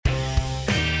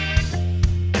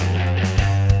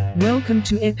Welcome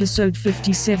to episode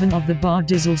 57 of the Bar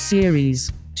Dizzle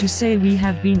series. To say we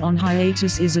have been on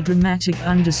hiatus is a dramatic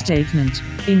understatement.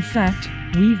 In fact,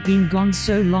 we've been gone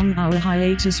so long our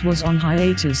hiatus was on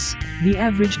hiatus. The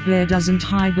average bear doesn't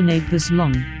hibernate this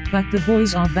long, but the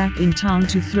boys are back in town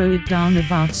to throw it down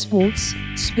about sports,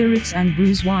 spirits and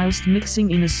brews whilst mixing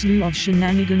in a slew of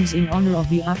shenanigans in honor of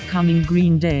the upcoming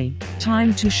Green Day.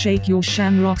 Time to shake your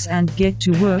shamrocks and get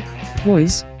to work,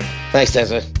 boys. Thanks,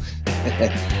 Tessa.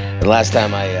 The last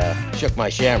time I shook my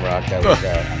shamrock, I was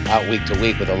out week to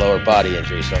week with a lower body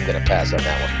injury, so I'm going to pass on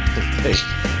that one.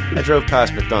 I drove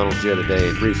past McDonald's the other day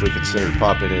and briefly considered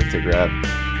popping in to grab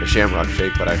a shamrock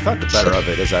shake, but I thought the better of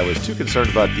it as I was too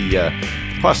concerned about the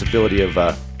possibility of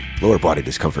lower body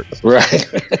discomfort. Right.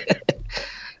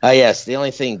 Yes, the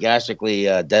only thing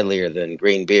gastrically deadlier than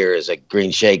green beer is a green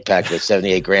shake packed with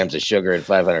 78 grams of sugar and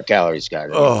 500 calories,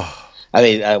 Scott. I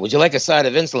mean, would you like a side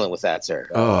of insulin with that, sir?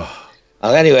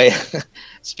 Anyway,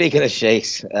 speaking of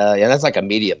shakes, that's like a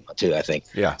medium too, I think.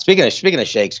 Yeah. Speaking of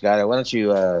shakes, Scott, why don't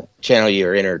you channel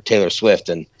your inner Taylor Swift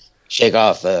and shake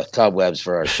off the cobwebs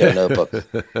for our show notebook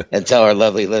and tell our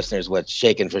lovely listeners what's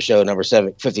shaking for show number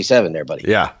 57 there, buddy.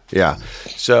 Yeah.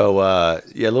 So, a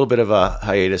little bit of a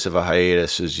hiatus,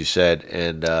 as you said.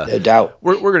 And no doubt.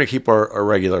 We're going to keep our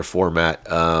regular format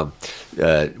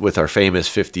with our famous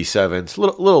 57s. A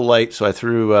little light, so I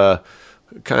threw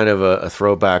kind of a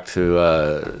throwback to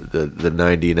the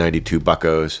 90-92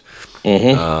 Buccos.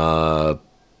 Mm-hmm.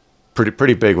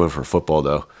 Pretty big one for football,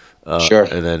 though. Sure.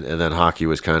 And then hockey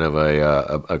was kind of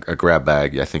a grab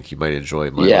bag. I think you might enjoy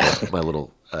my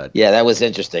little. That was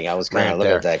interesting. I was kind of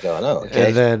looking at that going, oh, okay.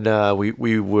 And then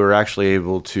we were actually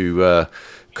able to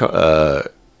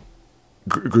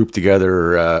group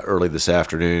together early this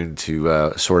afternoon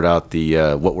to sort out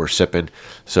the what we're sipping.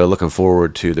 So looking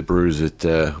forward to the brews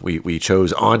that we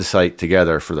chose on site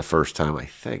together for the first time, I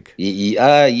think.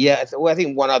 Well, I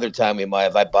think one other time we might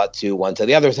have. I bought two one time.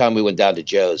 The other time we went down to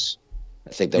Joe's.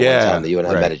 I think one time that you and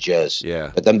I met at Joe's. Yeah.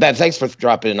 But then, Ben, thanks for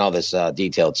dropping in all this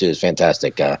detail too. It's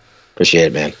fantastic. Appreciate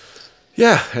it, man.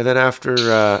 Yeah, and then after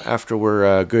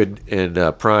we're good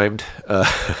and primed,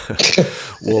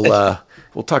 we'll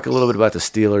talk a little bit about the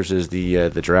Steelers as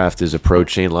the draft is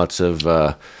approaching. Lots of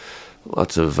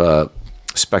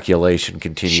speculation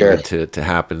continuing to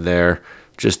happen there.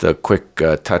 Just a quick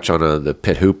touch on the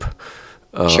pit hoop.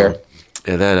 Sure.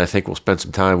 And then I think we'll spend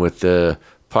some time with the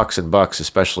Pucks and Bucks,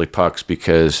 especially Pucks,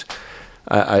 because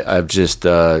I've just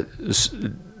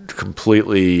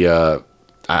completely.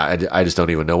 I just don't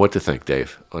even know what to think,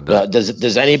 Dave.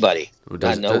 Does anybody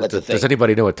not know what to think? Does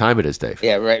anybody know what time it is, Dave?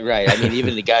 Yeah, right. I mean,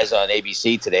 even the guys on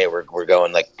ABC today were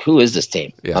going like, "Who is this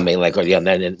team?" Yeah. I mean, like,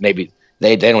 then maybe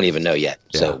they don't even know yet.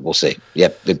 So we'll see.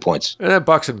 Yep, good points. And then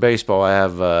Bucks and baseball, I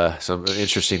have some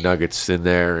interesting nuggets in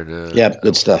there. And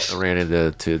good stuff. I ran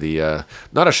into the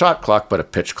not a shot clock, but a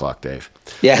pitch clock, Dave.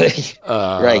 Yeah,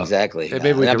 right, exactly. And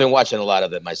maybe I've been watching a lot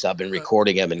of it myself. I've been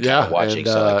recording them and kind of watching.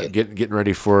 And, getting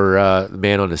ready for the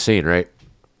man on the scene, right?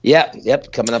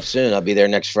 Yep, coming up soon. I'll be there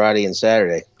next Friday and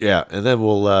Saturday. Yeah, and then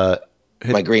we'll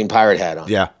hit my green pirate hat on.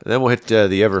 Yeah, and then we'll hit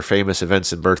the ever famous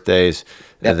events and birthdays,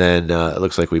 and then it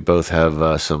looks like we both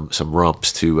have some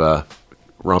rumps to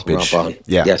rumpage. Rump on.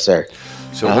 Yeah, yes, sir.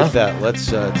 So with that, let's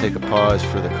take a pause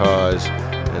for the cause,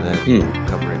 and then we'll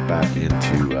come right back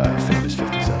into famous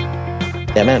 57.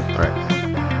 Yeah, man.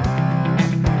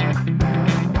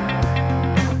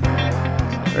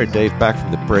 All right, Dave, back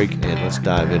from the break, and let's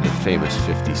dive into famous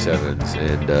 57s.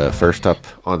 And first up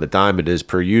on the diamond is,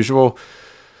 per usual,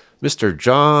 Mr.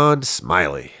 John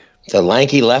Smiley. The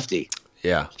lanky lefty.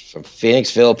 Yeah. From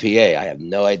Phoenixville, PA. I have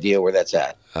no idea where that's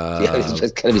at. It's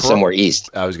got to be somewhere east.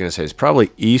 I was going to say it's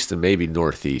probably east and maybe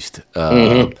northeast.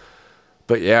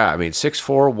 But yeah, I mean,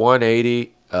 6'4",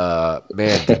 180. Man,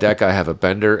 did that guy have a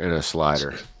bender and a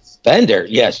slider? Bender,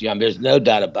 yes. There's no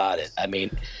doubt about it. I mean,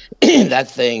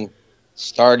 that thing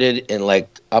started in the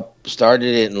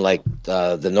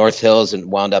North Hills and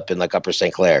wound up in like Upper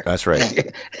St. Clair. That's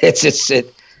right.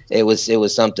 It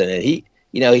was something, and he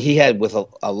had with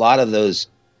a lot of those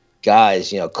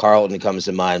guys. Carlton comes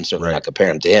to mind. I'm certainly not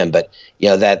comparing him to him, but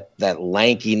that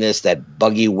lankiness, that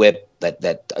buggy whip,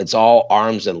 that it's all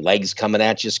arms and legs coming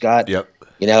at you, Scott. Yep.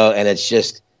 And it's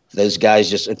just those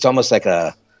guys. It's almost like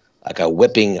a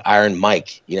whipping Iron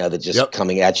Mike, that's just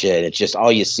coming at you, and it's just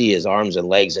all you see is arms and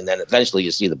legs, and then eventually you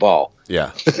see the ball.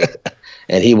 Yeah.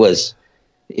 And he was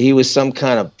some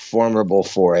kind of formidable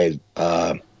for a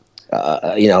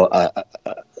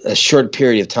short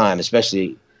period of time,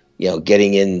 especially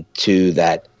getting into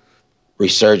that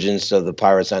resurgence of the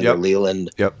Pirates under Leland.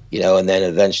 Yep. And then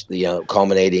eventually,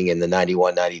 culminating in the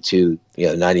 91, 92,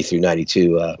 90 through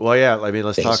 92. Well, yeah. I mean,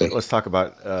 let's talk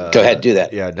about. Go ahead, do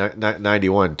that. Yeah,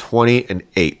 91,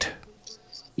 20-8.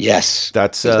 Yes,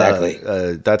 that's exactly.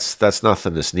 That's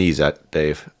nothing to sneeze at,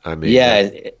 Dave. I mean,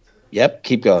 yep.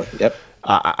 Keep going. Yep.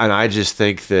 And I just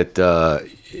think that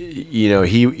he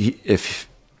if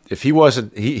he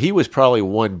wasn't he was probably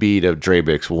 1B to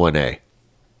Drabek's 1A.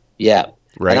 Yeah.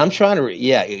 Right. And I'm trying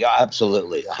to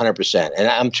absolutely 100%. And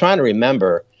I'm trying to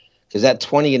remember, because that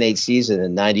 20-8 season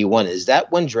in 91, is that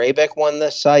when Drabek won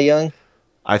the Cy Young?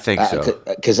 I think so.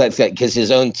 Because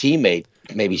his own teammate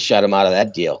maybe shut him out of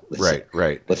that deal. Right.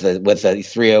 With the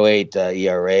 3.08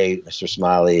 ERA, Mr.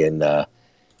 Smiley, and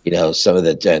some of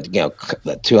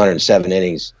the 207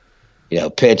 innings,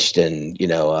 pitched, and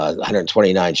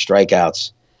 129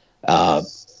 strikeouts.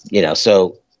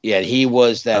 So he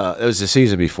was that. It was the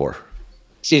season before.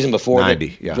 Season before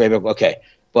 90. Yeah. Okay.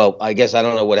 Well, I guess I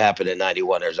don't know what happened in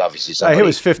 91. There's obviously somebody. He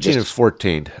was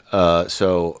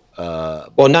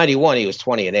 15-14. 91 he was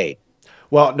 20-8.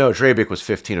 Well, no, Drabek was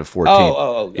 15-14.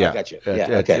 Oh, I got you.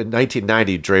 Yeah, okay. In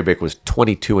 1990, Drabek was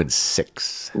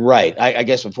 22-6. Right. I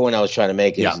guess the point I was trying to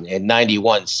make is in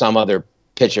 91, some other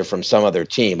pitcher from some other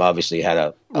team obviously had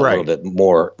a little bit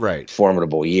more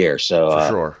formidable year. So for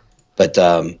sure. But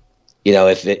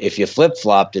if you flip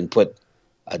flopped and put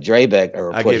a Drabek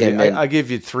or put him in, I'll give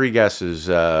you three guesses.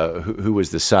 Who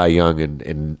was the Cy Young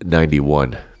in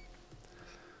 91?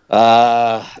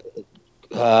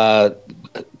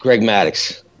 Greg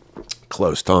Maddux.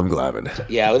 Close. Tom Glavine.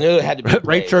 Yeah, I knew it had to be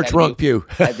right church, wrong pew.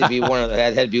 Had to be one of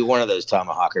those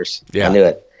tomahawkers. Yeah, I knew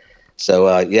it. So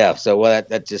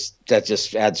that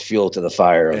just adds fuel to the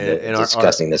fire of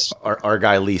discussing this. Our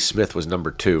guy Lee Smith was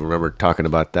number 2. Remember talking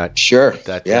about that? Sure.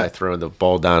 That guy throwing the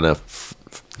ball down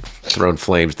throwing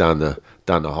flames down the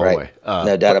hallway. Right.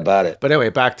 No doubt about it. But anyway,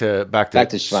 back to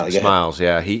Smiles.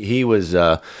 Yeah, he was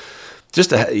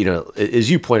just as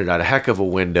you pointed out, a heck of a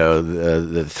window.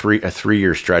 A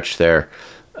 3-year stretch there.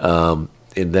 And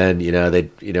then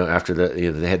after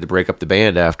they had to break up the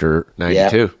band after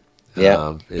 92.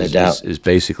 No doubt. Is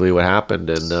basically what happened,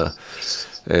 and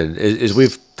as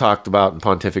we've talked about and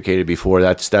pontificated before,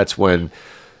 that's when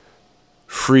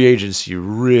free agency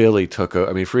really took over.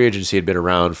 I mean, free agency had been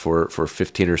around for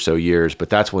 15 or so years, but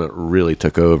that's when it really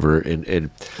took over and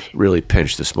really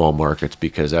pinched the small markets,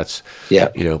 because that's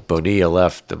Bonilla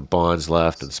left and Bonds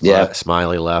left and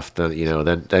Smiley left,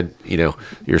 and then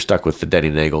you're stuck with the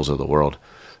Denny Nagels of the world.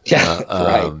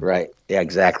 Yeah, right. Yeah,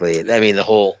 exactly. I mean, the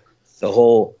whole.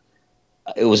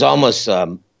 It was almost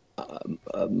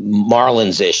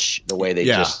Marlins-ish, the way they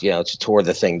just tore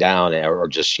the thing down, or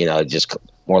just more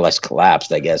or less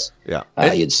collapsed, I guess. Yeah,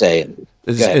 you'd say.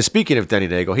 And speaking of Denny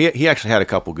Nagel, he actually had a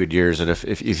couple good years, and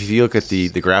if you look at the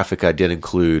graphic, I did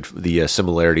include the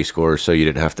similarity scores, so you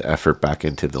didn't have to effort back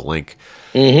into the link.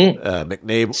 Mm-hmm.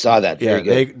 McNabe saw that. Very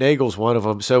good. Nagel's one of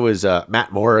them. So is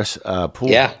Matt Morris.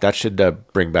 That should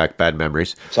bring back bad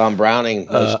memories. Tom Browning,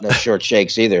 no short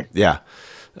shakes either. Yeah.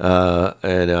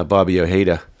 And Bobby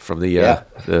Ojeda from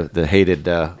the hated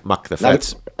Muck the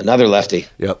Fets. Another lefty.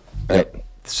 Yep.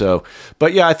 So,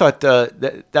 but yeah, I thought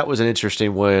that was an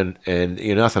interesting one, and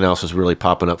nothing else was really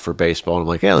popping up for baseball. And I'm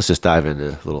like, let's just dive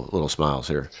into little Smiles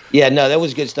here. Yeah, no, that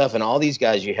was good stuff. And all these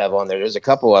guys you have on there's a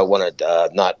couple I want to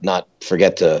not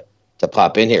forget to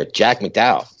pop in here. Jack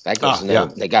McDowell,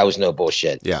 that guy was no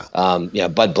bullshit. Yeah.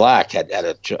 Bud Black had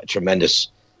a tremendous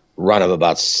run of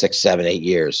about 6, 7, 8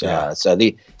 years. Yeah. So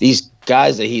these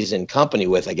guys that he's in company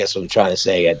with, I guess what I'm trying to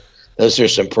say, those are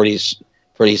some pretty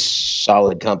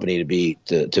solid company to be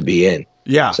in.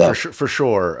 Yeah, so. for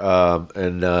sure.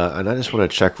 And I just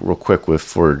want to check real quick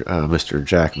for Mr.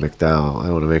 Jack McDowell. I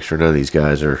want to make sure none of these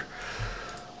guys are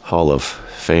Hall of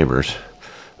Famers.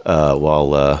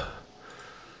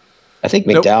 I think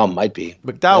McDowell might be.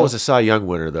 McDowell was a Cy Young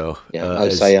winner, though. Yeah,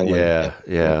 Cy Young winner.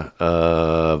 Yeah.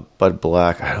 Bud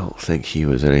Black, I don't think he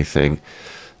was anything.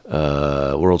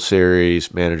 World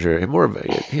Series manager, and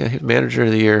manager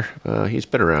of the year. He's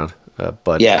been around.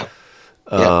 Bud. Yeah.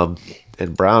 And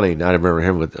Browning, I remember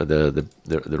him with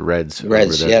the Reds.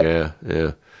 Reds, yeah.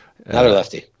 Another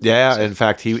lefty. Yeah, in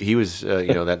fact, he was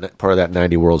that part of that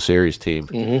 '90 World Series team.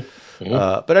 Mm-hmm.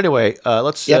 But anyway,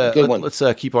 let's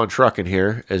keep on trucking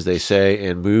here, as they say,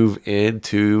 and move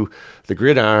into the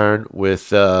gridiron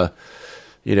with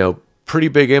pretty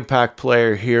big impact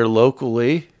player here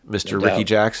locally, Mr. Ricky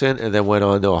Jackson, and then went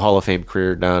on to a Hall of Fame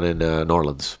career down in New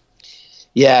Orleans.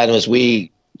 Yeah, and as we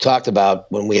talked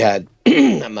about when we had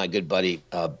my good buddy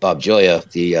Bob Gioia,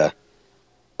 the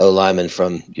lineman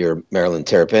from your Maryland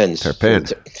Terrapins,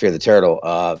 Fear the Turtle,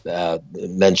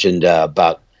 mentioned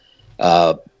about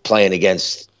playing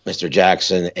against Mr.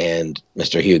 Jackson and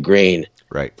Mr. Hugh Green.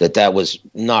 Right. That was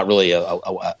not really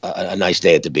a nice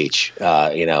day at the beach.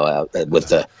 He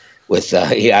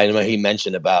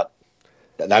mentioned about.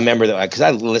 I remember that because I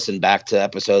listen back to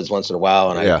episodes once in a while,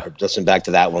 and I listened back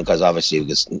to that one because obviously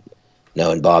because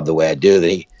knowing Bob the way I do,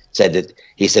 that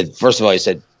he said first of all, he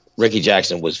said Ricky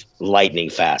Jackson was lightning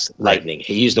fast. Lightning.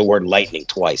 He used the word lightning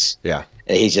twice. Yeah.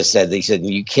 And he said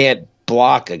you can't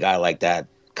block a guy like that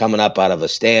coming up out of a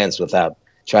stance without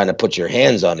trying to put your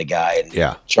hands on the guy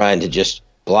and trying to just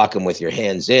block him with your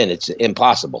hands in. It's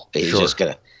impossible.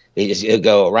 He'll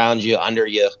go around you, under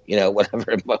you,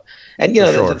 whatever. And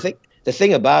the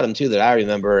thing about him too that I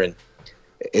remember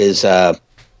is and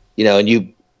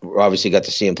you obviously got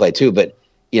to see him play too, but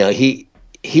he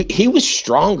was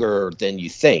stronger than you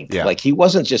think. Yeah. Like he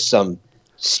wasn't just some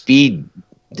speed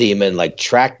demon, like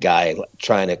track guy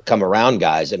trying to come around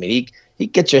guys. I mean, he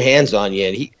gets your hands on you,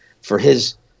 and for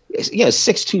his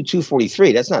 6'2",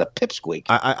 243, that's not a pipsqueak.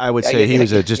 I would say he was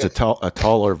just a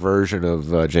taller version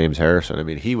of James Harrison. I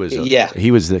mean, he was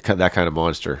that kind of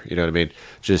monster. You know what I mean?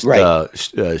 Just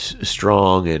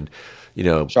strong and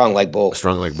strong like bull.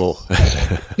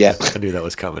 Yeah, I knew that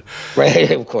was coming.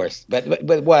 Right, of course. But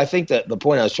what I think that the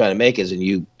point I was trying to make is, and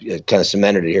you kind of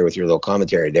cemented it here with your little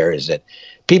commentary there, is that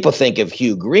people think of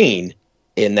Hugh Green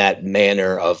in that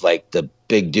manner of like the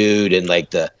big dude and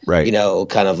like the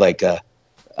kind of like the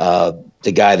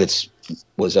guy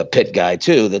was a Pitt guy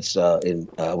too. That's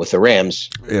with the Rams.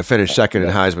 Yeah, finished second in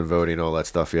Heisman voting, all that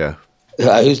stuff. Yeah.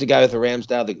 Who's the guy with the Rams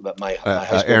now? My high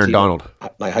school Aaron team, Donald.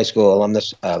 My high school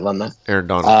alumni. Aaron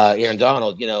Donald. Aaron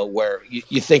Donald. Where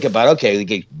you think about they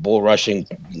get bull rushing,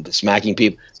 smacking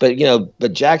people, but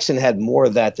Jackson had more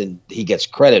of that than he gets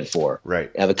credit for.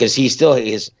 Right. Because he still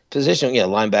his position,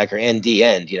 linebacker and D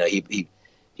end. He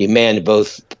manned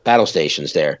both battle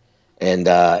stations there, and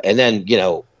then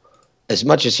as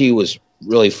much as he was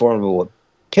really formidable with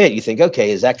Pitt, you think, okay,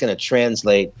 is that going to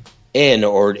translate in,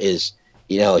 or is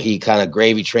he kind of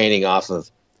gravy training off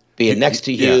of being next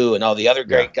to you and all the other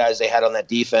great guys they had on that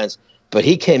defense? But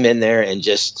he came in there and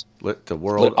just lit the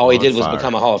world. All he did was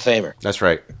become a Hall of Famer. That's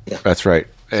right. Yeah. That's right.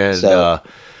 And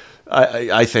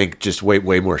I think just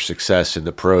way more success in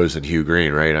the pros than Hugh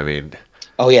Green, right? I mean,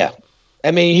 oh yeah,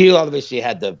 I mean he obviously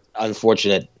had the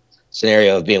unfortunate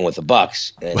scenario of being with the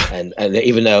Bucks, and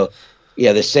even though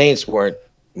the Saints weren't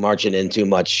marching in too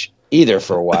much either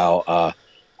for a while.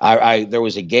 There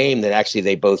was a game that actually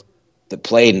they both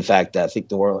played. In fact, I think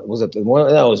No, it was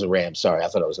the Rams. Sorry, I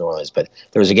thought it was New Orleans. But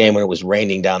there was a game when it was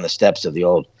raining down the steps of the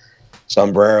old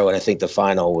Sombrero, and I think the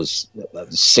final was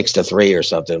 6-3 or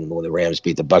something when the Rams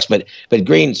beat the Bucks. But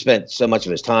Green spent so much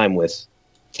of his time with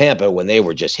Tampa when they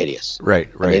were just hideous.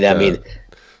 Right. I mean,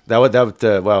 well, I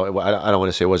don't want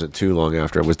to say it wasn't too long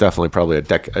after. It was definitely probably a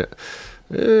decade.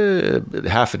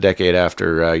 Half a decade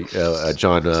after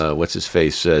John, what's his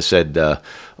face, said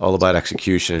all about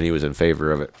execution, and he was in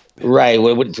favor of it. Right.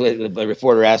 The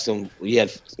reporter asked him, "You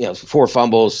had 4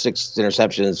 fumbles, 6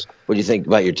 interceptions. What do you think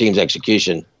about your team's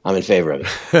execution?" "I'm in favor of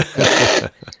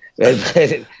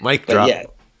it." Mic drop.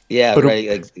 Yeah,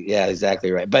 right. Yeah,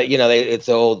 exactly right. But it's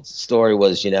the old story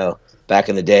was back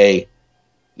in the day,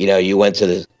 you went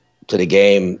to the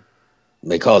game.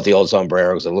 They call it the old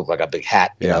sombrero because it looked like a big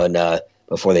hat, and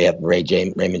before they have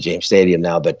Raymond James Stadium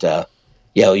now. But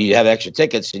you have extra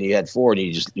tickets and you had 4, and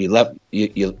you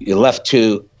left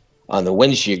 2 on the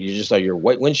windshield. You just saw your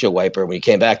windshield wiper. When you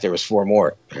came back, there was 4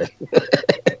 more.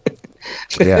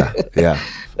 Yeah.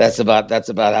 That's about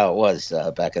how it was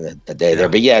back in the day there.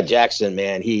 But Jackson,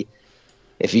 man,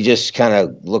 if you just kind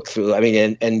of look through, I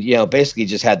mean, and basically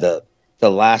just had the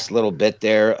last little bit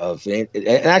there of, and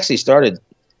actually started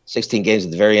 16 games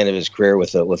at the very end of his career with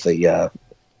San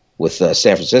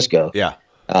Francisco. Yeah.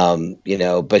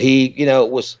 But he,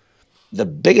 was the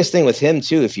biggest thing with him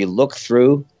too. If you look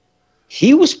through,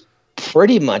 he was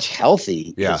pretty much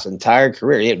healthy his entire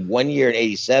career. He had 1 year in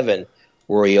 '87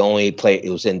 where he only played. It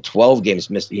was in 12 games.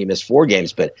 He missed 4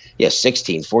 games, but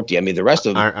 16, 14. I mean, the rest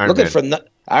of them. Looking from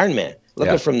Iron Man.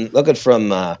 Looking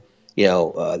from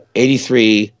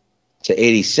 83 to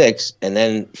 86, and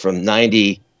then from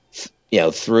 90,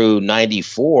 through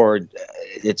 94.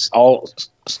 It's all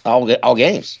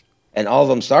games, and all of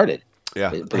them started.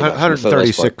 Yeah,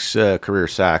 136 career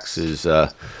sacks is.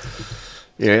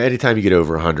 Anytime you get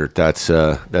over 100, that's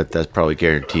probably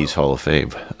guarantees Hall of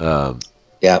Fame.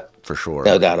 For sure,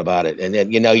 no doubt about it. And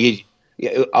then you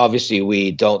obviously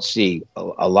we don't see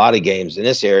a lot of games in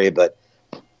this area, but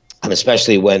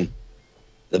especially when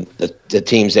the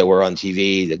teams that were on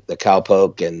TV, the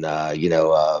Cowpoke and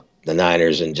the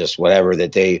Niners and just whatever,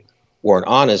 that they weren't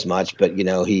on as much. But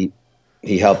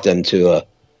he helped them to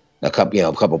a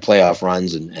couple playoff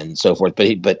runs and so forth.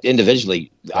 But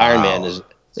individually, Iron Man is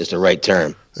the right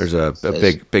term. There's a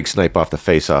big snipe off the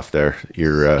face off there.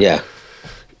 You're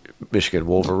Michigan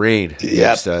Wolverine.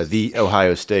 Yeah, it's the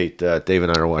Ohio State. Dave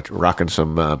and I are rocking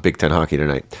some Big Ten hockey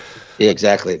tonight. Yeah,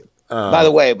 exactly. By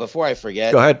the way, before I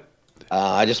forget, go ahead.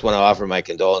 I just want to offer my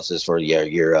condolences for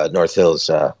your North Hills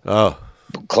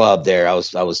club there. I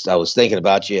was thinking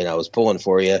about you, and I was pulling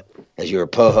for you as you were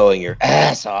pohoing your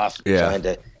ass off trying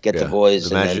to get the boys.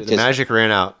 The Magic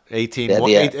ran out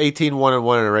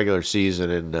 18-1 in a regular season,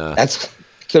 and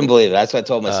couldn't believe it. That's what I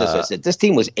told my sister. I said this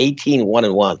team was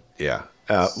 18-1-1. Yeah.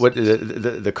 What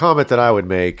the comment that I would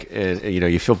make, and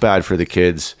you feel bad for the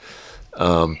kids.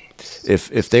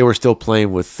 If they were still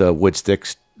playing with wood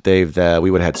sticks, Dave,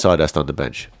 we would have had sawdust on the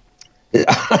bench.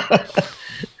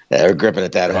 They're gripping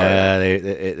it that hard. Yeah,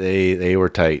 they were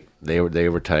tight. They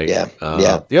were tight. Yeah,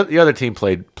 The other team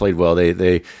played well.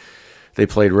 They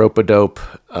played rope-a-dope,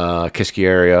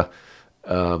 Kiski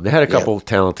They had a couple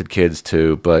talented kids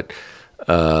too, but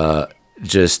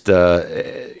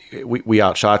we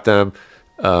outshot them.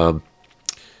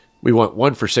 We went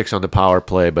 1 for 6 on the power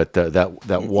play, but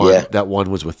that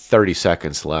one was with 30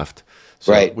 seconds left.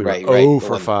 So we were 0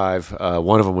 for 5.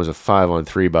 One of them was a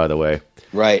 5-on-3, by the way.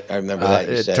 Right, I remember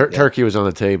that. Turkey was on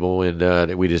the table,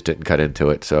 and we just didn't cut into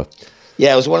it. So,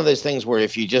 yeah, it was one of those things where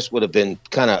if you just would have been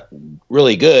kind of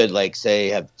really good, like say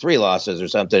have 3 losses or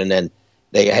something, and then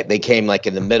they came like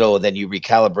in the middle, and then you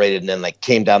recalibrated, and then like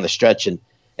came down the stretch and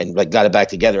like got it back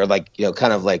together, like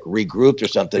kind of like regrouped or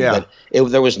something. Yeah.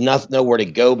 But there was nowhere to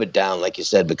go but down, like you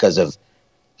said, because of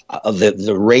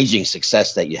the raging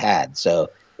success that you had. So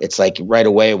it's like right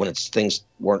away when things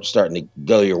weren't starting to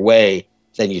go your way,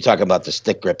 then you talk about the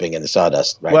stick gripping and the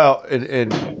sawdust, right? Well,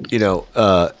 and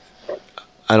I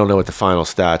don't know what the final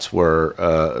stats were.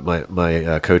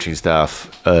 My coaching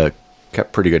staff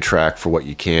kept pretty good track for what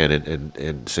you can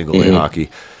in single A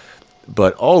hockey,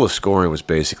 but all the scoring was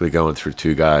basically going through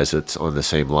 2 guys that's on the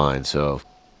same line. So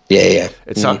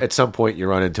at some point you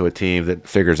run into a team that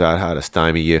figures out how to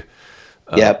stymie you.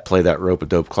 Play that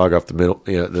rope-a-dope, clog off the middle,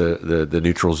 the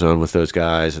neutral zone with those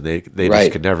guys, and they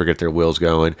just could never get their wheels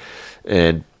going.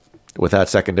 And with that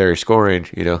secondary scoring,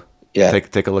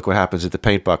 take a look what happens at the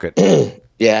paint bucket.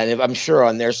 Yeah, and I'm sure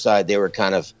on their side they were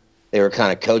kind of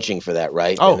coaching for that,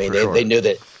 right? Oh, I mean, for sure. They knew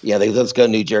that. Let's go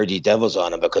New Jersey Devils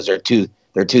on them because they're too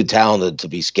talented to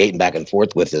be skating back and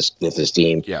forth with this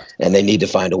team. Yeah, and they need to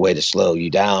find a way to slow you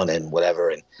down and whatever.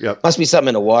 And must be something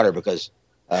in the water because.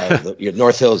 Your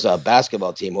North Hills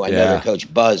basketball team, who I know their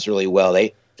coach Buzz really well,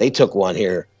 they took one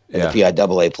here in the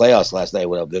PIAA playoffs last night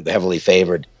when they're heavily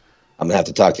favored. I'm gonna have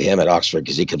to talk to him at Oxford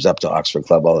because he comes up to Oxford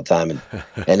Club all the time,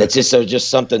 and it's just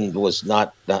something was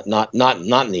not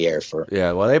in the air for.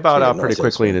 Yeah, well, they bowed out pretty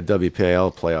quickly in the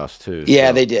WPAL playoffs too. Yeah,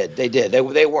 so. They did. They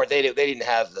didn't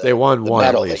have they won the one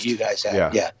medal at least. that you guys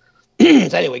had. Yeah.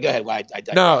 So anyway, go ahead.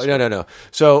 No.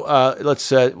 So let's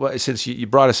since you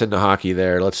brought us into hockey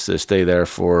there, let's stay there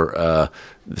for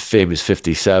the famous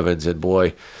 57s. And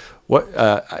boy, what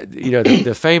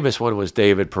the famous one was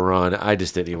David Perron. I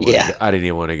just didn't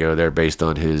even want to go there based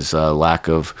on his lack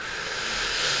of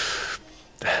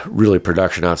really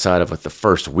production outside of the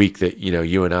first week that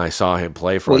you and I saw him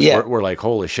play for us. We're like,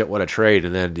 holy shit, what a trade!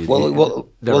 And then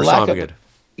never saw him again.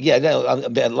 Yeah, no,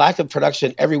 lack of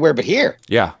production everywhere but here.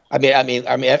 Yeah, I mean,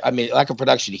 lack of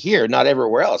production here, not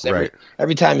everywhere else.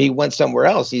 Every time he went somewhere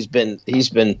else, he's been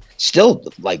still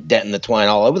like denting the twine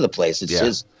all over the place.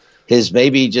 It's his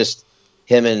maybe just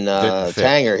him and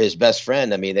Tanger, his best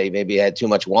friend. I mean, they maybe had too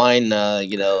much wine, well,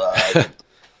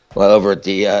 over at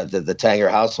the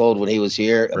Tanger household when he was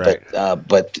here. Right.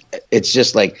 But it's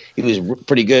just like he was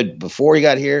pretty good before he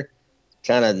got here,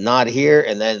 kind of not here,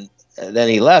 and then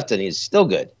he left, and he's still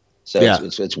good. So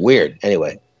it's weird.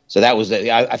 Anyway, so that was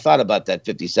I thought about that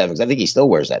 57 because I think he still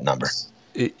wears that number.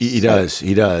 He does.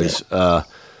 Yeah.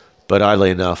 But oddly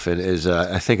enough, it is.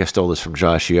 I think I stole this from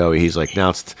Josh Yohe. He's like,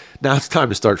 now it's time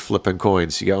to start flipping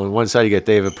coins. You got on one side you get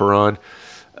David Perron,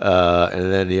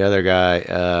 and then the other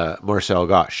guy Marcel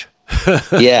Gosch.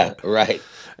 Yeah, right.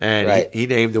 And he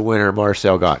named the winner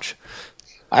Marcel Gosch.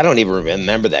 I don't even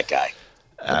remember that guy.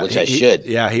 Which I should.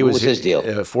 He was his deal.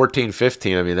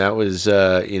 14-15. I mean, that was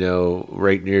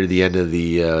right near the end of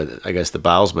the I guess the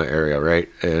Baalsma area, right?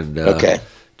 And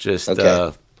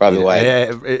probably why.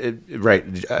 Right.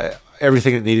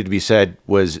 Everything that needed to be said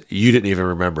was you didn't even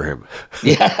remember him.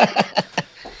 Yeah.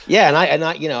 Yeah, and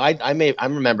I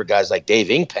remember guys like Dave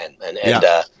Inkpen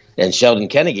and Sheldon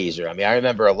Kennegeezer. I mean, I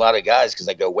remember a lot of guys because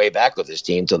I go way back with this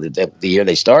team till the year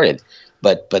they started.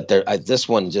 But this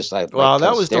one just like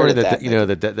that was during the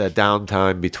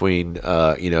downtime between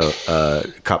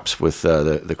cups with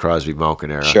the Crosby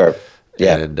Malkin era. Sure.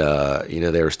 Yeah. And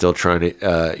they were still trying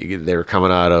to they were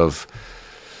coming out of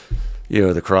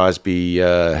the Crosby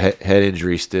head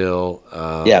injury still.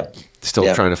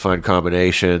 Still trying to find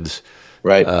combinations.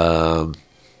 Right.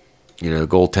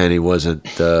 Goaltending wasn't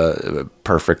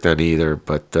perfect then either,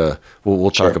 but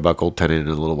we'll talk about goaltending in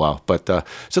a little while. But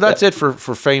so that's it for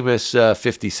famous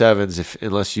 57s.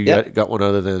 Unless you got one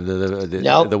other than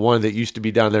the one that used to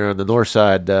be down there on the north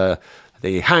side, the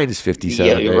Hines 57.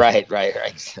 Yeah, you're right.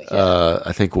 Yeah.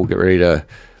 I think we'll get ready to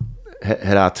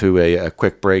head out to a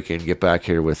quick break and get back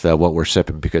here with what we're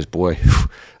sipping because boy,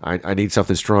 I need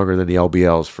something stronger than the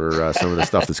LBLs for some of the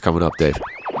stuff that's coming up, Dave.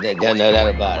 No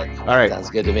doubt about it. All right. Sounds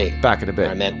good to me. Back in a bit. All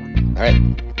right, man. All right.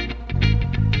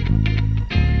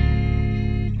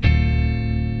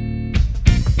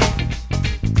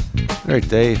 All right,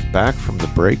 Dave, back from the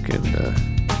break and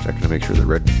checking to make sure the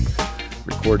red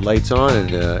record light's on, and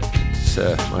it's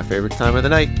my favorite time of the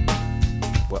night.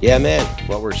 Man.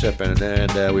 What we're sipping,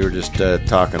 and we were just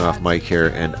talking off mic here,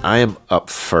 and I am up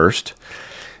first,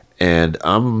 and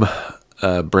I'm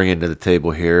bringing to the table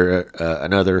here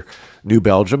another New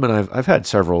Belgium, and I've had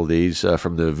several of these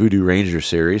from the Voodoo Ranger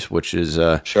series, which is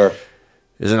sure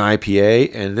is an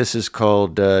IPA, and this is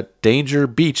called Danger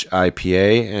Beach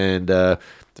IPA. And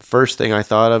the first thing I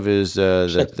thought of is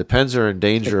the Pens are in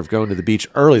danger of going to the beach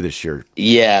early this year.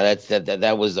 Yeah,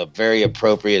 that was a very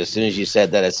appropriate. As soon as you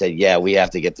said that, I said, yeah, we have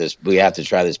to get this. We have to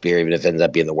try this beer, even if it ends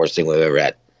up being the worst thing we've ever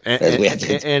had.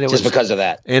 Because of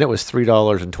that. And it was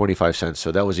 $3.25,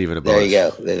 so that was even a bonus. There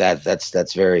you go.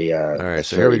 That's very. All right,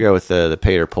 so here we go with the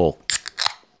Pater Pull.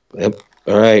 Yep.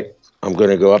 All right, I'm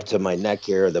going to go up to my neck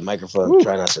here, the microphone.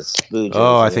 Try not to spooge.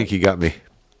 Oh, I think you got me.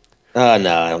 No,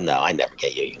 I never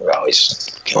get you. You're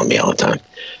always killing me all the time.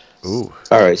 Ooh.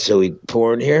 All right, so we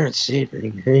pour in here. Let's see.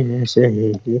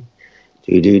 Do.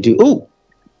 Ooh.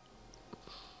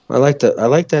 I like that.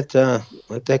 Like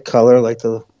that color. Like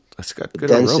the. That's got good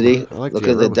density. Aroma. I like Look the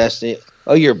at aroma. the density.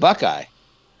 Oh, your Buckeye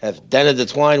have dented the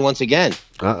twine once again.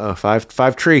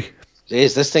 Five tree.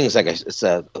 Jeez, this thing's like it's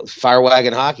a fire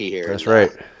wagon hockey here. That's right.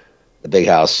 The big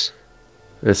house.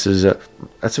 This is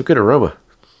that's a good aroma.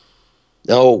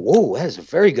 No, whoa, that is a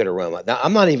very good aroma. Now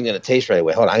I'm not even going to taste right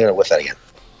away. Hold on, I'm going to whiff that again.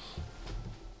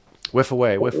 Whiff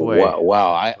away.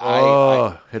 Wow.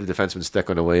 I hit a defenseman stick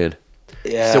on the way in.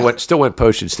 Yeah. Still went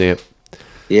potion stamp.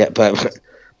 Yeah, but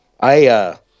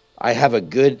I have a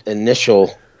good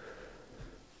initial.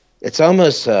 It's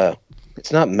almost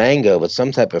it's not mango, but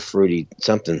some type of fruity,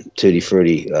 something tutti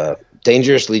fruity,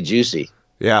 dangerously juicy.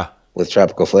 Yeah, with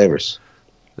tropical flavors.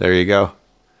 There you go.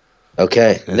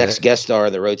 Okay, next guest star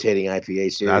in the rotating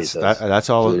IPA series. That's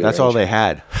all. That's all they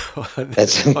had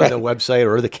that's on the website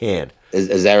or the can.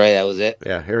 Is that right? That was it.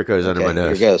 Yeah, here it goes under my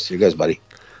nose. Here goes, buddy.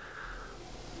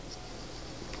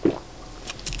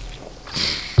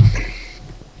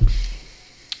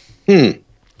 I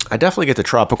definitely get the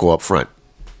tropical up front.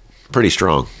 Pretty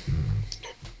strong.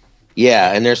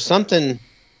 Yeah, and there's some kind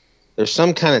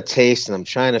of taste, and I'm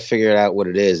trying to figure out what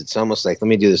it is. It's almost like, let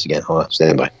me do this again. Hold on,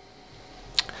 stand by.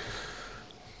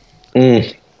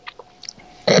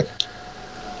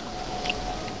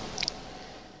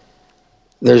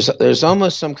 There's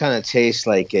almost some kind of taste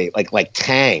like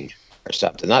Tang or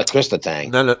something, not Krista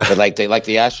Tang, no. But like the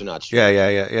astronauts. Yeah.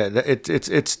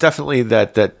 It's definitely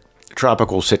that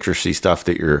tropical citrusy stuff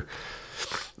that you're.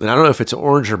 And I don't know if it's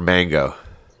orange or mango,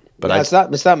 but no, it's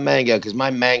not mango because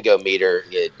my mango meter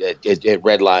it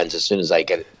red lines as soon as I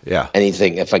get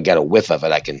anything. If I get a whiff of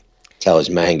it, I can tell it's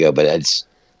mango. But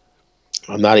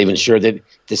I'm not even sure that.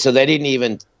 So they didn't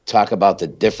even talk about the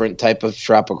different type of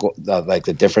tropical, like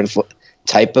the different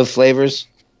type of flavors.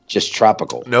 Just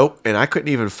tropical. Nope, and I couldn't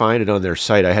even find it on their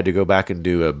site. I had to go back and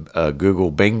do a Google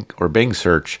Bing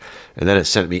search, and then it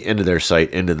sent me into their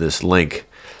site into this link.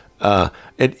 I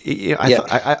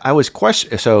was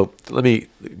questioning. So let me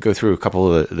go through a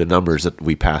couple of the numbers that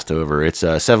we passed over. It's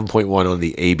 7.1 on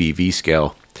the ABV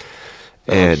scale,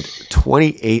 and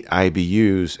 28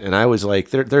 IBUs. And I was like,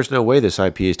 "There's no way this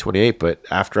IPA is 28." But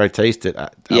after I taste it,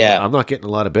 I'm not getting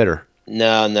a lot of bitter.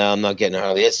 No, I'm not getting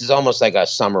hardly. This is almost like a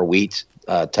summer wheat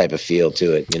type of feel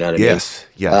to it. You know what I mean?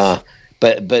 Yes.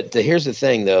 But here's the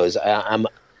thing, though, is I'm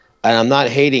not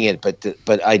hating it, but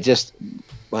I just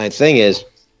my thing is.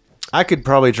 I could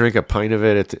probably drink a pint of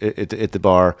it at the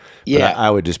bar. Yeah, but I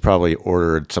would just probably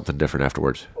order something different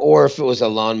afterwards. Or if it was a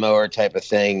lawnmower type of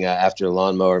thing, after a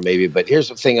lawnmower maybe. But here's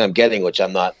the thing I'm getting, which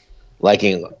I'm not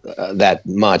liking that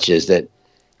much, is that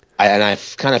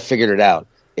I've kind of figured it out.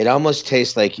 It almost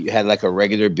tastes like you had like a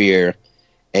regular beer,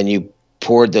 and you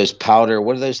poured those powder.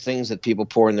 What are those things that people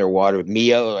pour in their water?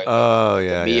 Mio. Like,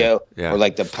 Mio, yeah. or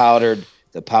like the powdered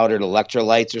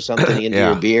electrolytes or something into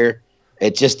your Yeah. beer.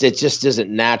 It just isn't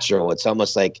natural. It's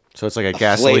almost like So it's like a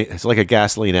gasoline. It's like a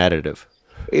gasoline additive.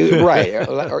 right,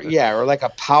 or like a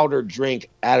powdered drink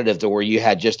additive to where you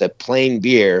had just a plain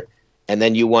beer, and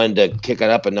then you wanted to kick it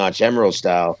up a notch, Emerald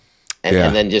style,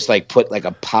 and then just like put like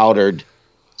a powdered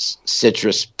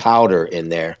citrus powder in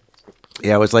there.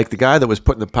 Yeah, it was like the guy that was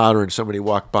putting the powder, and somebody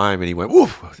walked by him, and he went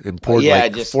woof and poured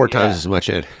four times as much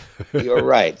in. You're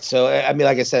right. So I mean,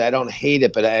 like I said, I don't hate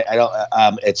it, but I don't.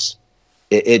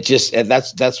 It just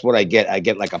that's what I get. I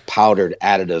get like a powdered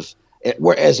additive,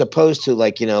 as opposed to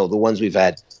like the ones we've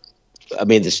had. I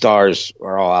mean, the stars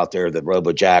are all out there, the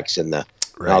Robo Jacks and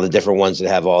all the different ones that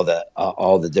have all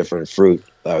the different fruit.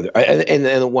 And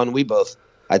the one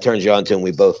I turned you on to, and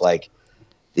we both like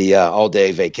the all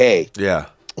day vacay. Yeah.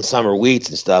 Summer wheats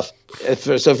and stuff. If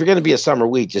you're going to be a summer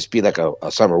wheat, just be like a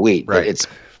summer wheat. Right. But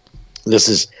this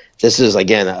is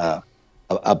again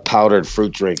a powdered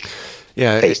fruit drink.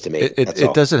 Yeah, taste to me.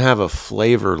 It doesn't have a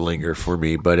flavor linger for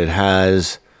me, but it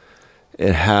has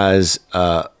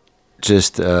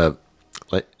just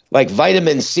like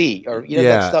vitamin C, or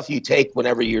that stuff you take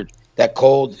whenever you're that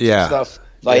cold stuff.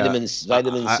 Vitamin C.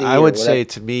 I would say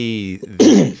to me.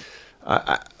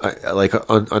 I like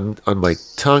on my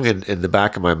tongue and in the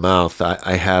back of my mouth,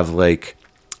 I have like,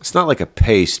 it's not like a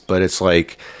paste, but it's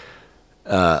like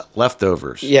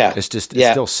leftovers. Yeah, it's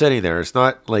still sitting there. It's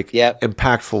not like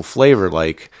impactful flavor,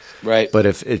 right. But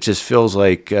if it just feels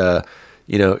like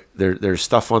there's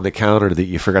stuff on the counter that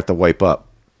you forgot to wipe up,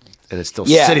 and it's still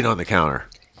sitting on the counter.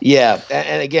 Yeah,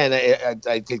 and again,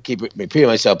 I could keep repeating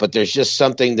myself, but there's just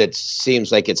something that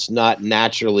seems like it's not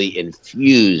naturally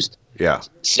infused. Yeah,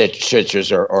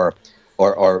 citrus or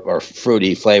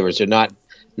fruity flavors. They're not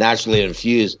naturally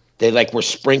infused. They like were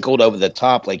sprinkled over the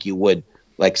top like you would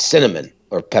like cinnamon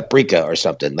or paprika or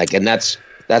something. Like, and that's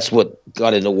what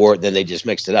got in the wort. Then they just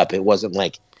mixed it up. It wasn't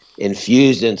like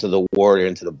infused into the wort or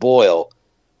into the boil.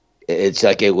 It's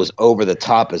like it was over the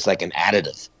top. It's like an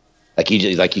additive,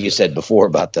 like you said before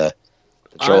about the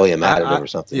petroleum additive or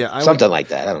something. Yeah, something like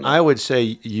that. I don't know. I would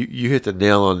say you hit the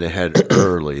nail on the head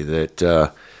early.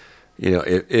 That.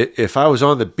 If I was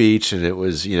on the beach and it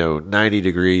was 90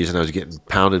 degrees and I was getting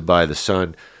pounded by the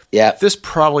sun, this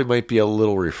probably might be a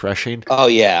little refreshing. Oh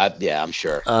yeah, I'm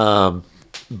sure.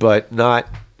 But not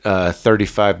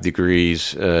 35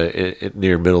 degrees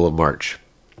near middle of March.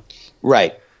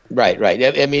 Right.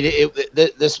 I mean,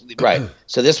 this right.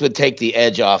 So this would take the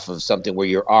edge off of something where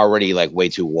you're already like way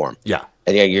too warm. Yeah,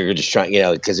 and you're just trying,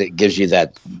 because it gives you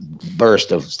that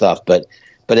burst of stuff, but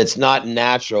it's not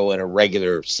natural in a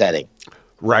regular setting.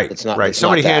 Right. It's not right. It's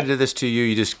Somebody not handed this to you.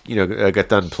 You just got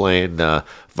done playing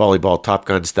volleyball Top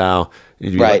Gun style.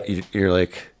 You're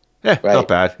like, not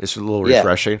bad. It's a little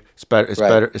refreshing. It's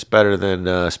better. It's better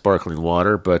than sparkling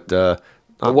water. But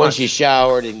once you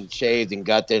showered and shaved and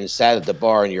got there and sat at the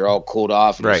bar and you're all cooled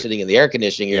off and you're sitting in the air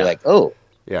conditioning, you're like, oh,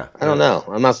 I don't know.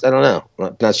 I don't know.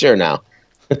 I'm not sure now.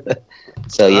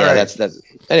 So that's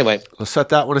anyway. Let's set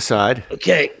that one aside.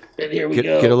 Okay. And here we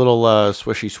go. Get a little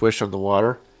swishy swish on the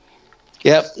water.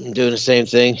 Yep, I'm doing the same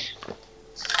thing.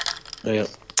 Yep.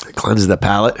 Cleanse the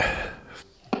palate.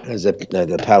 As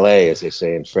the palais, as they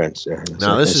say in French.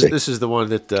 Now this is the one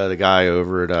that the guy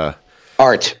over at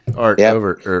Art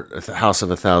over at the House of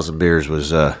 1,000 Beers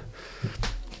was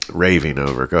raving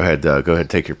over. Go ahead,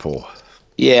 take your pull.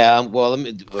 Yeah, well,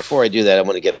 before I do that, I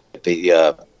want to get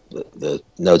the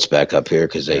notes back up here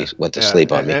because they went to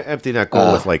sleep on me. Empty that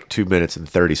goal with like 2 minutes and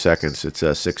 30 seconds. It's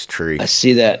a 6 tree. I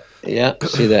see that. Yeah,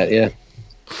 Yeah.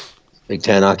 Big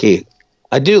Ten hockey.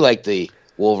 I do like the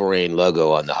Wolverine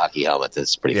logo on the hockey helmet.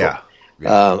 That's pretty cool.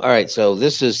 Yeah. All right, so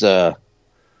this is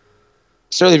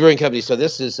Surly Brewing Company. So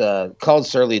this is called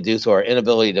Surly due to our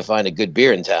inability to find a good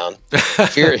beer in town.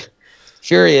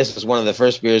 Furious was one of the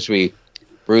first beers we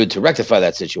brewed to rectify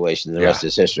that situation. The rest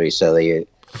is history. So they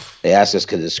asked us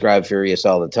to describe Furious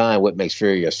all the time. What makes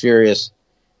Furious furious?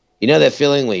 You know that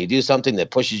feeling when you do something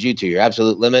that pushes you to your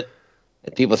absolute limit,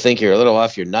 and people think you're a little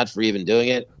off your nut for even doing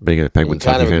it? Being a Penguin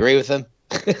fan. Kind of agree with them,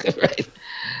 right?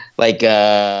 Like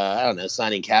I don't know,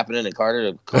 signing Kapanen and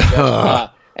Carter. I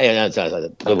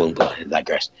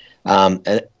digress. And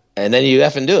then you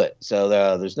effing do it.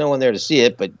 So there's no one there to see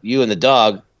it, but you and the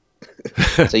dog.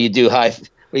 So you do high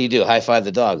five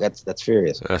the dog. That's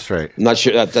Furious. That's right. I'm not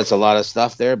sure that's a lot of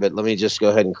stuff there, but let me just go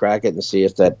ahead and crack it and see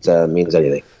if that means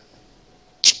anything.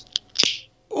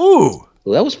 Ooh.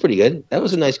 Well, that was pretty good. That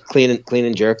was a nice clean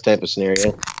and jerk type of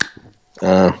scenario.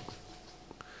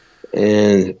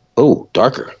 and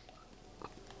darker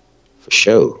for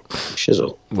show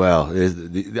shizzle. Well,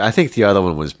 I think the other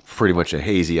one was pretty much a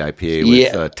hazy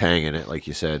IPA with tang in it, like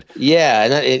you said. Yeah,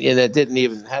 and it didn't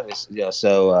even have this.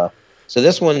 So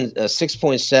this one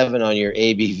 6.7 on your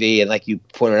ABV, and like you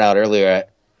pointed out earlier,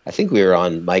 I think we were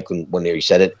on Mike when you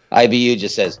said it. IBU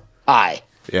just says hi.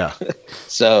 Yeah.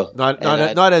 So not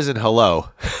as in hello.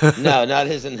 No, not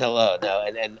as in hello. No,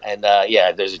 and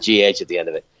yeah, there's a GH at the end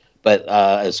of it. But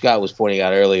as Scott was pointing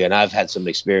out earlier, and I've had some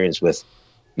experience with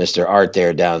Mr. Art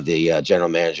there down, the general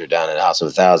manager down at House of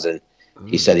 1,000.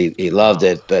 He said he loved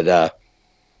it, but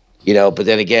but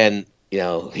then again,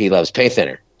 he loves paint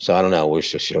thinner. So I don't know.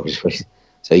 So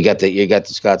you got the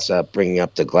Scott's bringing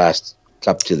up the glass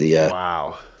cup to the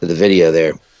to the video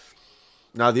there.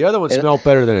 Now the other one smelled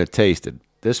better than it tasted.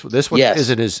 This one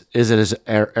isn't as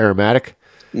aromatic.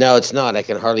 No, it's not. I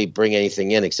can hardly bring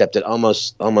anything in except it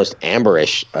almost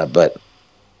amberish, but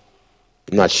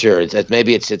I'm not sure.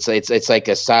 Maybe it's like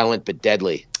a silent but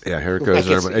deadly. Yeah, here it goes.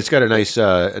 It's got a nice.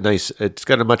 It's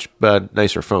got a much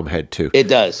nicer foam head too. It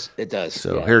does.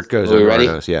 So here it goes. Are we ready?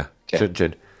 Yeah. Okay.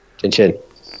 Chin. Chin.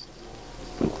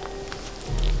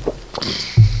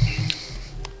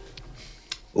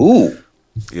 Ooh.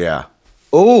 Yeah.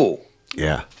 Ooh.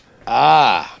 Yeah.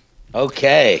 Ah.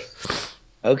 Okay.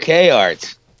 Okay,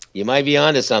 Art. You might be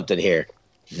onto something here.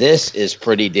 This is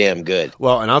pretty damn good.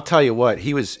 Well, and I'll tell you what,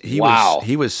 he was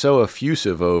so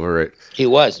effusive over it. He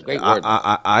was. Great word.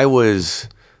 I was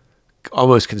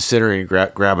almost considering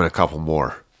grabbing a couple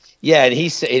more. Yeah, and he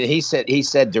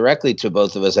said directly to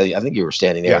both of us. I think you were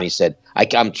standing there, and he said,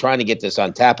 "I'm trying to get this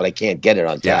on tap, but I can't get it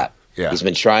on tap." Yeah. He's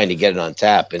been trying to get it on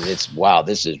tap, and it's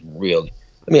this is real.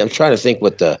 I mean, I'm trying to think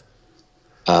what the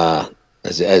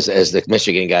as the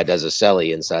Michigan guy does a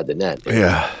celly inside the net.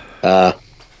 Yeah. I'm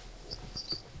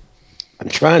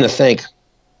trying to think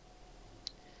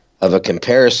of a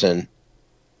comparison,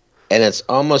 and it's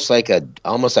almost like a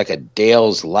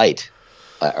Dale's Light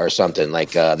or something.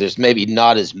 Like there's maybe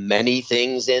not as many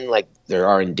things in like there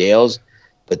are in Dale's,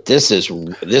 but this.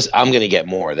 I'm going to get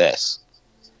more of this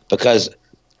because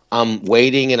I'm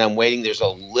waiting. There's a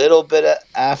little bit of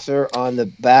after on the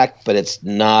back, but it's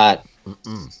not.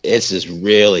 This is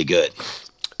really good.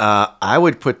 I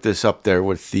would put this up there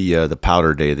with the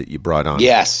Powder Day that you brought on.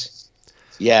 Yes.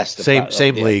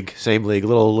 Same league,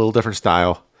 little different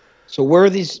style. So where are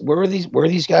these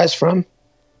guys from?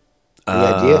 Any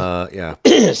idea? Yeah.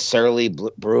 Surly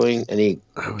Brewing. Can you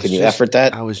effort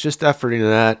that? I was just efforting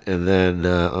that, and then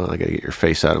I got to get your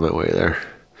face out of my way there.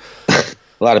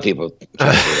 A lot of people try to do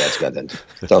that, Scott.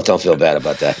 Don't feel bad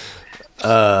about that.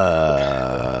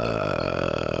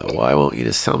 Why won't you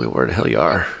just tell me where the hell you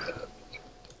are?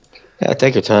 Yeah,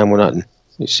 take your time. We're not.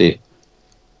 You see,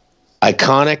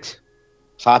 iconic,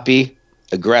 hoppy,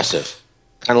 aggressive,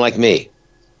 kind of like me.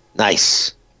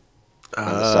 Nice. On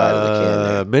the side of the can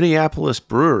there. Minneapolis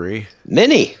Brewery.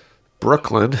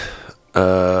 Brooklyn.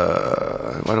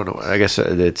 I don't know. I guess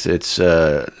it's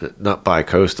not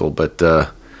bi-coastal, but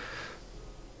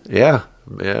yeah.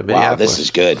 Minneapolis. Wow, this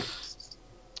is good.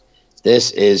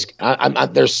 This is.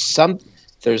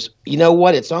 There's. You know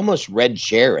what? It's almost red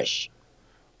chairish.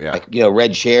 Yeah. Like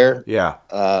red chair. Yeah.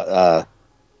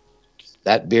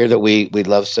 That beer that we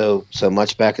loved so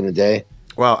much back in the day.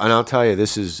 Well, and I'll tell you,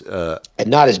 this is and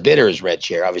not as bitter as Red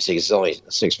Chair. Obviously, it's only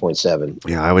 6.7.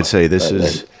 Yeah, I would say this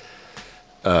is.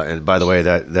 And by the way,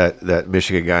 that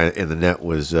Michigan guy in the net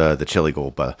was the chili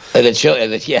goal. The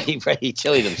chili, he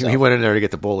chilied himself. He went in there to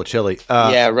get the bowl of chili.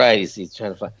 Yeah, right. He's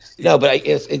trying to find. No, but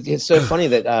it's so funny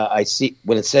that I see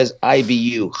when it says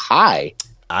IBU high.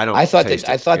 I thought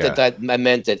that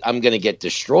meant that I'm going to get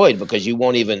destroyed because you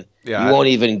won't even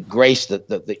grace the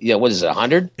what is it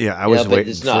 100? Yeah, I was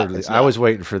waiting. I was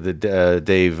waiting for the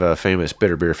Dave famous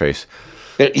bitter beer face.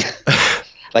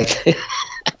 Like,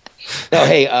 no,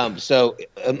 hey, so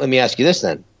let me ask you this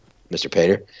then, Mr.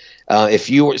 Pater, if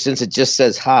you were, since it just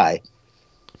says high,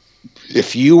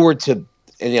 if you were to,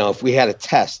 if we had a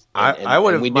test, I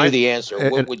would have. We knew the answer.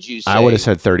 What would you say? I would have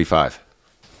said 35.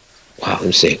 Wow, let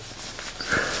me see.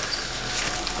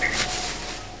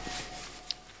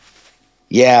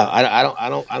 Yeah, I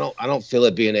don't feel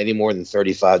it being any more than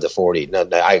 35 to 40. No,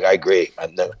 I agree.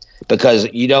 Because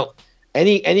you don't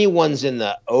anyone's in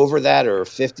the over that or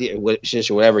 50 or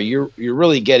whatever. You're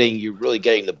really getting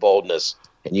the boldness,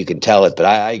 and you can tell it. But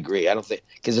I agree. I don't think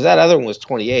because if that other one was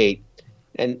 28,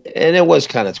 and it was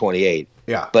kind of 28.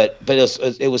 Yeah. But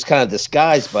it was kind of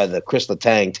disguised by the Crystal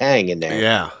Tang in there.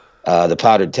 Yeah. The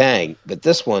powdered tang. But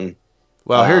this one.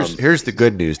 Well, here's the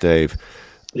good news, Dave.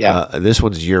 Yeah. This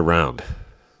one's year round.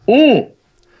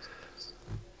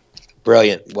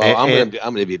 Brilliant. Well, And-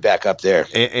 I'm gonna be back up there.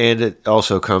 And it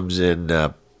also comes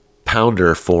in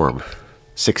pounder form,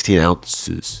 16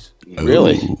 ounces.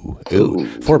 Really? Ooh.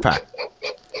 4-pack.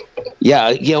 Yeah,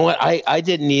 you know what? I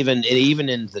didn't even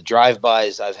in the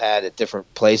drive-bys I've had at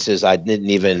different places, I didn't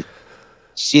even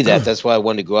see that. That's why I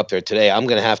wanted to go up there today. I'm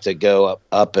going to have to go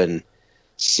up and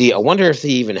see. I wonder if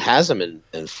he even has them in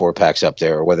 4-packs up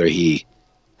there, or whether he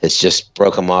has just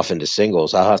broke them off into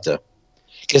singles. I'll have to,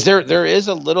 because there is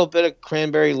a little bit of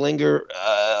cranberry linger,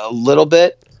 a little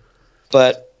bit,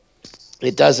 but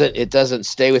it doesn't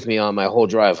stay with me on my whole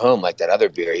drive home like that other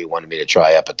beer he wanted me to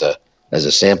try up as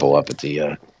a sample up at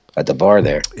the bar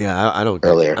there. Yeah, I don't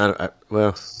earlier.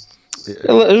 There's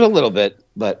There's a little bit,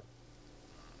 but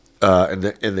and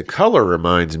the color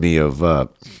reminds me of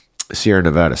Sierra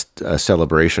Nevada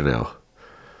Celebration Ale.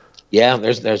 yeah,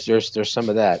 there's some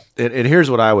of that. And here's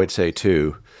what I would say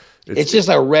too. It's just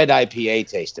a red IPA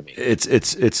taste to me.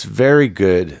 It's very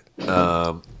good.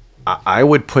 I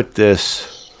would put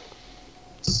this.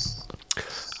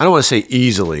 I don't want to say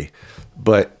easily,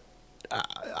 but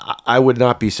I would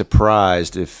not be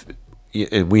surprised if,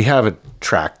 and we haven't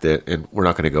tracked it, and we're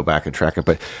not going to go back and track it,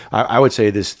 but I would say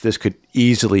this could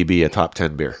easily be a top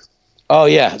 10 beer. Oh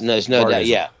yeah, no, there's no doubt.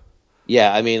 Partisan.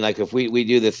 Yeah. I mean, like if we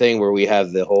do the thing where we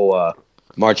have the whole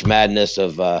March Madness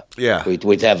of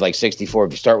we'd have like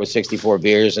 64. Start with 64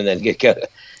 beers and then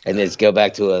go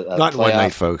back to a Not in one playoff.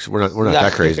 night, folks. We're not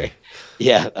that crazy.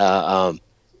 Yeah,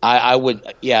 I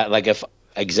would. Yeah, like if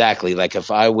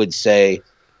I would say,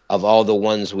 of all the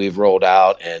ones we've rolled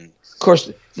out, and of course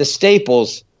the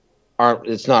staples aren't.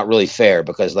 It's not really fair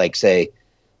because, like, say,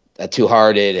 Two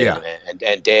Hearted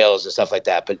and Dale's and stuff like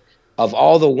that. But of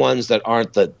all the ones that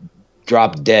aren't the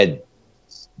drop dead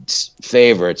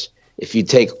favorites, if you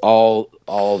take all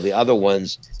the other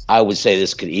ones, I would say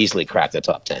this could easily crack the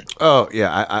top 10. Oh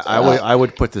yeah, I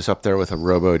would put this up there with a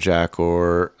Robo Jack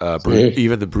or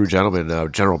even the Brew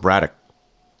Gentleman, General Braddock.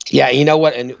 Yeah, you know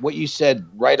what? And what you said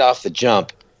right off the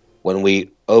jump when we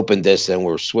opened this and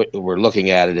we're looking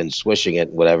at it and swishing it,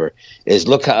 whatever, is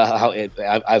look how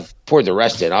I've poured the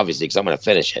rest in, obviously, because I'm going to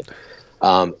finish it.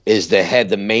 Is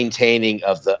the maintaining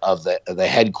of the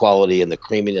head quality and the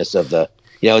creaminess of the.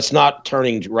 It's not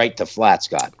turning right to flat,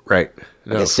 Scott. Right.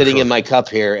 No, it's sitting in my cup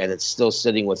here, and it's still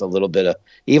sitting with a little bit of.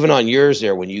 Even on yours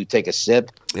there, when you take a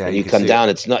sip and you come down,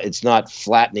 it's not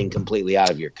flattening completely out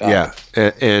of your cup.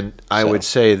 Yeah, and I would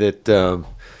say that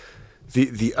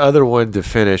the other one to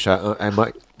finish, I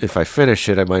might, if I finish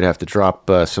it, I might have to drop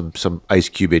some ice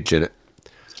cubage in it.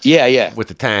 Yeah. With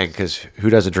the Tang, because who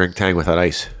doesn't drink Tang without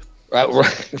ice? Right.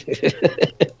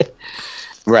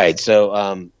 Right.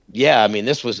 So. Yeah, I mean,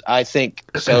 this was. I think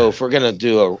so. If we're gonna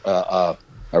do a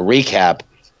recap,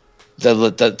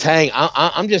 the Tang,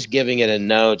 I'm just giving it a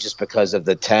no, just because of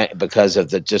the tang, because of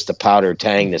just the powder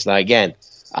tangness. Now, again,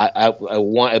 I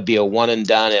want it to be a one and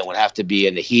done. It would have to be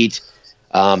in the heat.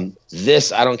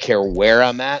 This, I don't care where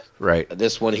I'm at. Right.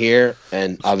 This one here,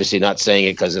 and obviously not saying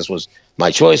it because this was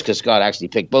my choice, because Scott actually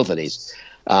picked both of these,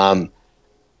 with a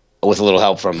little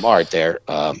help from Art there.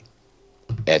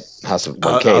 At House of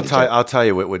 1K. I'll tell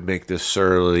you what would make this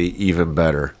surly even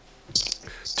better.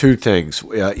 Two things: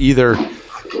 either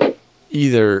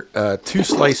 2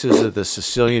 slices of the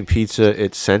Sicilian pizza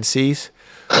at Sensi's,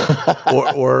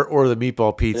 or the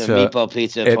meatball pizza. At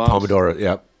Pomodoro.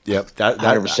 Yep. That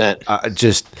 100%.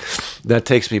 Just that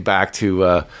takes me back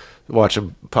to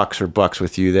watching Pucks or Bucks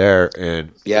with you there,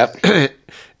 and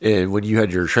and when you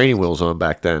had your training wheels on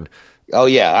back then. Oh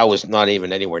yeah, I was not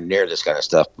even anywhere near this kind of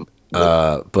stuff.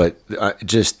 But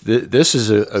this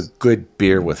is a good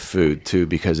beer with food too,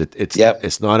 because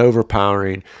it's not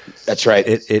overpowering. That's right.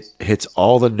 It hits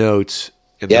all the notes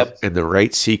in the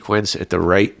right sequence at the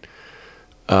right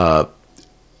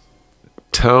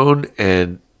tone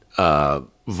and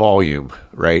volume.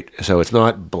 Right, so it's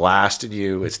not blasting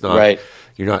you. It's not. Right.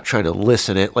 You're not trying to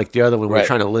listen it like the other one. We're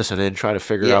trying to listen in, try to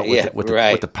figure out what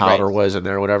the powder was in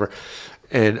there, or whatever.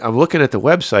 And I'm looking at the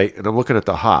website and I'm looking at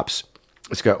the hops.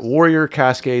 It's got Warrior,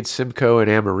 Cascade, Simcoe, and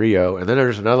Amarillo, and then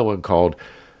there's another one called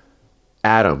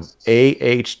Atom,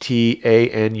 Ahtanum.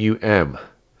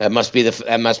 That must be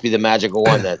the magical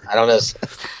one. Then I don't know,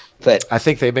 but I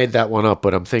think they made that one up,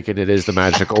 but I'm thinking it is the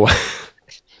magical one.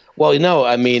 Well, no,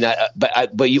 I mean, I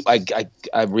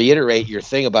reiterate your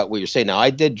thing about what you're saying. Now, I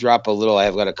did drop a little. I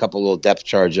have got a couple little depth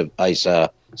charge of ice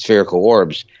spherical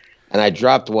orbs, and I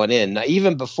dropped one in. Now,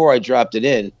 even before I dropped it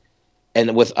in.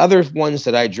 And with other ones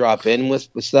that I drop in with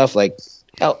stuff like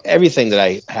everything that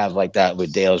I have like that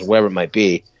with Dale's, whatever it might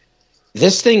be,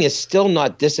 this thing is still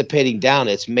not dissipating down.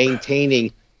 It's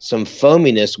maintaining some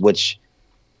foaminess, which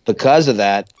because of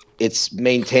that, it's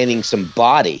maintaining some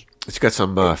body. It's got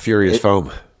some furious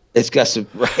foam. It's got some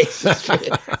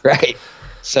right, right.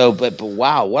 So, but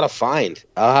wow, what a find!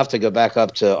 I'll have to go back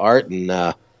up to Art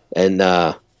and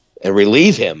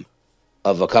relieve him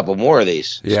of a couple more of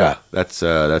these. Yeah,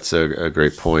 so. That's a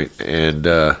great point. And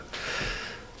on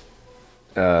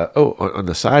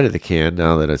the side of the can,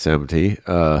 now that it's empty,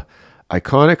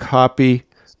 iconic hoppy,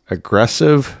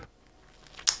 aggressive,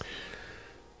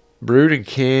 brewed and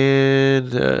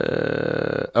canned.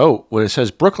 When it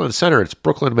says Brooklyn Center, it's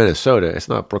Brooklyn, Minnesota. It's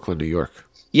not Brooklyn, New York.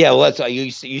 Yeah, well, that's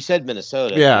you said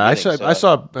Minnesota. Yeah, I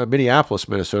saw Minneapolis,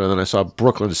 Minnesota, and then I saw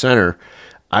Brooklyn Center.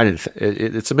 I didn't.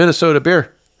 It's a Minnesota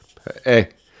beer. Hey,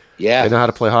 yeah, they know how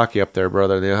to play hockey up there,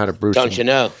 brother. They know how to brew. Don't you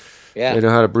know? Yeah, they know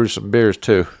how to brew some beers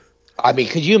too. I mean,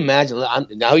 could you imagine?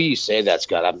 Now you say that,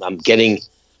 Scott.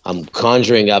 I'm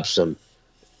conjuring up some.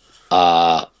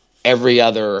 Every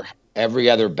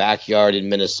other backyard in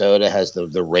Minnesota has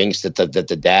the rinks that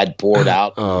the dad poured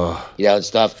out, and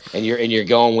stuff. And you're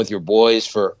going with your boys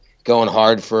for going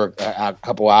hard for a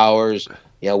couple hours,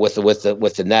 with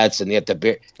the nets, and you get the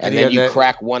beer, and then you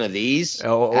crack one of these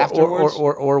afterwards,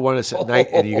 or when it's at night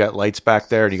and you got lights back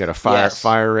there and you got a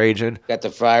fire raging. Got the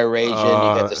fire raging, you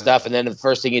got the stuff, and then the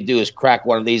first thing you do is crack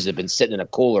one of these that's been sitting in a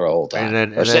cooler the whole time,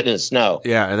 or sitting in the snow.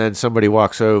 Yeah, and then somebody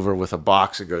walks over with a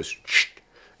box and goes.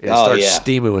 It starts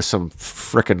steaming with some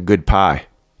frickin' good pie.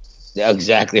 Yeah,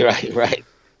 exactly right.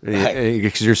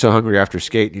 Because you're so hungry after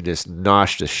skate, you just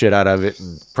nosh the shit out of it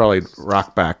and probably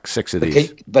rock back 6 of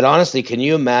these. But honestly, can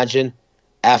you imagine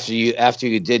after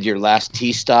you did your last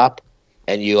tea stop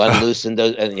and you unloosened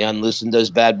those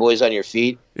bad boys on your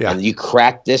feet, and you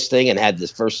cracked this thing and had the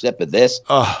first sip of this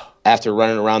after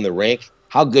running around the rink?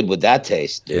 How good would that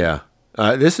taste, dude? Yeah.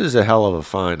 This is a hell of a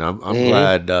find. I'm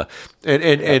glad,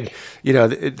 and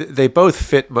they both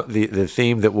fit the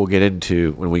theme that we'll get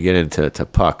into when we get into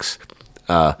pucks,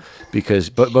 because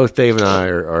both Dave and I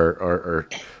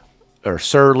are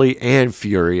surly and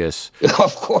furious,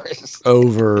 of course,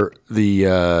 over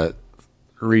the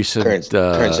recent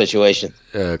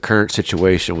current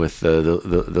situation with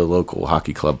the local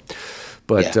hockey club.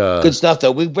 But good stuff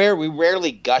though. We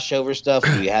rarely gush over stuff.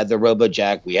 We had the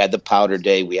RoboJack, we had the Powder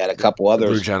Day, we had a couple others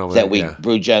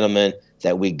Brew Gentlemen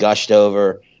that we gushed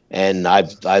over, and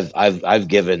I've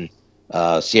given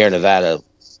Sierra Nevada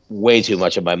way too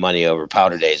much of my money over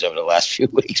Powder Days over the last few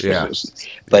weeks. Yeah.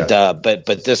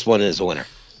 But this one is a winner.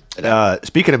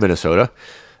 Speaking of Minnesota,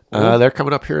 they're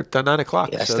coming up here at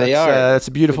 9:00. Yes, so they are. That's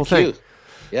a beautiful thing.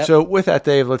 Yep. So with that,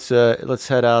 Dave, let's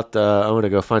head out. I'm going to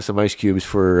go find some ice cubes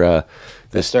for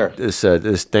this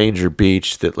Danger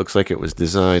Beach that looks like it was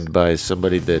designed by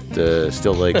somebody that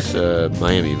still likes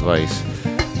Miami Vice,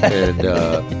 and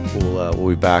we'll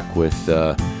be back with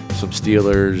some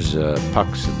Steelers,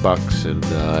 pucks and bucks, and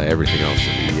everything else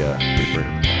in the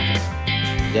Brennan.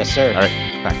 Yes, sir. All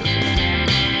right, back.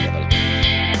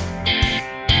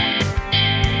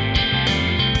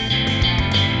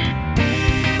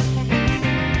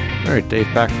 All right,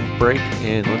 Dave, back from break,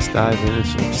 and let's dive into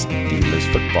some Steelers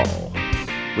football.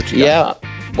 What you got?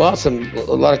 Yeah, well,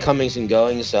 a lot of comings and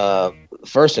goings.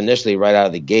 First, initially, right out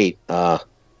of the gate,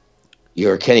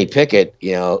 your Kenny Pickett,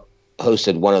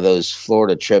 hosted one of those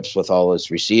Florida trips with all his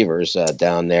receivers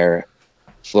down there,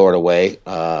 Florida way,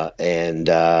 and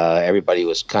everybody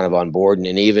was kind of on board.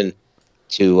 And even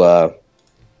to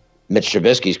Mitch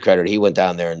Trubisky's credit, he went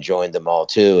down there and joined them all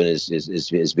too, and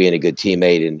is being a good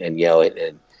teammate,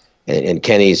 and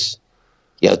Kenny's,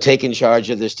 taking charge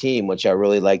of this team, which I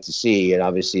really like to see. And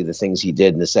obviously the things he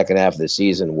did in the second half of the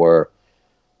season were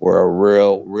a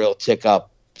real tick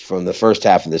up from the first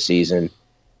half of the season.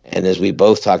 And as we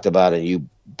both talked about, and you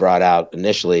brought out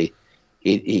initially,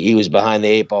 he was behind the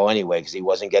 8 ball anyway, because he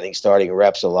wasn't getting starting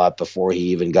reps a lot before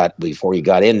he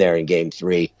got in there in game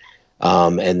 3,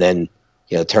 and then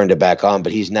turned it back on.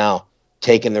 But he's now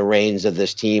taken the reins of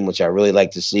this team, which I really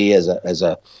like to see as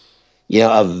a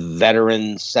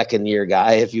veteran second-year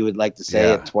guy, if you would like to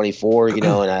say, at 24, and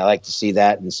I like to see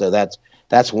that. And so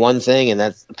that's one thing, and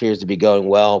that appears to be going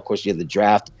well. Of course, the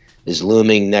draft is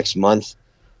looming next month.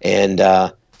 And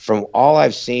from all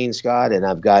I've seen, Scott, and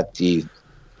I've got these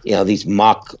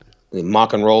mock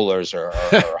and rollers are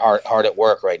hard at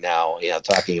work right now,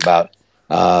 talking about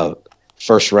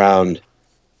first-round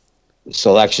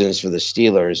selections for the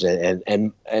Steelers.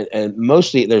 And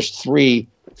mostly there's 3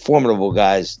 formidable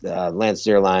guys, Lance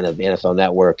Zierlein of the NFL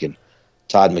Network and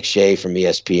Todd McShay from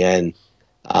ESPN,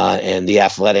 and the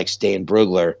Athletics, Dane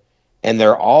Brugler, and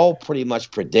they're all pretty much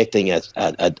predicting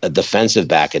a defensive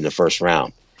back in the first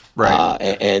round. Right.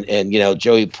 And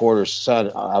Joey Porter's son,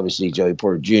 obviously Joey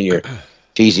Porter Jr.,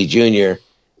 Peasy Jr.,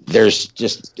 there's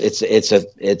just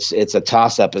it's a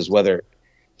toss up as whether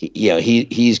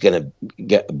he's going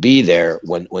to be there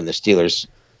when the Steelers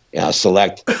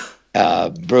select.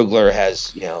 Brugler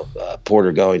has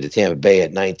Porter going to Tampa Bay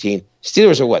at 19.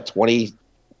 Steelers are what,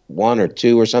 21 or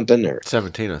 2 or something, or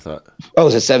 17, I thought. Oh,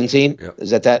 is it 17? Yep.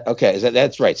 Is that? Okay,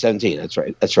 that's right, 17. That's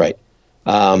right.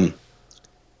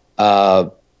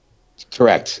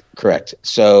 Correct.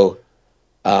 So,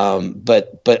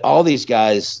 but all these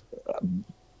guys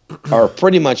are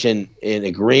pretty much in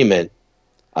agreement.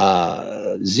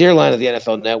 Zierlein of the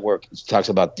NFL Network talks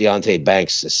about Deontay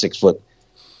Banks, a 6 foot,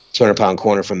 200-pound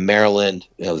corner from Maryland.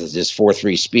 With his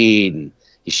 4.3 speed, and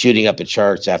he's shooting up the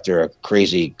charts after a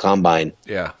crazy combine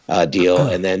deal.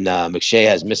 And then McShay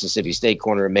has Mississippi State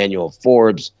corner Emmanuel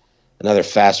Forbes, another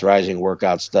fast rising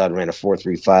workout stud, ran a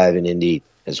 4.35 in Indy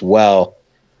as well.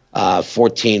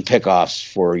 14 pickoffs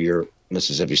for your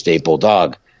Mississippi State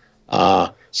Bulldog.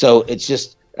 So it's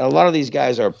just a lot of these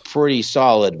guys are pretty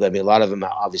solid. But I mean, a lot of them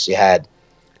obviously had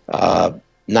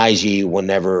Najee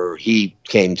whenever he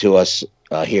came to us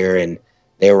here, and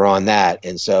they were on that.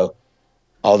 And so,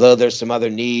 although there's some other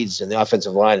needs in the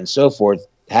offensive line and so forth,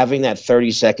 having that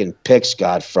 30-second pick,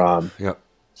 Scott, from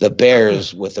the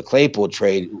Bears with the Claypool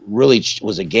trade really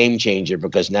was a game changer,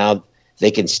 because now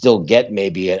they can still get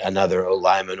maybe another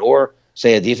O-lineman, or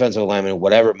say a defensive lineman,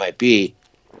 whatever it might be,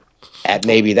 at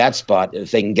maybe that spot,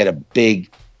 if they can get a big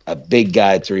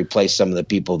guy to replace some of the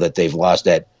people that they've lost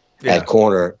at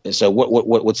corner. And so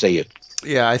what say you?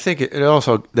 Yeah, I think it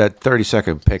also, that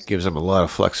 30-second pick gives them a lot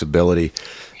of flexibility.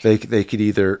 They could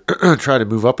either try to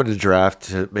move up in the draft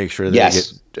to make sure they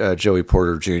get Joey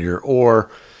Porter Jr., or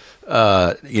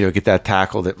get that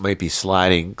tackle that might be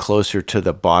sliding closer to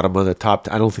the bottom of the top.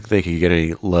 I don't think they could get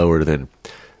any lower than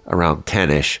around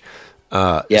 10-ish.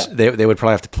 They would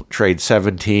probably have to trade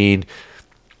 17.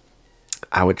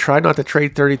 I would try not to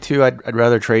trade 32. I'd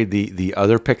rather trade the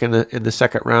other pick in the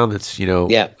second round. It's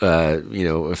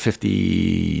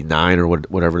 59 or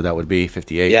whatever that would be,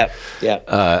 58.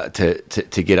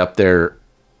 To get up there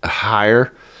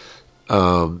higher.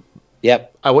 I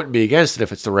wouldn't be against it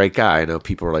if it's the right guy. I know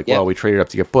people are like, well, we traded up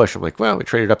to get Bush. I'm like, well, we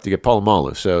traded up to get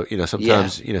Polamalu. So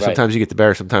sometimes sometimes you get the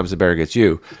bear, sometimes the bear gets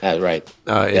you. Right.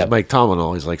 As Mike Tomlin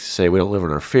always likes to say, we don't live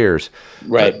in our fears.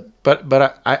 Right.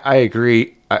 But I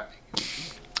agree.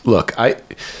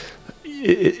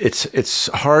 It's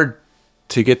hard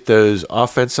to get those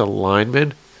offensive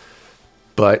linemen,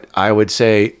 but I would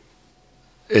say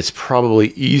it's probably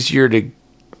easier to.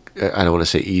 I don't want to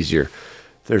say easier.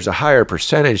 There's a higher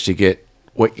percentage to get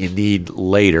what you need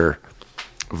later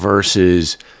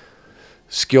versus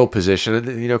skill position.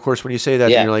 And, of course, when you say that,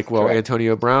 then you're like, well, correct.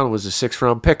 Antonio Brown was a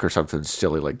 6th-round pick or something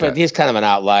silly like that. But he's kind of an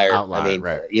outlier.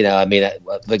 Right.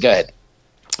 But go ahead.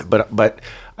 But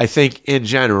I think in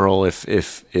general, if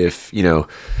if you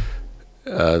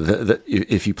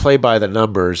play by the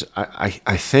numbers,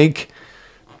 I think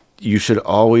you should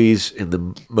always, in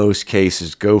the most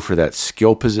cases, go for that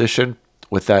skill position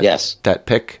with that that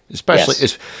pick. Especially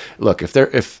if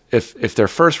their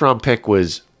first round pick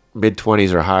was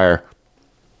mid-20s or higher,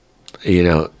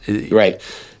 right.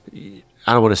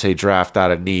 I don't want to say draft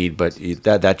out of need, but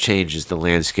that changes the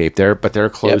landscape there. But they're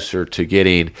closer to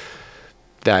getting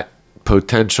that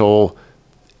potential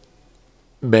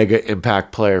mega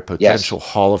impact player, potential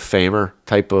Hall of Famer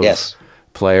type of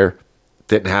player.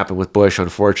 Didn't happen with Bush,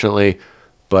 unfortunately,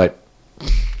 but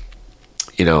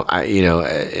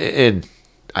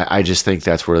I just think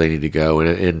that's where they need to go.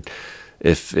 And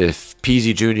if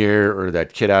Peasy Jr. or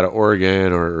that kid out of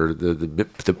Oregon or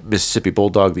the Mississippi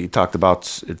Bulldog that you talked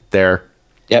about there,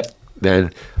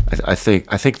 then I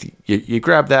think you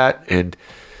grab that, and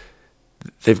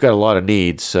they've got a lot of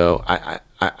needs. So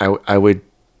I would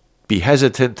be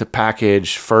hesitant to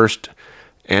package first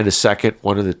and a second,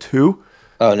 one of the two.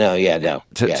 Oh no,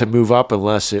 to move up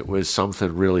unless it was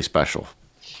something really special.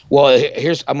 Well,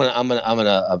 here's I'm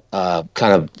gonna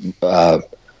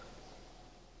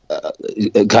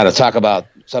kind of talk about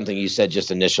something you said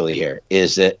just initially here.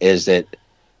 Is that,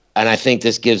 and I think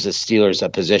this gives the Steelers a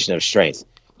position of strength.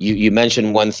 You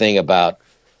mentioned one thing about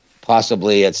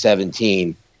possibly at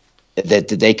 17 that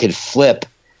they could flip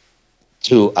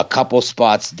to a couple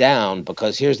spots down,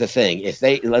 because here's the thing: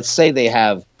 let's say they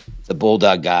have the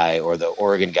Bulldog guy or the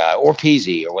Oregon guy or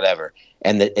Peasy or whatever,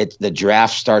 and the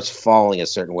draft starts falling a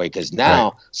certain way, because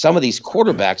now some of these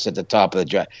quarterbacks at the top of the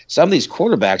draft, some of these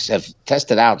quarterbacks have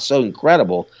tested out so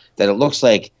incredible that it looks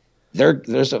like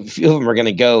there's a few of them are going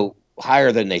to go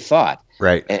higher than they thought.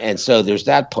 Right. And so there's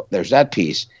that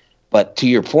piece. But to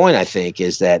your point, I think,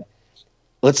 is that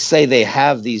let's say they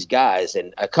have these guys,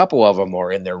 and a couple of them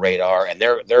are in their radar, and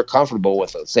they're comfortable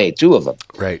with, let's say, two of them.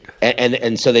 Right.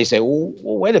 And so they say, well,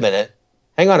 wait a minute.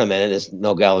 hang on a minute, as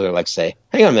Noel Gallagher likes to say,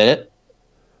 hang on a minute.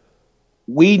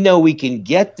 We know we can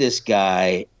get this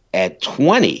guy at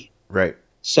 20. Right.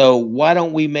 So why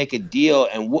don't we make a deal?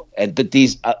 But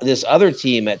this other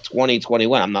team at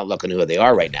 2021, I'm not looking who they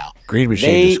are right now. Green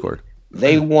Machine just scored.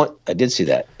 They want. I did see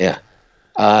that. Yeah.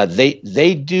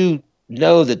 They do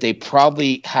know that they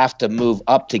probably have to move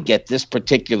up to get this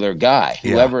particular guy,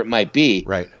 whoever it might be.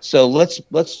 Right. So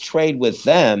let's trade with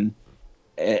them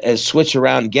and switch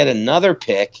around and get another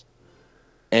pick,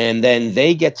 and then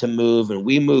they get to move and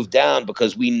we move down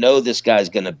because we know this guy's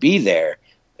going to be there,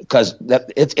 because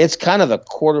it's kind of a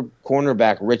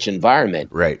cornerback rich environment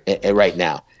right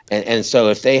now. And so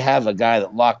if they have a guy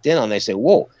that locked in on, they say,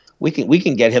 whoa, we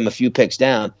can get him a few picks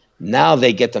down. Now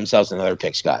they get themselves another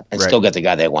pick, Scott, and still get the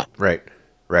guy they want. Right.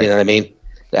 You know what I mean?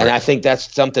 And I think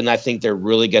that's something I think they're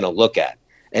really going to look at.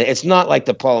 And it's not like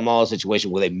the Polamalu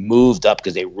situation where they moved up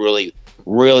because they really,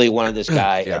 really wanted this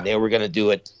guy and they were going to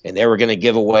do it, and they were going to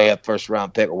give away a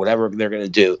first-round pick or whatever they're going to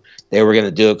do. They were going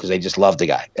to do it because they just loved the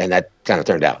guy, and that kind of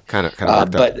turned out.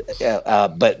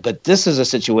 But this is a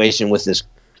situation with this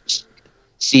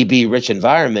CB-rich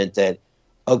environment that,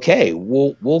 okay,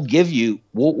 we'll give you,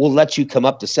 we'll let you come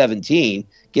up to 17,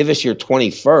 give us your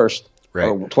 21st. Right.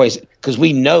 Or twice, because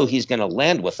we know he's going to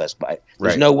land with us.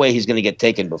 There's no way he's going to get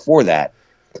taken before that,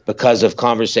 because of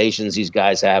conversations these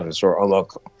guys have. And so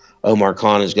Omar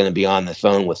Khan is going to be on the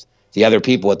phone with the other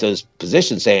people at those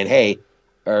positions saying, hey,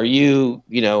 are you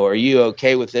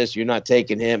okay with this? You're not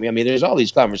taking him. I mean, there's all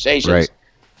these conversations. Right.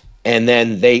 And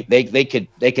then they could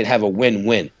have a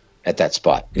win-win at that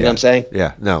spot. You know what I'm saying?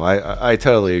 Yeah. No, I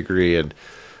totally agree. And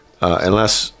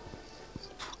unless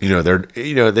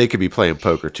they could be playing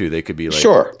poker too. They could be like,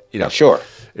 sure.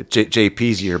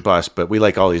 JP's your bust, but we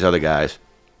like all these other guys.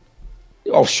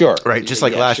 Oh, sure. Right. Just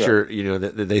like last year,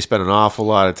 they spent an awful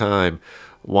lot of time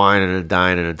whining and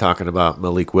dining and talking about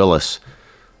Malik Willis.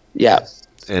 Yeah.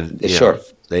 And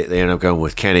they end up going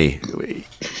with Kenny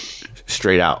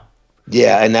straight out.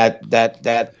 Yeah, and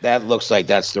that looks like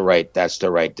that's the right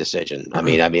decision. I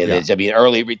mean,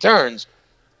 early returns,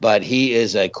 but he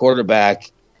is a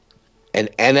quarterback, an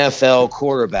NFL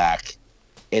quarterback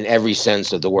in every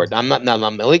sense of the word.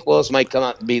 Malik Willis might come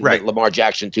out and be like Lamar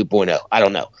Jackson 2.0. I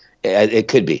don't know. It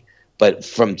could be. But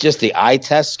from just the eye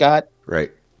test, Scott,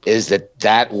 is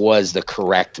that was the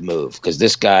correct move, because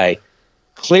this guy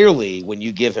clearly, when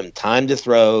you give him time to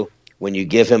throw, when you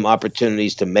give him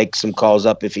opportunities to make some calls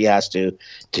up if he has to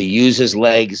use his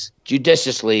legs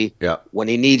judiciously when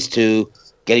he needs to,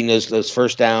 getting those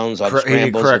first downs on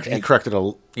scrambles. He corrected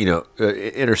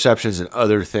interceptions and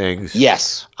other things.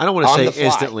 Yes. I don't want to say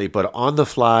instantly, but on the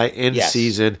fly, in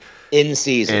season.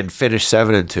 And finished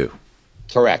 7-2.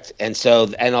 Correct. And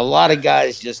a lot of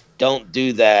guys just don't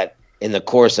do that in the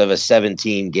course of a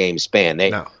 17-game span.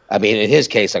 I mean, in his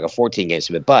case, like a 14-game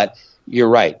span. But you're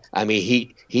right. I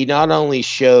mean, he not only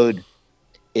showed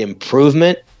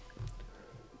improvement,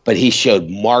 but he showed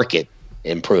market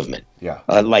improvement. Yeah.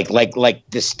 Like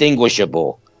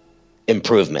distinguishable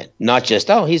improvement. Not just,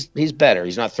 he's better.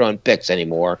 He's not throwing picks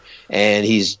anymore, and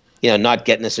he's not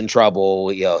getting us in trouble.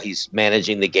 He's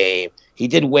managing the game. He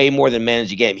did way more than manage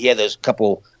the game. He had those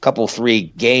couple 3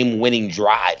 game-winning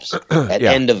drives at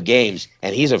end of games,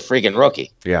 and he's a freaking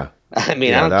rookie. Yeah. I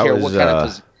mean, I don't care what kind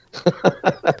of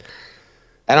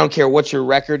I don't care what your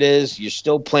record is. You're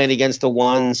still playing against the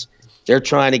ones. They're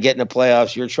trying to get in the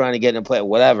playoffs. You're trying to get in the playoffs,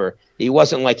 whatever. He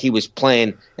wasn't like he was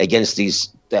playing against these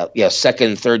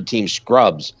second, third team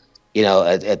scrubs,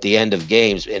 at the end of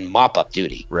games in mop-up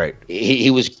duty. Right. He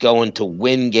was going to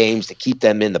win games to keep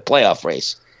them in the playoff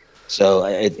race. So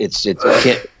it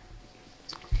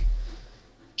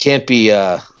can't be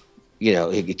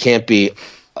it can't be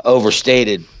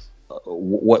overstated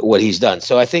what he's done.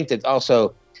 So I think that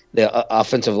also the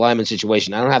offensive lineman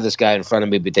situation, I don't have this guy in front of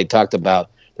me, but they talked about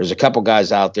there's a couple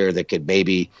guys out there that could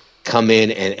maybe come in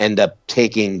and end up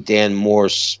taking Dan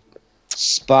Moore's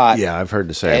spot. Yeah, I've heard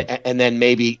the same. And then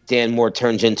maybe Dan Moore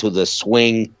turns into the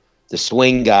swing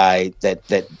guy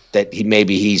that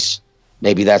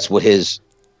maybe that's what his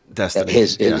destiny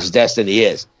his destiny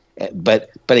is. But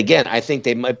again, I think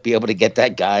they might be able to get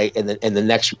that guy in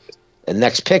the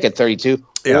next pick at 32,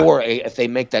 or if they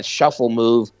make that shuffle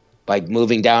move by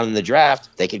moving down in the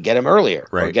draft, they could get him earlier,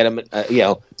 or get him,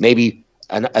 maybe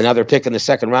another pick in the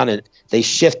second round, and they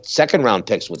shift second round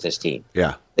picks with this team.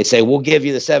 Yeah, they say we'll give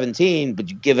you the 17, but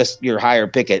you give us your higher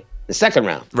pick at the second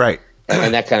round, right,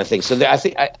 and that kind of thing. So I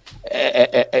think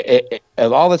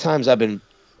of all the times I've been,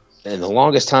 and the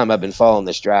longest time I've been following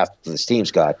this draft for this team,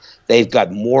 Scott, they've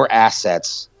got more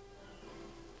assets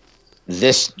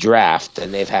this draft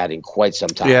than they've had in quite some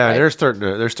time. Yeah, right?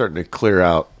 they're starting to clear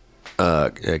out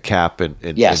cap and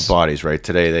Yes. bodies. Right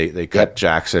today they cut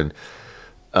Jackson,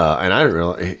 and I didn't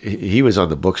realize he was on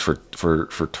the books for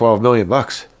 $12 million.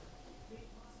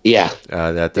 Yeah.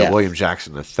 That William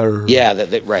Jackson III. Yeah.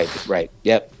 Right.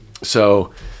 Yep.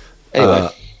 So Anyway,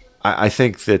 I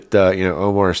think that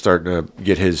Omar is starting to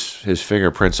get his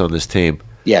fingerprints on this team.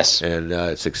 yes. And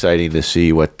it's exciting to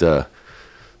see what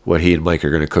he and Mike are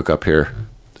going to cook up here.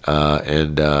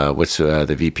 And what's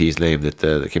the VP's name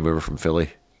that came over from Philly?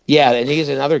 Yeah, and he's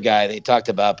another guy they talked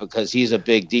about because he's a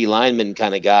big D lineman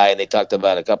kind of guy, and they talked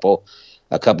about a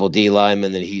couple D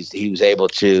linemen that he was able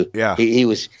to. Yeah. He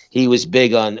was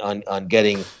big on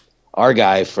getting our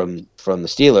guy from the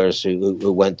Steelers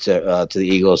who went to the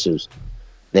Eagles, whose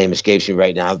name escapes me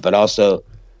right now, but also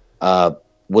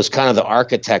was kind of the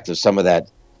architect of some of that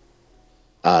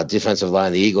defensive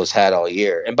line the Eagles had all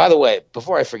year. And by the way,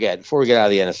 before we get out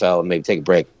of the NFL and maybe take a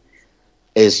break,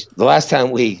 is the last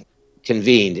time we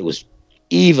convened, it was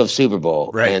eve of Super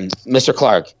Bowl, right. And Mr.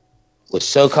 Clark was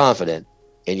so confident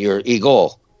in your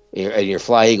Eagle, and your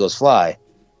Fly Eagles Fly,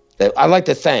 that I'd like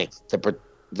to thank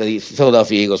the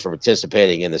Philadelphia Eagles for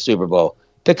participating in the Super Bowl.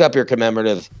 Pick up your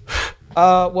commemorative.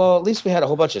 Well, at least we had a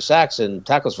whole bunch of sacks and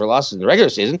tackles for losses in the regular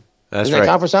season. That's Doesn't right.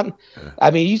 that count for something? Yeah.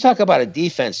 I mean, you talk about a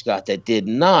defense, Scott, that did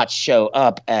not show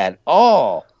up at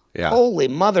all. Yeah. Holy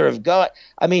mother of God!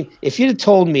 I mean, if you'd have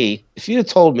told me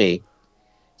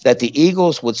that the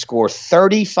Eagles would score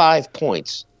 35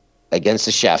 points against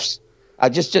the Chiefs,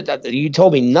 you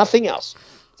told me nothing else.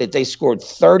 That they scored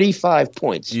 35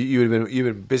 points. You've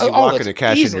been busy walking to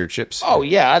cash in your chips. Oh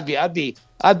yeah, I'd be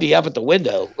up at the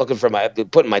window looking for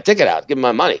putting my ticket out, giving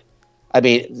my money. I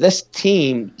mean, this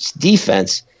team's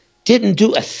defense didn't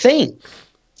do a thing.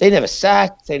 They didn't have a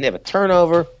sack. They didn't have a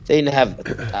turnover. They didn't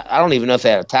have. I don't even know if they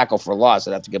had a tackle for loss.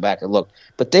 I'd have to go back and look.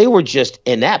 But they were just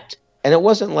inept, and it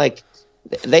wasn't like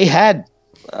they had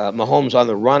Mahomes on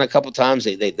the run a couple times.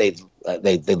 They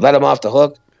let him off the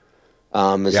hook.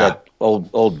 That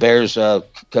old Bears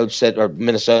coach said, or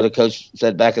Minnesota coach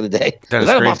said back in the day,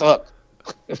 let him off the hook.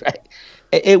 Right?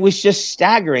 It was just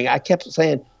staggering. I kept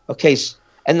saying, okay.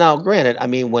 And now, granted, I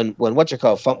mean, when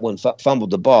fumbled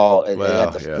the ball and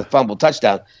had the fumble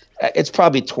touchdown, it's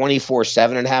probably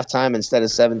 24-7 at halftime instead of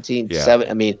 17-7.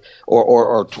 I mean,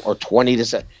 or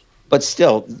 20-7. But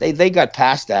still, they got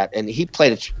past that, and he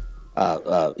played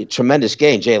a tremendous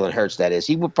game. Jalen Hurts, that is.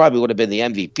 He would have been the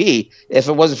MVP if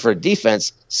it wasn't for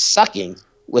defense sucking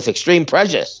with extreme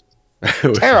prejudice.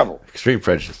 Terrible. Extreme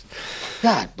prejudice.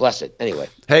 God bless it. Anyway,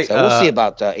 hey, so we'll see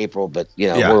about April, but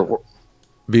we're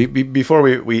before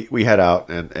we head out,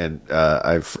 and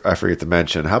I forget to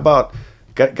mention, how about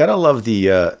gotta love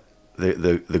the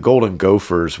Golden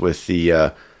Gophers with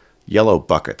the yellow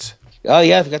buckets. Oh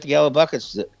yeah, they got the yellow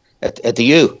buckets at the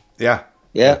U. Yeah.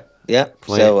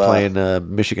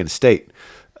 Playing Michigan State.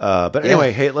 But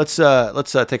anyway, hey, let's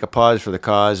take a pause for the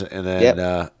cause, and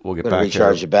then we'll get back.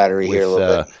 Recharge the battery here a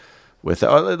little bit.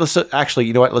 Let's actually,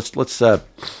 you know what? Let's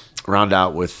round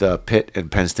out with Pitt and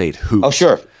Penn State hoops. Oh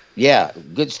sure. Yeah,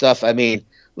 good stuff. I mean,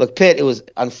 look, Pitt, it was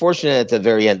unfortunate at the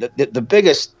very end. The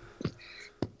biggest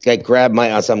I'm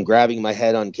grabbing my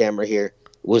head on camera here,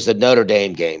 was the Notre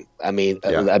Dame game. I mean,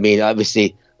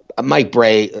 obviously, Mike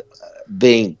Bray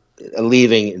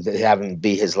having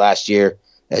be his last year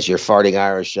as your farting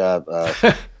Irish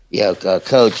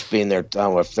coach, being there, I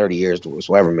don't know, 30 years,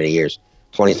 however many years,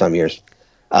 20-some years.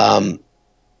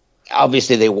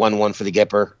 Obviously, they won one for the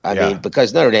Gipper. I mean,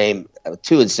 because Notre Dame,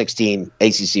 2-16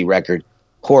 ACC record,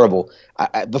 horrible.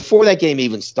 Before that game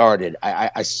even started,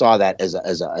 I saw that as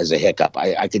a hiccup.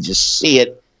 I could just see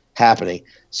it happening.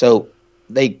 So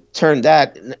they turned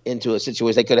that into a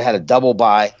situation. They could have had a double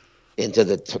bye into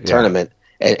the tournament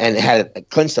and had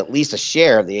clinched at least a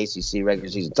share of the ACC regular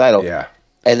season title. Yeah.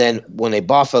 And then when they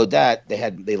boffoed that,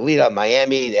 they lead up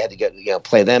Miami. They had to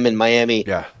play them in Miami.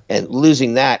 Yeah. And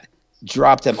losing that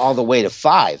dropped them all the way to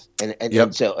 5,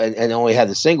 and so only had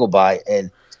the single bye.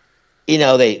 And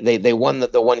they won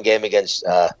the one game against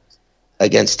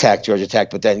Georgia Tech,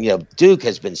 but then Duke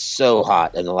has been so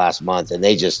hot in the last month, and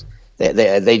they just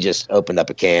opened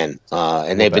up a can,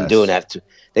 and they've been doing that.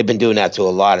 They've been doing that to a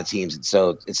lot of teams, and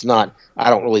so it's not. I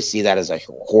don't really see that as a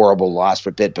horrible loss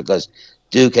for Pitt, because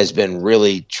Duke has been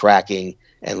really tracking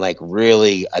and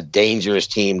really a dangerous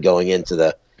team going into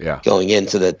the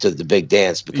big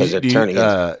dance, because they're turning.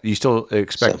 You still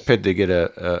expect Pitt to get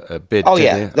a bid? Oh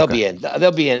yeah, they'll be in.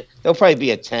 They'll probably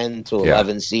be a 10 to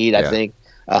 11 seed, I think.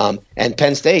 And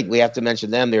Penn State, we have to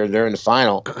mention them. They're in the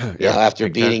final. After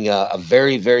beating a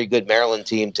very, very good Maryland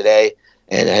team today,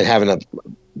 and having a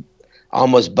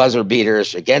almost buzzer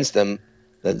beaters against them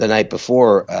the night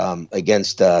before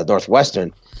against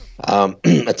Northwestern.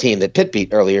 a team that Pitt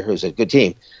beat earlier, who's a good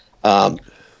team.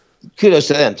 Kudos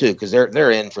to them too, because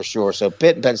they're in for sure. So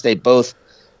Pitt and Penn State both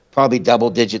probably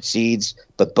double-digit seeds,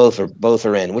 but both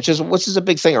are in, which is a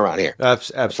big thing around here.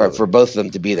 Absolutely. For both of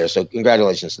them to be there. So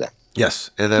congratulations to them.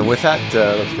 Yes, and then with that,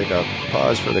 let's take a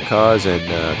pause for the cause and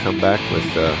come back with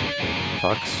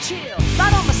pucks.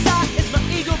 Right on my side is my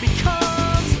ego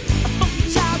becomes a funky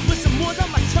child with some wood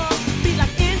on my tongue. Be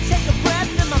like intake a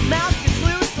breath and my mouth gets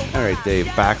loose. All right,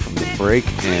 Dave, back from the break,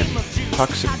 and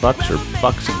pucks and bucks or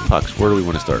bucks and pucks. Where do we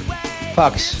want to start?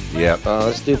 Pucks. Yep.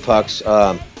 Let's do pucks.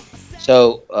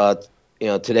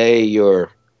 Today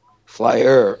your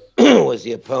flyer was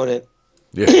the opponent,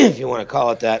 if you want to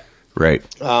call it that. Right.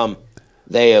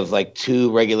 They have like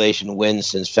 2 regulation wins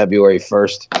since February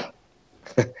 1st.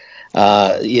 It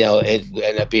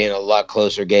ended up being a lot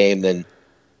closer game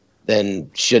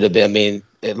than should have been. I mean,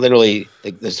 it literally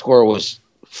the score was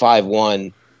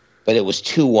 5-1, but it was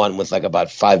 2-1 with like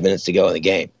about 5 minutes to go in the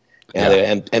game.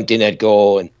 The empty net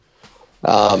goal and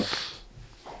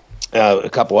a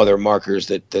couple other markers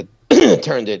that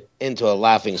turned it into a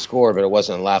laughing score, but it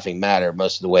wasn't a laughing matter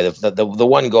most of the way. The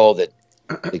one goal that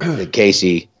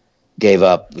Casey gave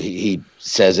up, he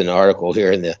says in an article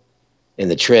here in the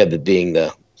Trib, it being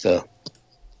the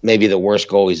maybe the worst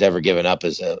goal he's ever given up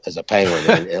as a Penguin,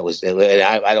 and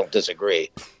I don't disagree.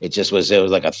 It was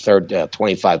like a third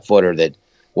 25-footer that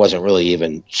wasn't really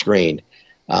even screened.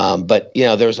 But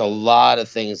there's a lot of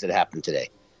things that happened today.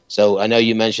 So I know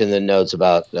you mentioned the notes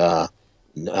about Alex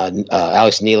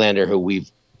Nylander, who we've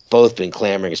both been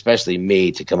clamoring, especially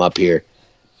me, to come up here,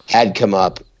 had come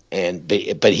up,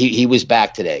 but he was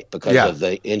back today because of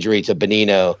the injury to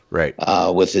Bonino, right?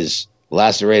 With his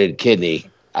lacerated kidney.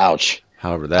 Ouch.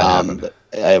 However that happened.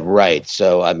 Right.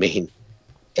 So I mean,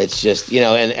 it's just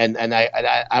and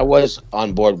I was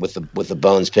on board with the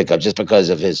Bones pickup just because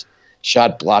of his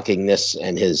shot blockingness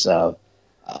and his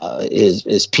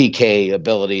PK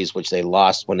abilities, which they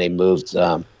lost when they moved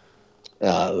Teddy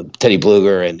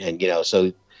Bluger, and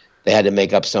so they had to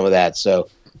make up some of that. So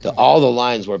all the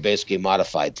lines were basically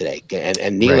modified today,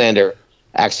 and Nylander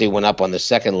actually went up on the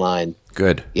second line.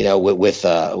 Good. With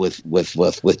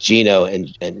Gino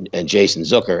and Jason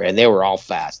Zucker, and they were all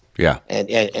fast. Yeah.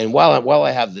 And while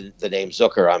I have the name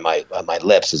Zucker on my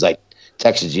lips, as I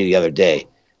texted you the other day,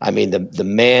 I mean the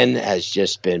man has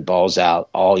just been balls out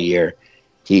all year.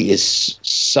 He is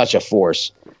such a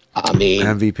force. I mean,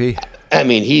 MVP. I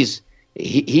mean, he's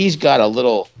got a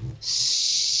little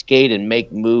skate and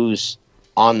make moves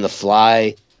on the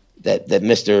fly that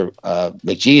Mr.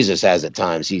 McJesus has at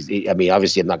times.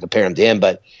 Obviously I'm not comparing him to him,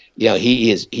 but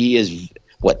he is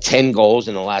what 10 goals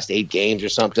in the last 8 games or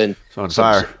something. It's on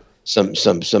fire. Some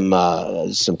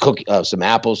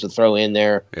apples to throw in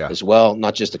there as well,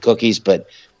 not just the cookies, but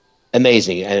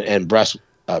amazing. And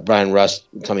Brian Rust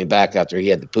coming back after he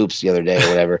had the poops the other day or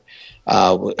whatever,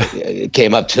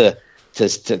 came up to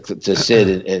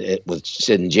Sid with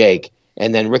Sid and Jake,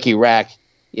 and then Ricky Rack,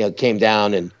 came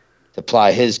down and to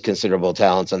apply his considerable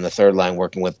talents on the third line,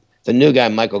 working with the new guy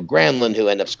Michael Granlund, who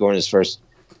ended up scoring his first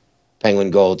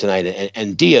Penguin goal tonight,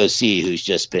 and DOC, who's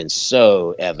just been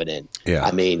so evident. Yeah,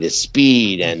 I mean the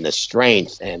speed and the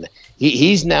strength, and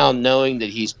he's now knowing that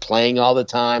he's playing all the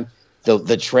time.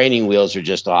 The training wheels are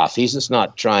just off. He's just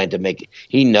not trying to make it.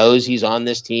 He knows he's on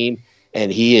this team,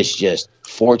 and he is just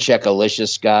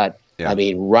forecheck-alicious, Scott. Yeah. I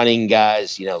mean, running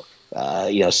guys,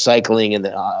 cycling in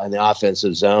the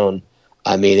offensive zone.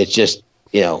 I mean, it's just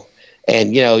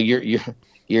and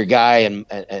your guy and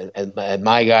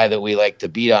my guy that we like to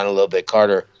beat on a little bit,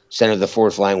 Carter, centered the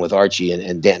fourth line with Archie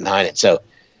and Danton Hines. So,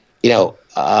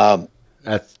 I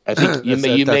think you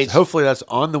made. Hopefully, that's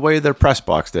on the way to their press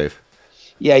box, Dave.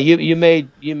 Yeah, you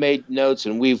made notes,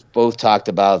 and we've both talked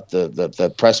about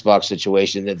the press box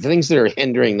situation. The things that are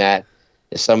hindering that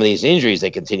is some of these injuries they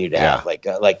continue to have,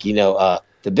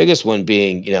 the biggest one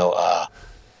being the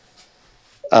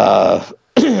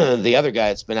other guy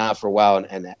that's been out for a while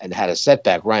and had a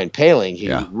setback, Ryan Poehling.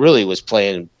 He really was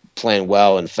playing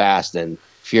well and fast and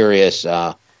furious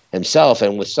himself.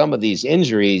 And with some of these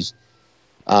injuries,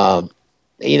 and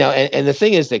the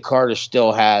thing is that Carter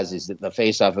still has is the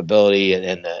face-off ability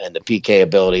and the PK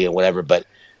ability and whatever. But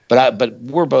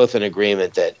we're both in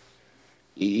agreement that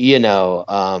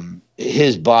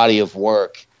his body of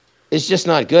work is just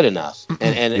not good enough.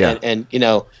 And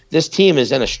this team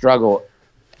is in a struggle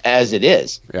as it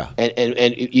is. Yeah.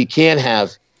 And you can't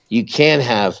have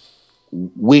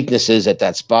weaknesses at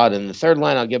that spot. And the third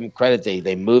line, I'll give them credit.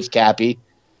 They moved Cappy,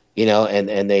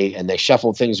 and they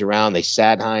shuffled things around. They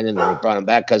sat Hines and they brought him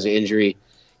back because of injury,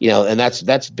 and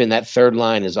that's been that third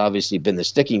line has obviously been the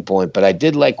sticking point. But I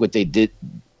did like what they did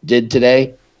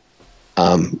today.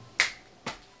 by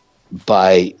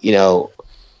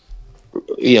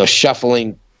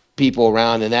shuffling people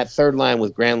around, and that third line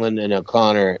with Granlund and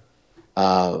O'Connor,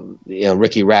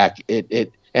 Ricky Rack,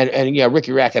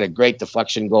 Ricky Rack had a great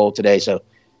deflection goal today, so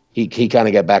he kind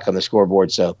of got back on the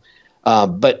scoreboard. So,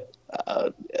 but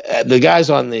the guys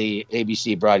on the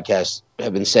ABC broadcast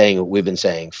have been saying what we've been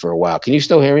saying for a while. Can you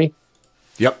still hear me?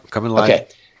 Yep, coming live. Okay,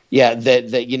 yeah.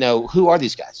 That who are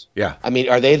these guys? Yeah, I mean,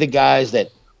 are they the guys that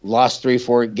lost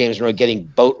 3-4 games in a row, getting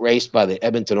boat raced by the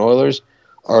Edmonton Oilers?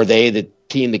 Or are they the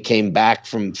team that came back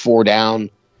from 4 down,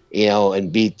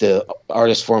 and beat the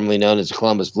artist formerly known as the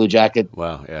Columbus Blue Jacket?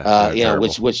 Wow, yeah,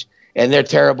 which and they're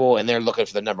terrible, and they're looking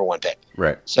for the number 1 pick.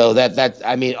 Right. So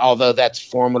although that's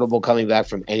formidable coming back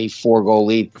from any 4-goal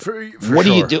lead, what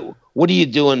do you do? What are you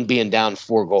doing being down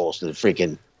 4 goals to the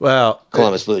freaking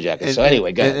Columbus Blue Jackets? So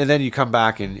anyway, go ahead. And then you come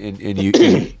back and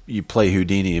you play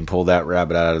Houdini and pull that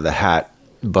rabbit out of the hat,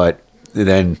 but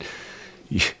then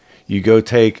you go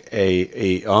take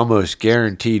a almost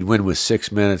guaranteed win with 6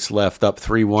 minutes left, up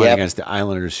 3-1 against the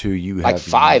Islanders, who you have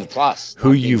 5 plus,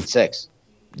 who you've 6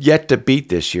 yet to beat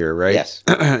this year, right? Yes.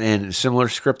 And similar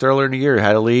script earlier in the year,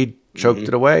 had a lead, choked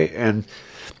it away, and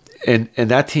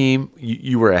that team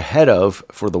you were ahead of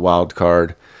for the wild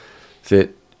card.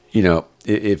 That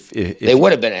if they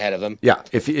would have been ahead of them. Yeah,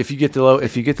 if you get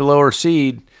the lower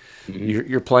seed,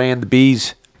 you're playing the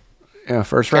Bees,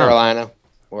 first round. Carolina.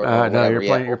 No,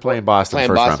 you're playing Boston. Playing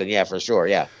first Boston, round. Yeah, for sure,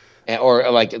 yeah.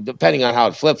 Or depending on how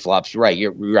it flip flops, right?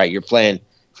 You're playing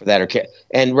for that,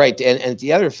 and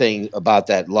the other thing about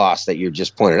that loss that you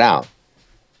just pointed out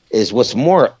is what's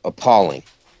more appalling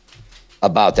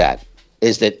about that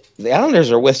is that the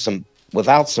Islanders are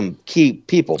without some key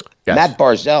people. Yes. Matt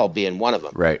Barzal being one of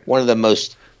them, right? One of the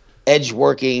most edge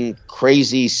working,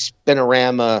 crazy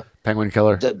spinorama penguin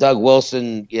killer, Doug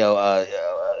Wilson,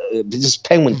 just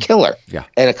penguin killer, yeah,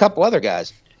 and a couple other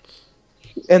guys.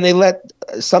 And they let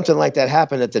something like that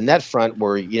happen at the net front,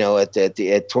 where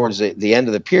towards the end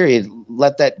of the period,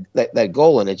 let that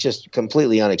goal in. It's just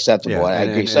completely unacceptable. Yeah, I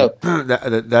agree. And so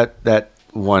that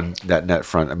net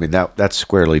front. I mean, that's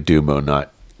squarely Dumo,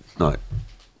 not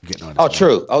getting on.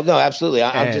 True. Oh no, absolutely.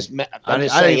 I'm just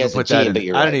saying as a team, but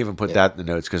you're right. I didn't even put that in the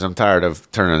notes because I'm tired of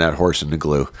turning that horse into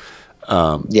glue.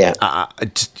 And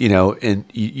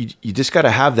you just got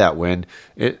to have that win,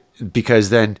 because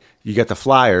then you got the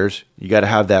Flyers. You got to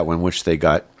have that win, which they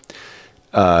got.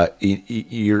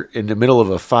 You're in the middle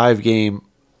of a 5-game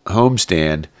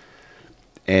homestand,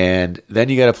 and then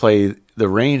you got to play the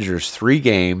Rangers 3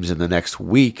 games in the next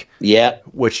week. Yeah,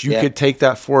 which you could take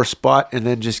that 4th spot and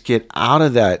then just get out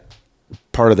of that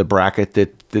part of the bracket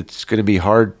that's going to be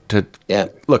hard to. Yeah.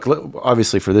 Look,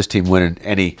 obviously for this team, winning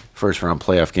any first-round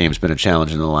playoff game has been a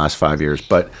challenge in the last 5 years,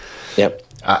 but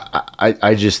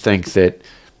I just think that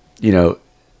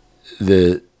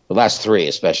the last 3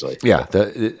 especially. Yeah.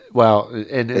 They won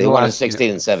in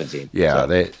 16 and 17. Yeah, so.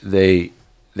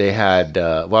 They had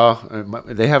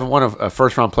they haven't won a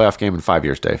first round playoff game in 5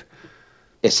 years, Dave.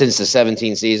 Since the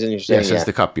 17 season, you're saying? Yeah, since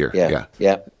the Cup year. Yeah.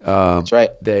 That's right.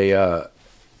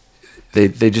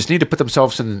 They just need to put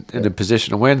themselves in a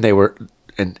position to win. They were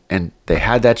and they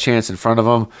had that chance in front of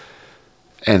them,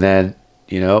 and then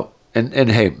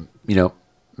hey,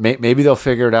 maybe they'll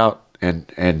figure it out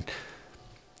and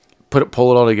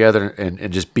pull it all together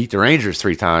and just beat the Rangers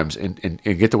 3 times and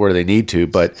get to where they need to.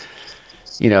 But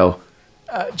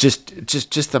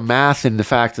just the math and the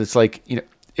fact that it's like,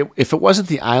 if it wasn't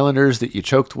the Islanders that you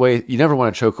choked away, you never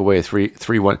want to choke away a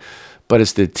 3-1, but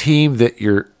it's the team that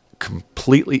you're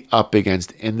completely up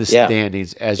against in the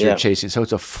standings as you're chasing. So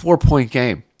it's a 4-point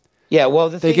game. Yeah, well,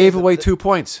 they gave away 2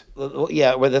 points.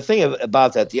 Yeah, well, the thing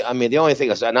about that, the only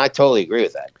thing is, and I totally agree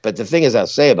with that, but the thing is I'll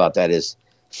say about that is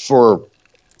for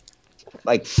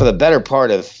the better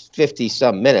part of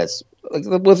 50-some minutes,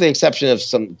 with the exception of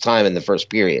some time in the first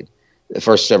period, the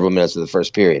first several minutes of the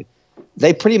first period,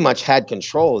 they pretty much had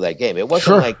control of that game. It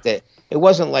wasn't like that. It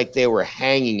wasn't like they were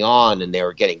hanging on and they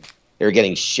were getting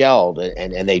shelled,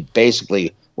 and they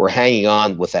basically were hanging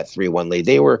on with that 3-1 lead.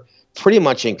 They were pretty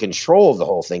much in control of the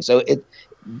whole thing. So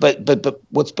but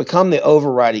what's become the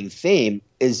overriding theme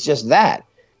is just that,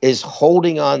 is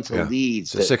holding on to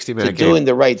leads, it's a 60-minute to doing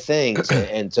the right things,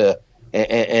 and to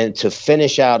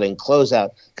finish out and close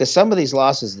out. Because some of these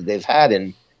losses that they've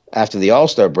had after the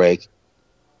All-Star break,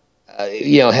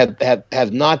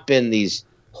 have not been these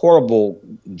horrible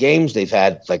games they've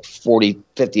had, like 40,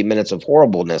 50 minutes of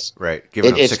horribleness. Right,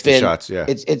 giving up 60 shots. Yeah,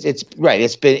 it's right.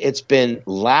 It's been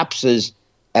lapses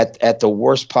at the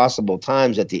worst possible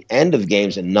times at the end of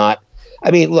games, and not.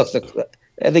 I mean, look,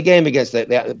 the game against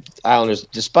the Islanders,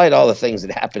 despite all the things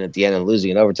that happened at the end and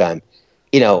losing in overtime,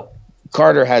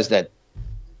 Carter has that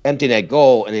empty net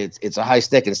goal, and it's a high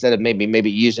stick. Instead of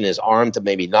maybe using his arm to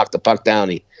maybe knock the puck down,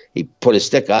 he put his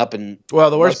stick up. And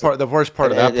the worst part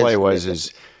of that play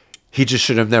was he just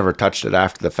should have never touched it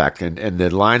after the fact, and the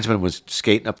linesman was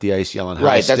skating up the ice yelling high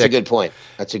right. stick. That's a good point.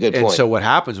 And so what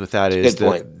happens with that is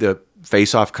the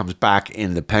face-off comes back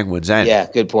in the Penguins' end. Yeah,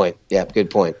 good point.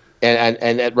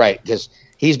 And right, because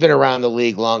he's been around the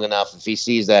league long enough. If he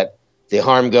sees that the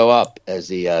harm go up, as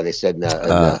they said in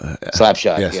the slap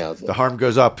shot. Yes. The harm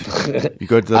goes up. You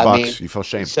go to the box. You feel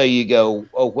shame. So you go,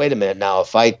 oh, wait a minute. Now,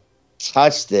 if I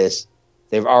touch this,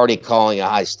 they're already calling a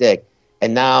high stick,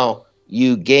 and now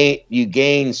you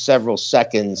gain several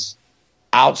seconds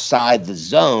outside the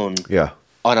zone. Yeah.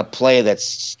 On a play that's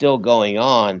still going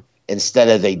on, instead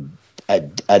of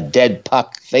a dead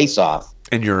puck face-off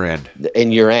in your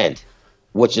end,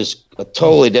 which is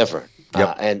totally different.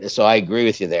 Yep. And so I agree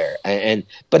with you there.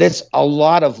 But it's a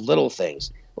lot of little things.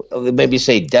 Maybe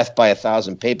say death by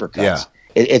 1,000 paper cuts.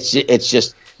 Yeah. It's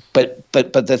just. But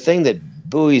the thing that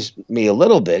buoys me a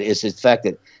little bit is the fact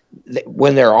that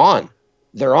when they're on,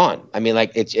 they're on. I mean,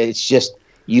 like it's just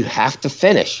you have to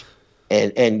finish.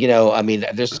 And I mean,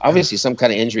 there's obviously some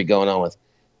kind of injury going on with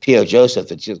P.O. Joseph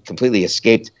that just completely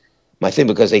escaped my thing,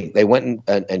 because they went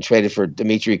and traded for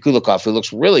Dmitry Kulikov, who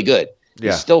looks really good.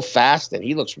 Yeah. He's still fast, and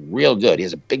he looks real good. He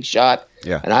has a big shot.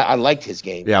 Yeah. And I liked his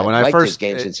game. Yeah, when I liked first his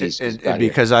game since he's and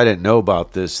because I didn't know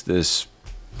about this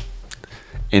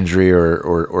injury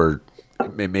or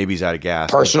maybe he's out of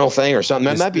gas. Personal thing or something.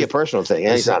 That might be a personal thing.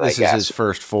 This is his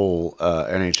first full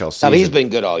NHL season. I mean, he's been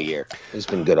good all year.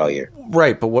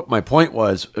 Right, but what my point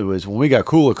was, it was when we got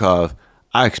Kulikov,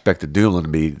 I expected Dumoulin to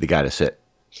be the guy to sit.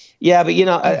 Yeah, but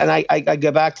and I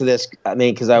go back to this. I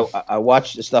mean, because I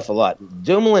watch this stuff a lot.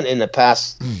 Dumoulin in the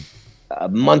past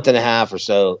month and a half or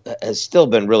so has still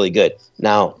been really good.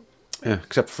 Now, yeah,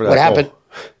 except for that. What happened?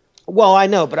 Well, I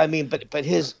know, but I mean, but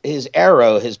his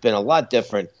arrow has been a lot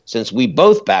different since we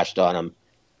both bashed on him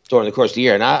during the course of the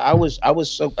year. And I was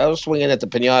swinging at the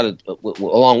pinata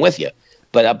along with you,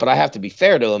 but I have to be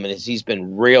fair to him, and he's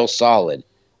been real solid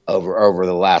over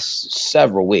the last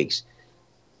several weeks.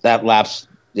 That lapse.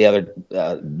 The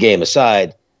other game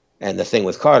aside, and the thing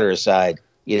with Carter aside,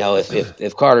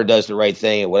 if Carter does the right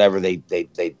thing and whatever they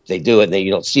do it, and then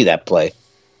you don't see that play.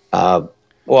 Well,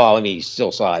 I mean, you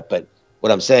still saw it, but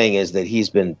what I'm saying is that he's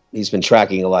been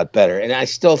tracking a lot better. And I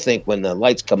still think when the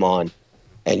lights come on,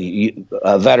 and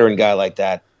a veteran guy like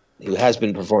that who has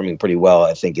been performing pretty well,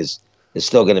 I think is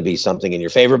still going to be something in your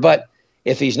favor. But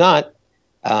if he's not,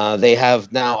 they have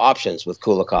now options with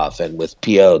Kulikov and with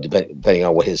PO, depending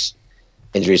on what his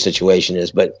injury situation is,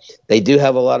 but they do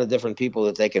have a lot of different people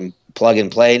that they can plug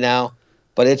and play now.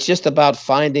 But it's just about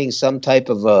finding some type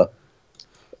of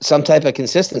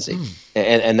consistency,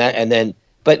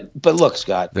 but look,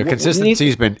 Scott, the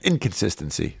consistency's been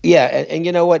inconsistency. Yeah, and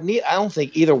you know what? I don't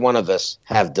think either one of us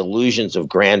have delusions of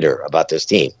grandeur about this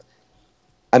team.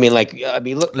 I mean, look.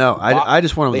 No, I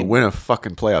just want them to win a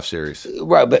fucking playoff series.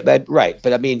 Right,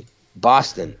 but I mean,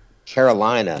 Boston.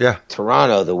 Carolina,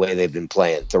 Toronto, the way they've been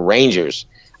playing, the Rangers.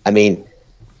 I mean,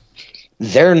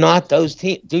 they're not those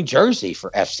teams. New Jersey, for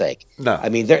F's sake. No, I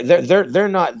mean they're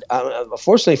not.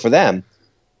 Fortunately for them,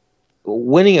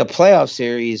 winning a playoff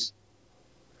series,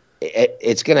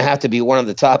 it's going to have to be one of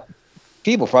the top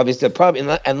people, probably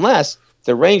unless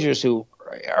the Rangers, who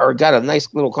are got a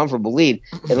nice little comfortable lead,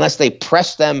 unless they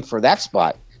press them for that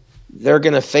spot, they're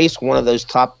going to face one of those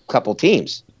top couple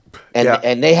teams.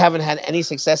 And they haven't had any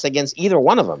success against either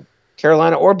one of them,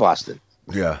 Carolina or Boston.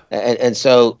 Yeah. And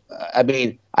so, I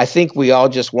mean, I think we all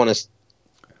just want to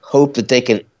hope that they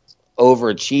can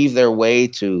overachieve their way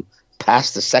to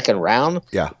pass the second round.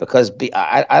 Yeah. Because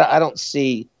I don't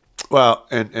see. Well,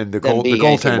 and the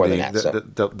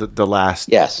goaltending, the last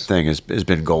thing has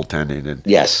been goaltending. And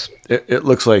yes. It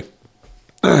looks like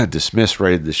Dismiss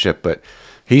raided the ship, but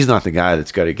he's not the guy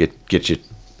that's got to get you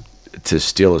to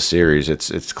steal a series.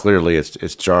 It's clearly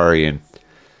it's Jarry,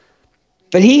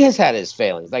 but he has had his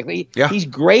failings. Like he's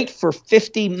great for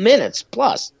 50 minutes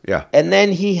plus. Yeah. And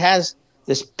then he has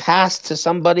this pass to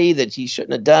somebody that he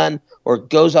shouldn't have done, or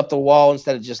goes up the wall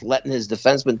instead of just letting his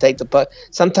defenseman take the puck.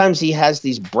 Sometimes he has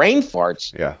these brain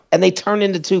farts. Yeah. And they turn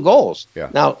into 2 goals. Yeah.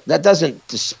 Now, that doesn't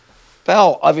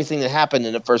dispel everything that happened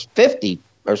in the first 50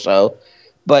 or so,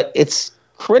 but it's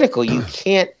critical. You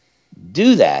can't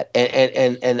do that.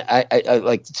 And I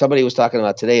like somebody was talking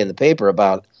about today in the paper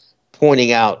about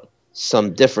pointing out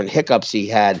some different hiccups he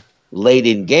had late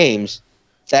in games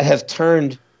that have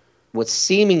turned what's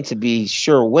seeming to be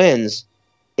sure wins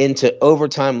into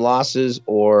overtime losses,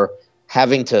 or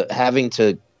having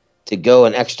to go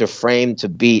an extra frame to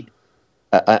beat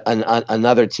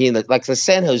another team that, like the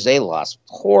San Jose loss,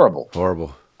 horrible.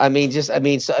 I mean,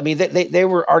 they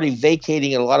were already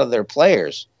vacating a lot of their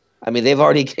players. I mean, they've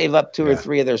already gave up two or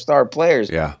three of their star players.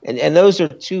 Yeah. And those are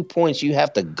 2 points you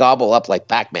have to gobble up like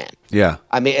Pac-Man. Yeah.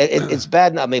 I mean, it's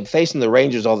bad. I mean, facing the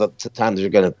Rangers all the time they're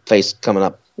going to face coming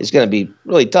up is going to be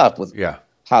really tough with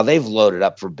how they've loaded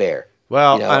up for Bear.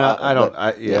 Well,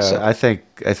 I think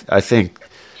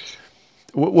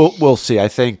we'll see. I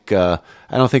think I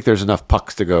don't think there's enough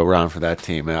pucks to go around for that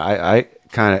team. And I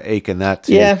kind of ache in that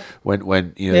too. Yeah. When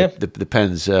the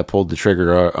Pens pulled the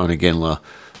trigger on Iginla.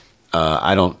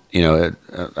 I don't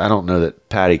know that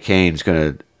Patty Kane's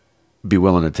going to be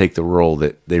willing to take the role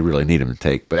that they really need him to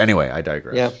take. But anyway, I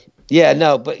digress.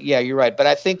 You're right. But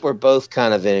I think we're both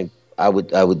kind of I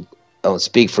won't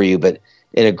speak for you, but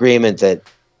in agreement that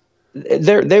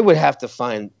they would have to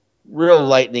find real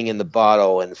lightning in the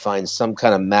bottle and find some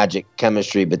kind of magic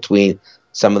chemistry between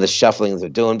some of the shuffling they're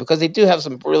doing, because they do have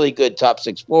some really good top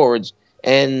six forwards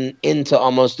and into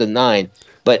almost a 9.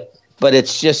 But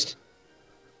it's just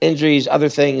injuries, other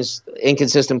things,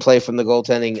 inconsistent play from the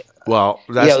goaltending. Well,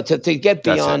 to get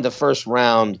beyond the first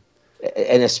round,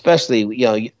 and especially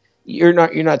you're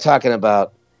not talking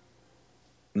about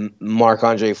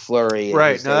Marc-Andre Fleury,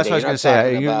 right? No, that's what I was going to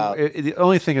say. The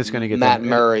only thing that's going to get Matt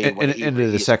Murray into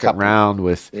the second round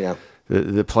with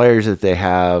the players that they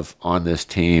have on this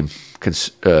team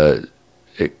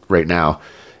right now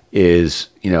is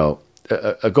a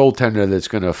goaltender that's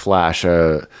going to flash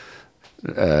a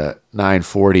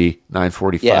 940,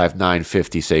 945,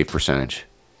 950 save percentage.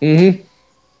 Mm-hmm.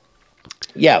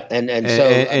 Yeah,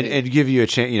 and give you a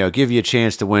chance, give you a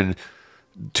chance to win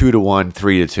 2-1,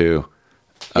 3-2,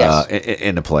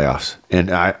 in the playoffs. And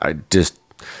I just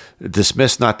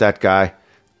dismiss not that guy,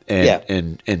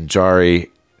 and Jari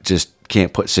just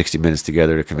can't put 60 minutes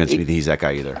together to convince me that he's that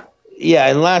guy either. Yeah,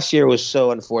 and last year was so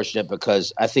unfortunate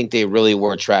because I think they really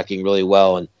were tracking really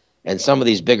well, and some of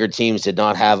these bigger teams did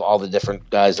not have all the different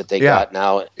guys that they got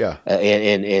now. Yeah.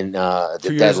 In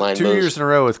the deadline 2 years in a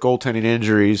row with goaltending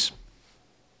injuries.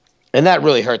 And that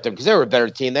really hurt them because they were a better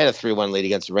team. They had a 3-1 lead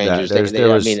against the Rangers.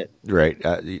 Right.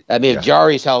 If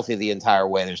Jari's healthy the entire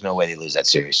way, there's no way they lose that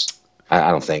series.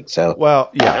 I don't think so. Well,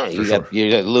 you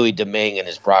got Louis Domingue and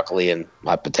his broccoli and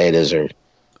hot potatoes or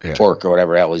pork or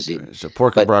whatever that was eating. So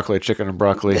pork and broccoli, chicken and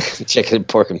broccoli. Chicken,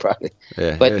 pork, and broccoli.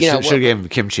 Yeah. But, should have given him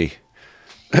kimchi.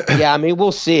 Yeah, I mean,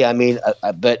 we'll see. I mean,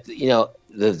 but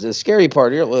the scary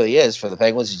part here really is for the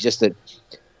Penguins is just that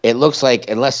it looks like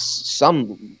unless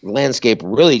some landscape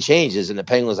really changes and the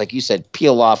Penguins, like you said,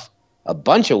 peel off a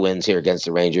bunch of wins here against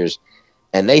the Rangers,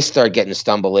 and they start getting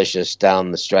stumblicious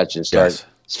down the stretch and start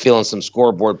feeling some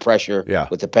scoreboard pressure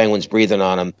with the Penguins breathing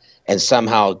on them, and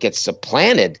somehow get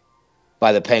supplanted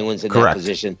by the Penguins in that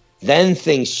position, then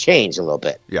things change a little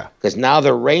bit. Yeah, because now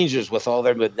the Rangers with all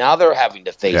their, now they're having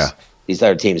to face these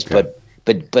other teams. Yeah.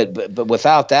 But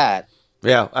without that,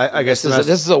 I guess this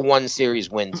is a 1 series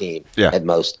win team at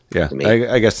most. Yeah, to me.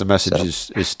 I guess the message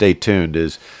is stay tuned.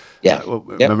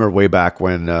 Remember way back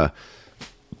when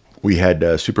we had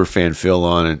Superfan Phil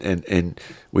on, and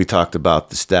we talked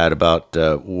about the stat about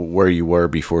where you were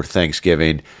before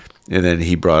Thanksgiving, and then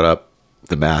he brought up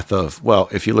the math of, well,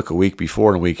 if you look a week before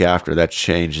and a week after, that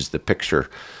changes the picture.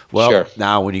 Well,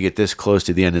 now when you get this close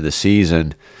to the end of the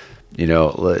season,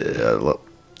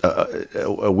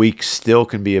 a week still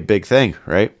can be a big thing,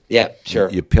 right? Yeah, sure.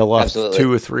 You peel off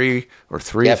 2 or 3 or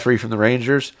 3 or 3 from the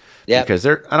Rangers, because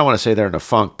I don't want to say they're in a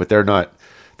funk, but they're not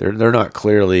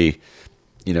clearly,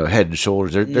 head and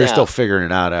shoulders. They're still figuring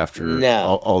it out after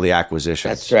all the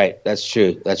acquisitions. That's right. That's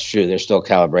true. They're still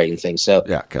calibrating things. So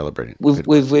calibrating.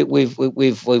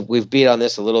 We've beat on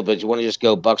this a little bit. You want to just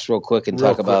go Bucks real quick and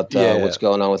talk about what's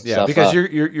going on with stuff? Because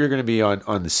you're going to be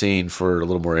on the scene for a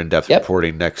little more in-depth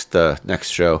reporting next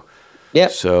show. Yeah.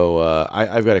 So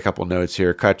I've got a couple notes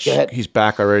here. Kutch, he's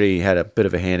back already. He had a bit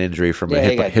of a hand injury from a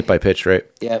hit by pitch, right?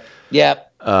 Yep.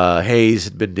 Yep. Hayes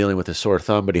had been dealing with a sore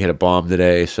thumb, but he had a bomb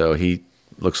today, so he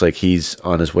looks like he's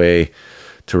on his way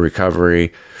to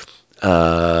recovery.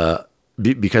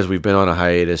 Because we've been on a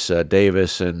hiatus,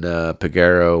 Davis and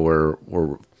Piguero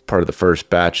were part of the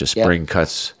first batch of spring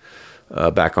cuts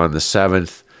back on the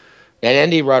 7th. And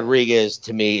Andy Rodriguez,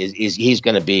 to me, is he's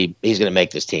going to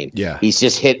make this team. Yeah, he's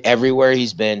just hit everywhere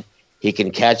he's been. He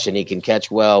can catch, and he can catch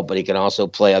well, but he can also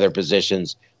play other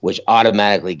positions, which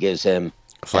automatically gives him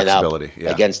flexibility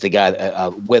against the guy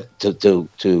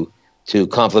to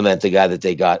complement the guy that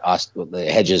they got,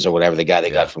 Hedges or whatever, the guy they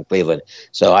got from Cleveland.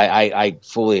 So I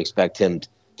fully expect him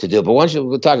to do. But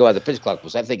we'll talk about the pitch clock,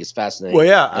 which I think is fascinating. Well,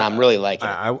 yeah, and I'm really liking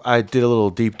it. I did a little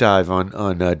deep dive on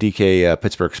DK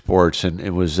Pittsburgh Sports, and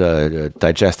it was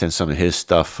digesting some of his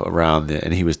stuff around,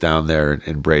 and he was down there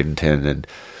in Bradenton, and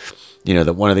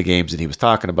that one of the games that he was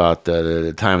talking about,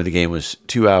 the time of the game was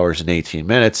 2 hours and 18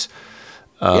 minutes.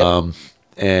 And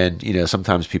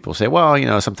sometimes people say,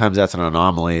 well, sometimes that's an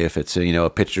anomaly if it's a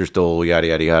pitcher's duel, yada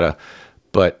yada yada.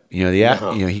 But he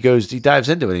dives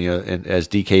into it, and as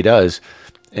DK does.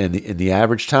 And the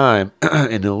average time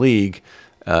in the league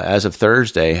as of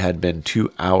Thursday had been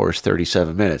 2 hours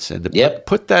 37 minutes. And to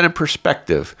put that in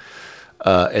perspective,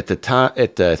 at the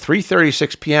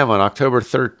 3:36 p.m. on October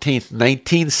 13th,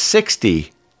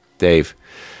 1960, Dave,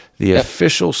 the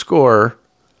official score,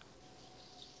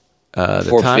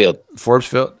 Forbes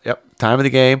Field, time of the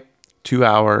game, 2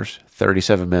 hours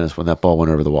 37 minutes when that ball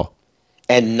went over the wall.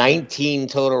 And 19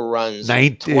 total runs,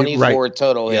 24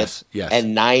 total hits,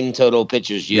 and 9 total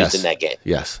pitchers used in that game.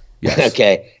 Yes.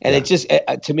 Okay. And it just,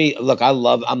 to me, look, I'm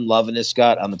loving this,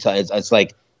 Scott. I'm telling you, it's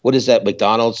like, what is that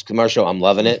McDonald's commercial? I'm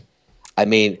loving it. I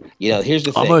mean, here's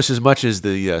the thing. Almost as much as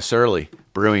the Surly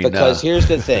Brewing. Because here's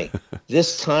the thing.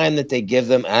 This time that they give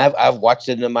them, and I've watched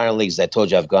it in the minor leagues. I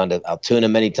told you I've gone to Altoona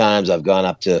many times. I've gone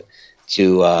up to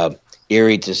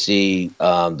Erie to see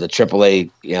the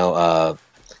AAA,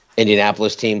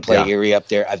 Indianapolis team play Erie up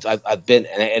there. I've been,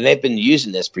 and they've been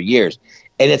using this for years,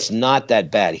 and it's not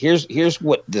that bad. Here's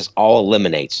what this all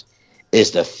eliminates: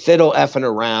 is the fiddle effing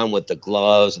around with the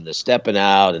gloves and the stepping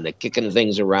out and the kicking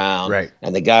things around,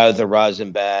 and the guy with the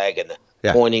rosin bag and the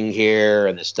pointing here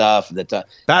and the stuff and the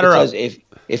batter up.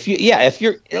 If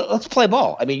you're let's play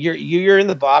ball. I mean, you're in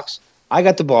the box. I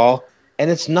got the ball,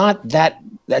 and it's not that.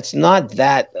 That's not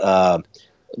that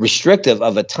restrictive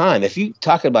of a time. If you're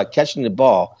talking about catching the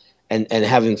ball and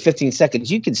having 15 seconds,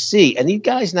 you can see, and these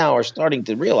guys now are starting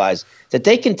to realize that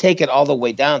they can take it all the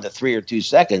way down to 3 or 2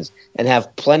 seconds and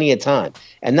have plenty of time.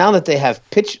 And now that they have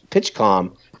pitch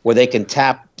calm, where they can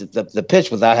tap the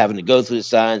pitch without having to go through the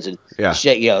signs and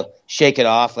shake it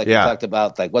off, like we talked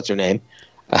about, like what's her name,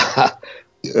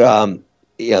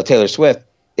 Taylor Swift,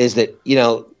 is that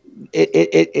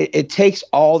it takes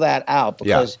all that out,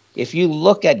 because if you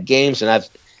look at games, and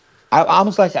I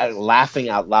almost like laughing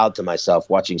out loud to myself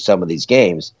watching some of these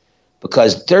games,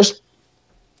 because there's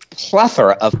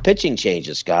plethora of pitching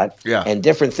changes, Scott, and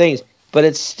different things. But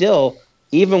it's still,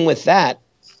 even with that,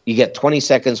 you get 20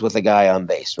 seconds with a guy on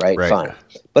base, right? Fine.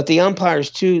 But the umpires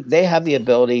too, they have the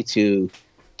ability to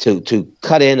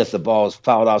cut in if the ball is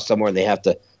fouled off somewhere and they have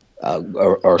to,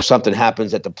 or something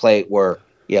happens at the plate where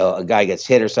a guy gets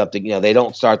hit or something. They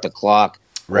don't start the clock,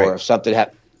 or if something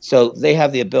happens. So they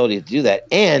have the ability to do that,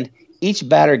 and each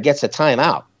batter gets a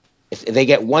timeout. If they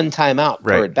get one timeout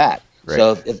per at bat.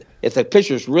 So if the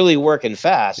pitcher's really working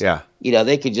fast,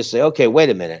 they could just say, okay,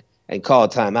 wait a minute, and call a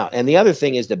timeout. And the other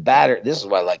thing is the batter. This is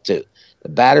what I like too. The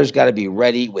batter's got to be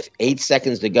ready with 8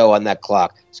 seconds to go on that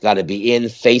clock. It's got to be in,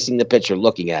 facing the pitcher,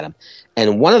 looking at him.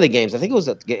 And one of the games, I think it was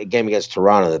a game against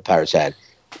Toronto the Pirates had,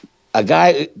 a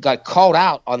guy got called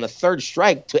out on the third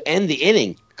strike to end the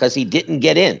inning because he didn't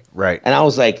get in. And I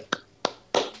was like,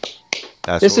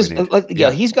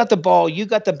 he's got the ball, you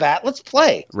got the bat, let's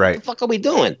play. What the fuck are we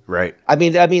doing? I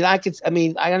mean,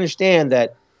 I understand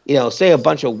that, say a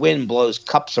bunch of wind blows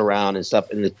cups around and stuff,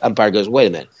 and the umpire goes, wait a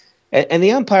minute. And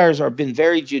the umpires are been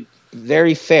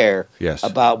very fair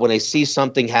about when they see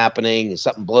something happening and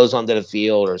something blows onto the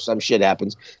field or some shit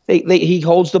happens. He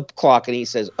holds the clock and he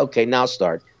says, okay, now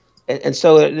start. And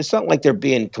so it's not like they're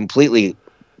being completely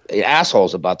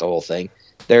assholes about the whole thing.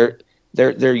 They're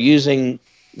using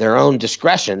their own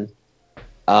discretion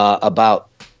about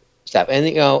stuff.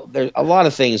 And there's a lot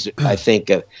of things I think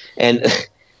of, and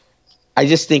I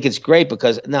just think it's great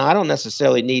because now I don't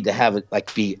necessarily need to have it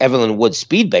like be Evelyn Wood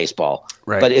speed baseball.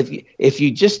 But if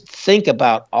you just think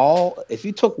about if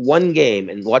you took one game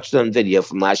and watched it on video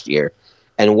from last year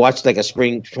and watched like a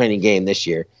spring training game this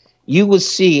year, you would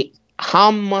see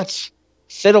how much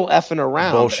fiddle effing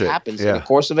around happens in the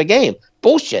course of a game.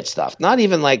 Bullshit stuff. Not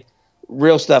even like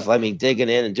real stuff. I mean, digging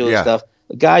in and doing stuff.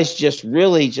 The guys just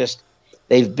really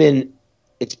it's been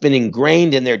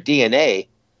ingrained in their DNA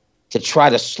to try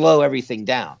to slow everything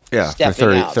down. For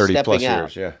 30 plus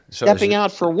years. So stepping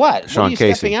out for what? Sean what are you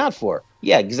Casey. Stepping out for?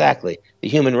 Yeah, exactly. The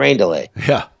human rain delay.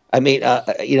 I mean,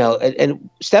 and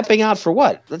stepping out for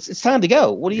what? It's time to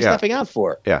go. What are you stepping out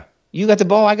for? You got the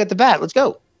ball, I got the bat. Let's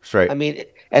go. That's right. I mean,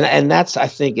 and that's, I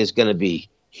think, is going to be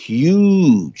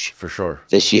huge for sure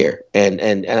this year.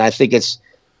 And I think it's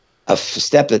a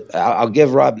step that I'll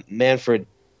give Rob Manfred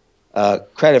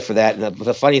credit for that. And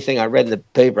the funny thing I read in the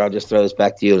paper, I'll just throw this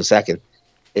back to you in a second,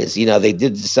 is they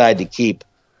did decide to keep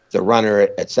the runner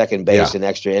at second base in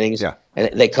extra innings. Yeah. And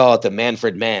they call it the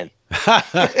Manfred Man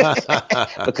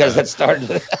because that started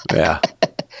with Yeah.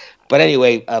 But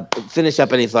anyway, finish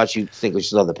up any thoughts you think we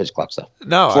should on the pitch clock stuff.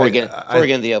 No, before we get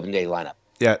into the open day lineup.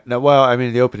 Yeah, no. Well, I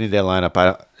mean, the opening day lineup.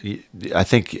 I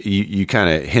think you kind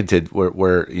of hinted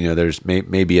where there's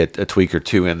maybe a tweak or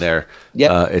two in there.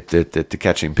 At the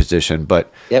catching position,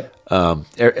 but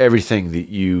everything that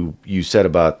you said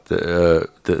about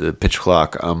the pitch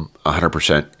clock, I'm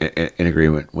 100% in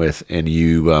agreement with, and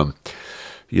you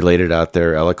laid it out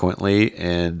there eloquently,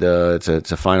 and it's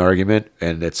a fine argument,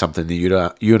 and it's something that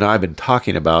you and I have been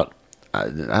talking about. I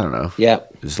don't know. Yeah,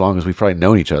 as long as we've probably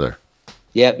known each other.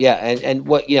 Yeah, and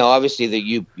what obviously that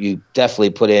you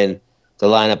definitely put in the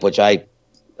lineup, which I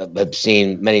have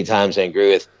seen many times. I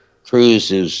agree with Cruz,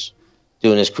 who's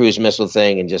doing his cruise missile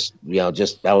thing and just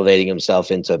elevating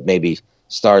himself into maybe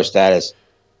star status.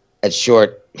 At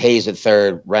short, Hayes at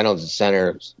third, Reynolds at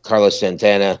center, Carlos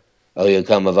Santana,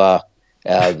 Oyukamava,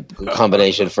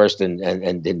 combination first and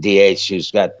DH,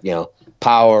 who's got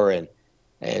power and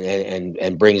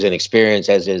brings in experience,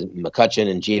 as is McCutcheon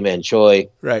and G-Man Choi.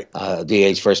 Right.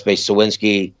 DH first base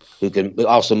Sawinski, who can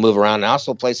also move around and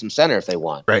also play some center if they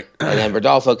want. Right. And then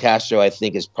Rodolfo Castro, I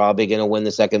think, is probably going to win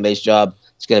the second base job.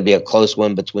 It's going to be a close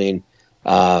one between,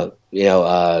 Joan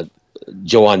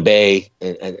Bay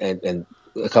and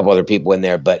a couple other people in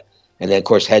there. And then, of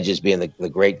course, Hedges being the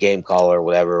great game caller or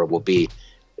whatever will be,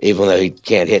 even though he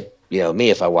can't hit me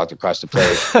if I walked across the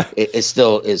plate. It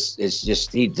still is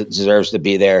just he deserves to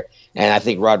be there, and I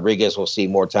think Rodriguez will see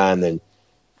more time than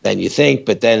you think.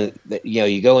 But then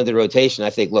you go into rotation. I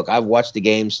think, look, I've watched the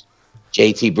games.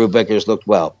 JT Brubaker's looked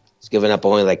well. He's given up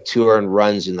only like 2 earned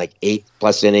runs in like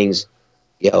 8+ innings.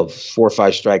 4 or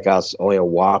 5 strikeouts, only a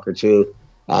walk or 2.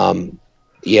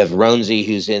 You have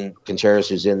Ronzi Contreras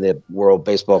who's in the World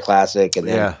Baseball Classic, and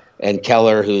then and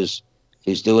Keller who's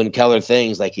doing Keller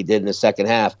things like he did in the second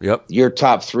half. Yep. Your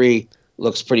top 3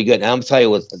 looks pretty good. And I'm going to tell you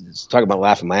what, talking about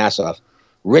laughing my ass off,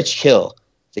 Rich Hill,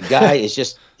 the guy is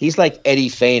just, he's like Eddie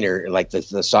Feiner, like the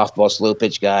softball slow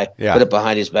pitch guy. Yeah. Put it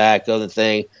behind his back, go the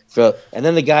thing. And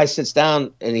then the guy sits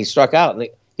down and he struck out. And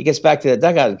he gets back to the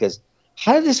dugout and goes,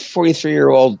 how did this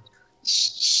 43-year-old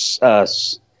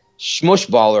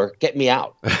smushballer get me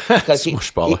out? Because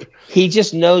he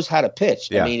just knows how to pitch.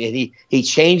 Yeah. I mean, he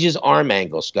changes arm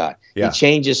angle, Scott. Yeah. He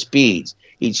changes speeds.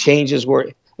 He changes where.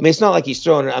 I mean, it's not like he's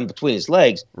throwing it on between his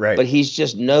legs, right? But he's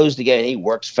just knows the game. And he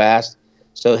works fast.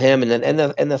 So him and then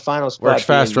and the final spot works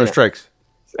fast, throws strikes.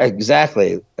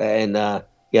 Exactly. And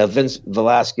Vince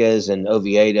Velasquez and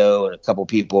Oviedo and a couple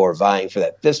people are vying for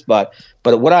that 5th spot.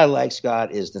 But what I like,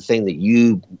 Scott, is the thing that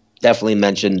you definitely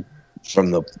mentioned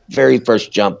from the very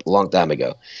first jump a long time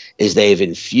ago, is they've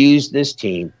infused this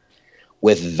team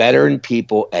with veteran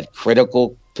people at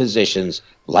critical positions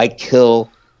like Hill,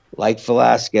 like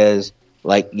Velasquez,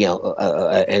 like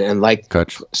and like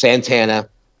Kutch. Santana,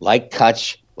 like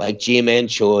Kutch, like G-Man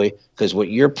Choi. Because what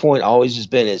your point always has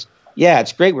been is,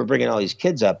 it's great we're bringing all these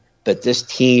kids up, but this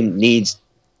team needs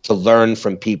to learn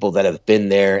from people that have been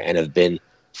there and have been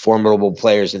formidable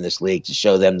players in this league to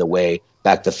show them the way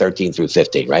back to 13 through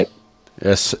 15, right?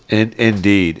 Yes,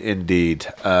 indeed. Hey,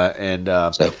 at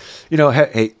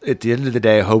the end of the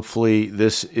day, hopefully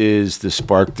this is the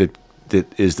spark that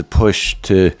is the push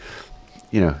to,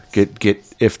 get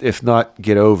if not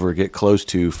get over, get close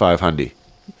to 500.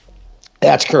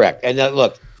 That's correct. And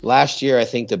look, last year I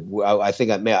think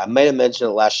I may have mentioned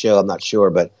it last show. I'm not sure,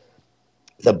 but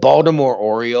the Baltimore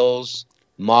Orioles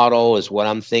model is what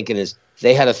I'm thinking is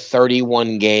they had a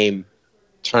 31 game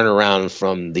turnaround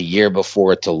from the year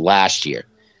before to last year.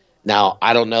 Now,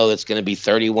 I don't know it's going to be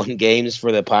 31 games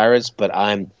for the Pirates, but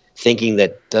I'm thinking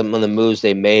that some of the moves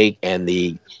they make and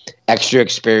the extra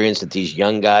experience that these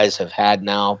young guys have had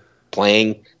now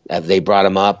playing, they brought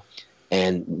them up,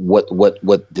 and what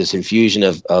this infusion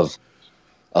of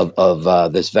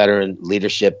this veteran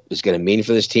leadership is going to mean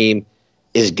for this team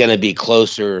is going to be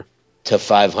closer to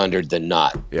 500 than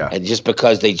not. Yeah. And just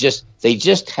because they just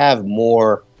have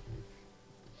more.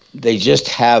 They just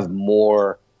have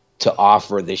more to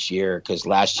offer this year, because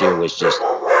last year was just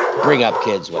bring up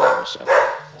kids, whatever. So,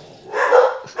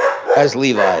 as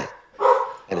Levi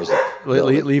and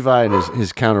Levi and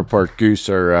his counterpart Goose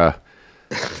are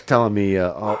telling me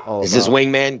all is his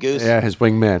wingman Goose? Yeah, his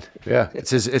wingman. Yeah, it's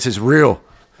his real.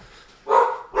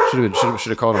 Should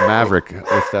have called him Maverick.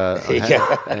 With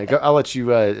I'll let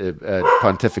you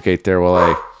pontificate there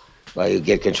while you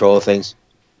get control of things.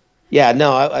 Yeah,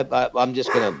 no, I'm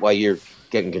just gonna, while you're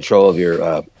getting control of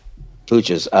your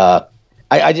pooches,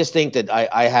 I just think that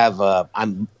I have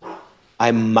I'm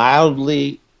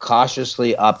mildly,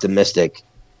 cautiously optimistic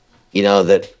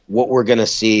that what we're going to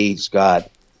see, Scott,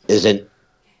 is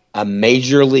a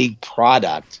major league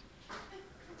product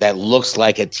that looks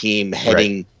like a team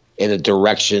heading in a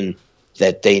direction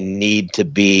that they need to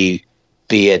be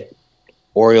it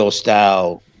Oriole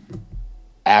style,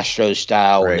 Astro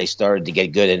style, when they started to get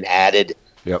good and added.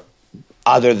 Yep.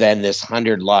 Other than this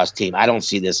 100-loss team, I don't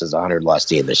see this as a 100-loss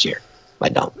team this year. I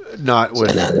don't. Not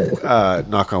with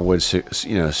knock on wood,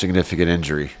 significant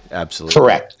injury. Absolutely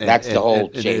correct. That's the whole.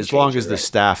 And as long as the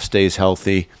staff stays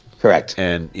healthy, correct.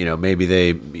 And maybe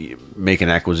they make an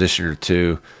acquisition or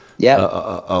two.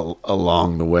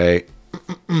 Along the way.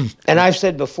 And I've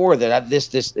said before that this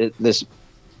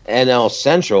NL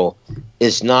Central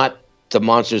is not the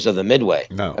monsters of the Midway.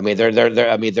 No, I mean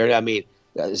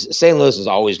St. Louis is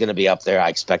always going to be up there. I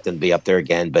expect them to be up there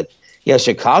again, but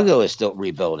Chicago is still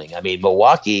rebuilding. I mean,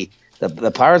 Milwaukee,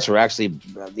 the Pirates were actually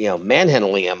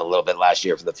manhandling them a little bit last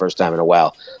year for the first time in a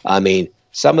while. I mean,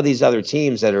 some of these other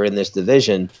teams that are in this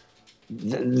division,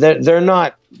 there's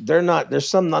not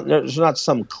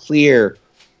some clear,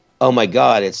 oh my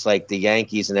God, it's like the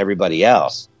Yankees and everybody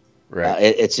else. Right.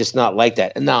 It's just not like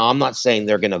that. And now I'm not saying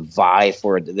they're going to vie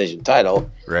for a division title.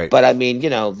 Right. But I mean,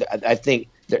 I think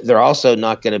they're also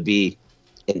not going to be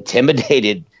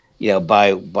intimidated,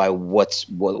 by what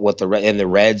the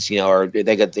Reds, or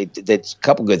they did a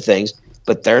couple good things,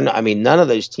 but they're not. I mean, none of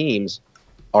those teams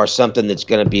are something that's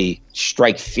going to be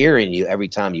strike fear in you every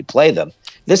time you play them.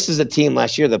 This is a team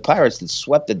last year, the Pirates, that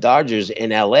swept the Dodgers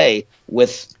in L.A.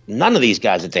 with none of these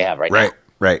guys that they have right now.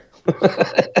 Right.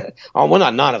 Well,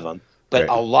 not none of them, but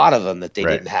a lot of them that they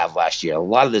didn't have last year. A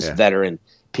lot of this veteran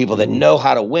people that know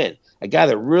how to win. A guy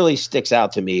that really sticks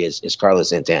out to me is Carlos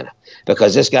Santana,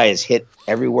 because this guy has hit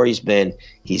everywhere he's been.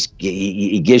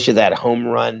 He gives you that home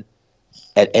run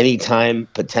at any time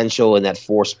potential in that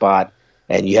 4 spot,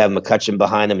 and you have McCutchen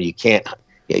behind him. And you can't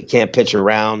pitch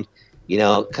around,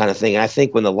 kind of thing. And I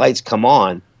think when the lights come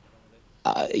on,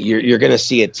 you're going to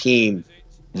see a team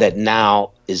that now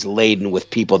is laden with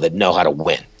people that know how to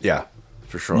win. Yeah,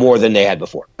 for sure. More than they had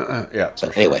before.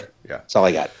 So anyway, that's all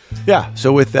I got. Yeah.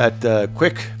 So with that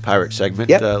quick Pirate segment,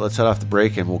 let's head off the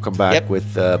break, and we'll come back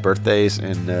with birthdays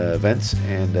and events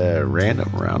and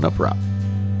random roundup Rob.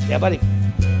 Yeah, buddy.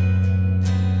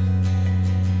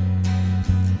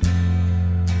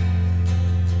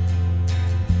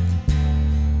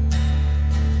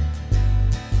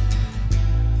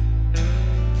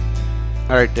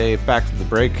 All right, Dave, back from the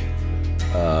break.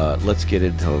 Let's get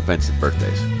into events and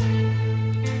birthdays.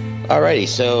 Alrighty,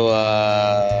 so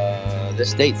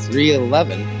this date,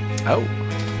 3/11. Oh.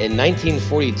 In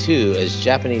 1942, as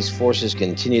Japanese forces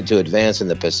continued to advance in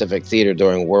the Pacific Theater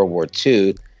during World War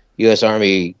II, U.S.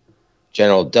 Army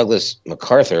General Douglas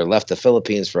MacArthur left the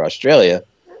Philippines for Australia,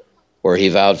 where he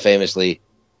vowed famously,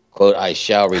 quote, "I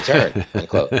shall return,"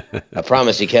 unquote. A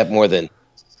promise he kept more than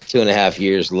 2.5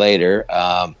 years later.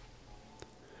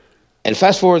 And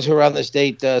fast forward to around this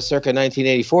date, circa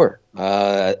 1984,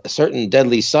 a certain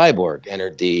deadly cyborg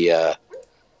entered the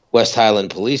West Highland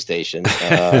police station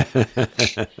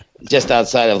just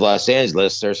outside of Los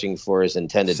Angeles, searching for his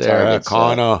intended targets.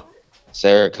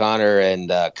 Sarah Connor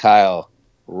and Kyle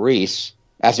Reese.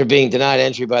 After being denied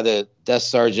entry by the desk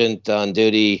sergeant on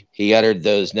duty, he uttered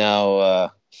those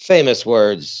now famous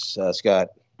words, Scott.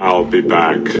 "I'll be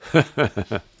back."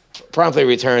 Promptly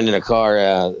returned in a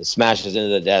car, smashes into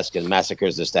the desk, and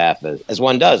massacres the staff, as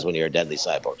one does when you're a deadly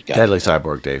cyborg. Deadly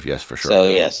cyborg, Dave. Yes, for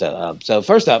sure. So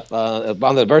first up,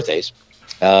 on the birthdays,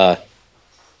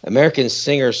 American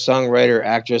singer, songwriter,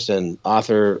 actress, and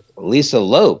author Lisa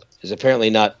Loeb is apparently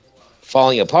not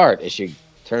falling apart as she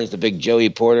turns the big Joey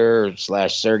Porter /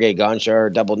 Sergei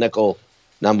Gonchar double nickel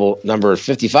number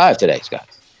 55 today, Scott.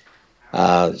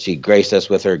 She graced us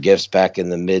with her gifts back in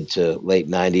the mid to late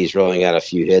 90s, rolling out a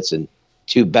few hits and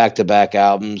 2 back-to-back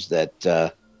albums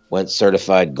that went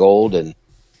certified gold. And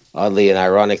oddly and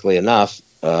ironically enough,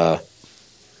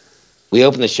 we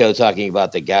opened the show talking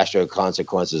about the gastro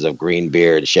consequences of green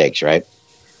beer and shakes, right?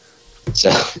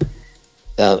 So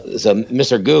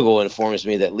Mr. Google informs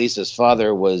me that Lisa's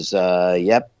father was,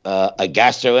 a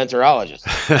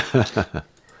gastroenterologist.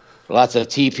 Lots of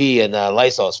TP and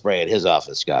Lysol spray at his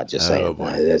office, Scott, just saying.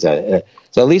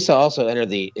 So Lisa also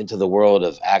entered into the world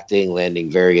of acting, landing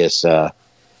various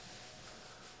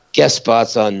guest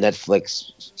spots on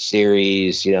Netflix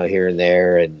series, here and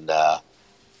there, and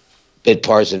bit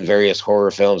parts in various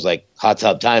horror films like Hot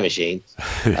Tub Time Machine.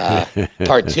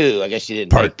 Part 2, I guess she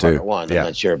didn't make part 1, I'm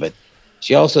not sure. But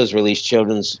she also has released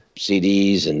children's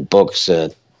CDs and books,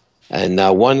 and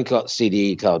one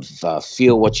CD called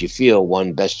Feel What You Feel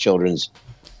won Best Children's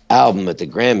Album at the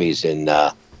Grammys in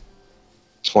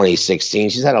 2016.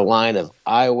 She's had a line of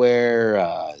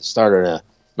eyewear, started a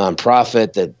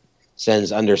nonprofit that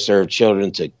sends underserved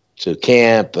children to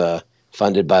camp,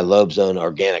 funded by Loeb's own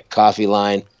organic coffee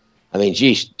line. I mean,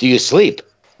 geez, do you sleep,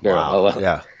 girl? Wow. Oh, well.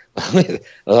 Yeah.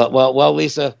 Well,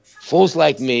 Lisa, fools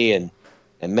like me and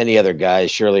many other guys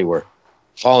surely were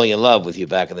falling in love with you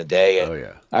back in the day. And Oh,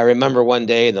 yeah. I remember one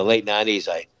day in the late 90s,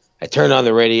 I turned on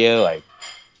the radio, I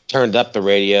turned up the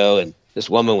radio, and this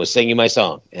woman was singing my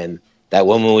song, and that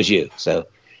woman was you. So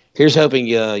here's hoping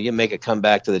you make a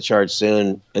comeback to the charts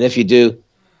soon. And if you do,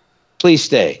 please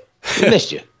stay. We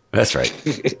missed you. That's right.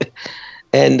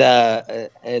 And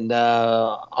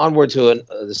onward to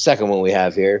the second one we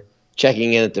have here,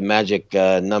 checking in at the magic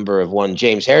number of one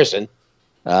James Harrison,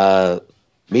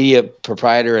 media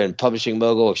proprietor and publishing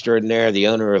mogul extraordinaire, the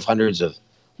owner of hundreds of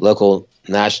local,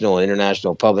 national, and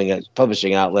international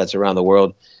publishing outlets around the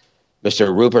world.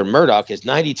 Mr. Rupert Murdoch is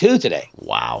 92 today.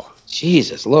 Wow.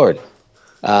 Jesus Lord.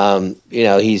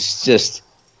 He's just,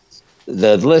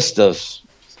 the list of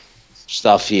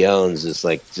stuff he owns is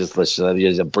like, just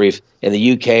a brief. In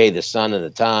the UK, the Sun and the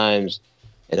Times.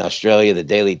 In Australia, the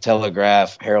Daily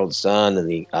Telegraph, Herald Sun, and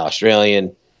the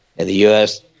Australian. In the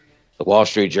US, the Wall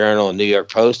Street Journal and New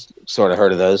York Post. Sort of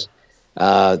heard of those.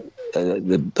 Book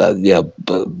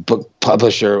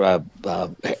publisher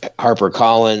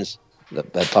HarperCollins,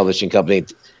 that publishing company,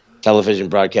 television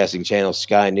broadcasting channel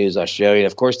Sky News Australia, and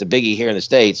of course the biggie here in the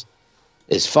States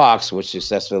is Fox, which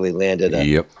successfully landed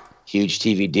a huge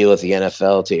TV deal with the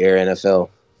NFL to air NFL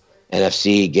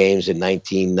NFC games in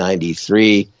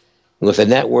 1993, with a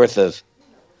net worth of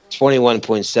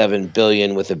 $21.7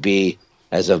 billion with a B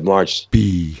as of March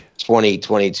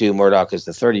 2022. Murdoch is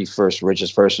the 31st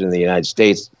richest person in the United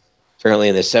States, apparently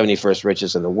in the 71st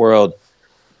richest in the world.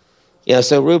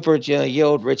 So Rupert, you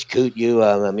old rich coot, you.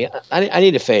 I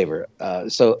need a favor.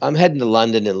 So I'm heading to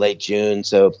London in late June.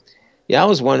 So, I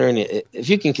was wondering if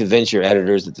you can convince your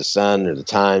editors at the Sun or the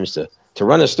Times to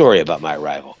run a story about my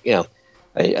arrival.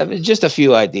 Just a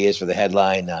few ideas for the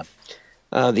headline.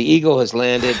 The Eagle has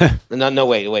landed. No,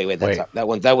 wait.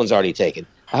 That one's already taken.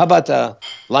 How about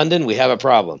London? We have a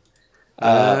problem.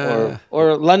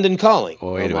 Or London Calling.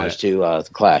 Homage to the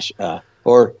Clash.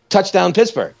 Or Touchdown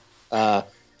Pittsburgh.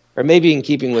 Or maybe in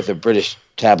keeping with the British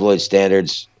tabloid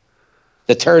standards,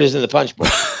 the turd is in the punch bowl.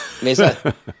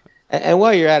 And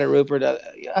while you're at it, Rupert,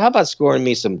 how about scoring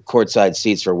me some courtside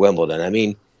seats for Wimbledon? I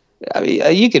mean,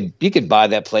 you could buy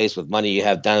that place with money you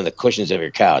have down in the cushions of your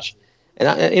couch.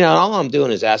 And all I'm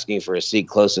doing is asking for a seat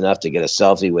close enough to get a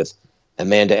selfie with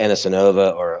Amanda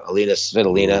Anisimova or Alina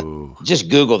Svitolina. Ooh. Just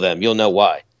Google them; you'll know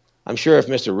why. I'm sure if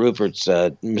Mr.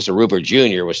 Rupert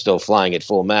Jr. was still flying at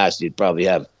full mast, he'd probably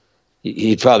have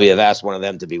asked one of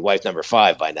them to be wife number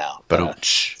 5 by now.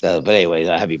 But anyway,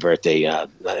 happy birthday.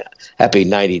 Happy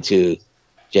 92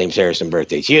 James Harrison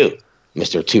birthday to you,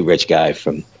 Mr. Too Rich Guy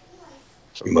from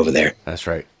over there. That's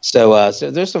right. So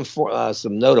there's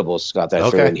some notables, Scott, that I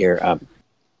threw in here.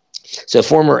 So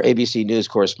former ABC News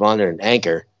correspondent and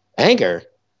anchor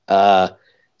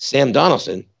Sam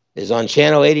Donaldson is on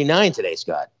Channel 89 today,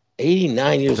 Scott.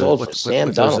 89 years old for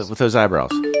Sam Donaldson. With those eyebrows.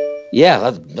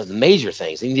 Yeah, the major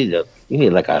things. You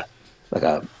need like a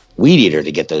weed eater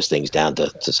to get those things down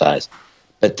to size.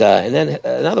 But and then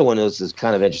another one is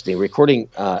kind of interesting. Recording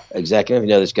executive,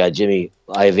 this guy Jimmy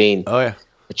Iovine. Oh yeah,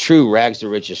 a true rags to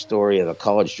riches story of a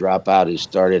college dropout who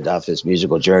started off his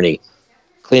musical journey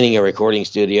cleaning a recording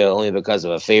studio only because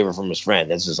of a favor from his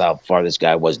friend. This is how far this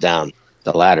guy was down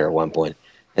the ladder at one point,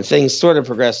 and things sort of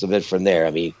progressed a bit from there.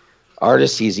 I mean,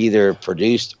 artists he's either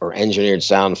produced or engineered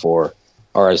sound for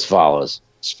are as follows: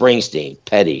 Springsteen,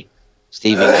 Petty,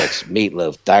 Stevie Nicks,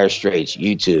 Meatloaf, Dire Straits,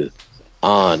 U2,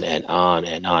 on and on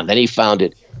and on. Then he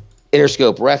founded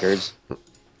Interscope Records,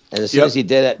 and as soon as he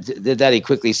did that, he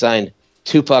quickly signed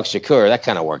Tupac Shakur. That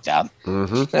kind of worked out.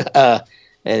 Mm-hmm.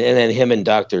 And then him and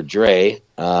Dr. Dre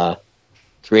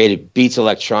created Beats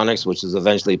Electronics, which was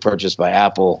eventually purchased by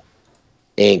Apple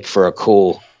Inc. for a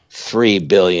cool $3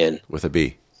 billion with a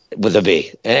B. With a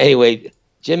B. And anyway,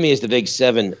 Jimmy is the big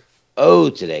 7-0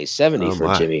 today, 70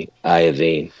 for Jimmy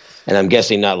Iovine, and I'm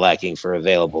guessing not lacking for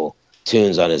available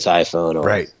tunes on his iPhone or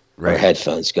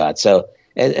headphones, Scott. So,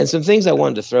 and some things I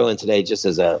wanted to throw in today, just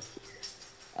as a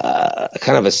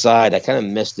kind of aside. I kind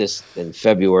of missed this in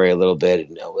February a little bit.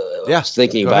 I was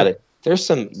thinking about it. There's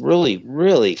some really,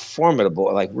 really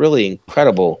formidable, like really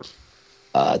incredible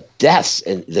deaths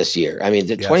in this year. I mean,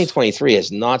 2023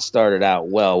 has not started out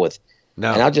well with.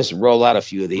 No. And I'll just roll out a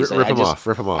few of these. Rip them off.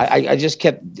 I just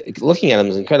kept looking at them.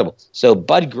 It's incredible. So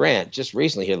Bud Grant, just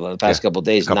recently here the past couple of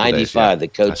days, 95, the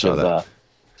coach of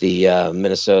the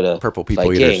Minnesota Purple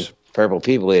People Eaters. Purple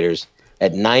People Eaters.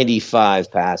 at 95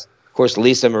 passed. Of course,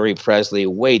 Lisa Marie Presley,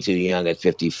 way too young at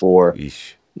 54.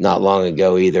 Yeesh. Not long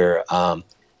ago either.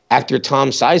 Actor Tom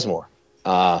Sizemore,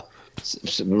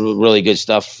 some really good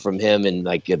stuff from him, and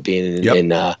like being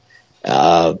in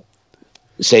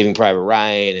Saving Private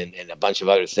Ryan and a bunch of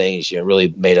other things.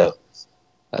 Really made a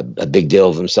big deal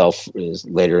of himself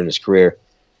later in his career.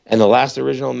 And the last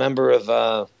original member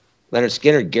of Leonard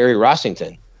Skinner, Gary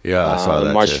Rossington. Yeah, I saw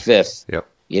that March too. 5th. Yep.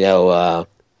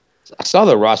 I saw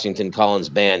the Rossington Collins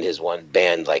band, his one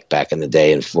band, like back in the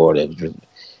day in Florida,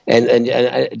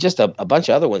 and just a bunch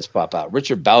of other ones pop out.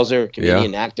 Richard Bowser,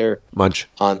 comedian actor, Munch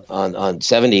on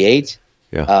 78.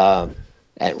 Yeah.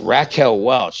 And Raquel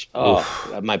Welch.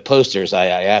 My posters, I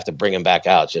have to bring them back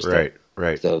out just right.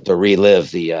 to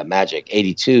relive the magic.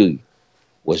 82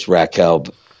 was Raquel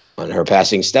on her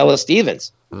passing. Stella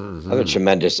Stevens, another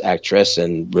tremendous actress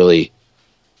and really,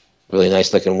 really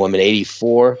nice looking woman.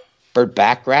 84. Burt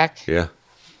Bacharach. Yeah.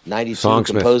 92 Songsmith.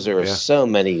 Composer of so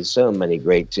many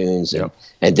great tunes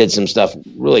and did some stuff,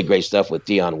 really great stuff with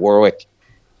Dionne Warwick,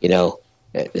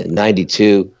 at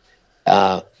 92.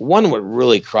 One what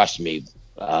really crushed me,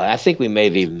 I think we may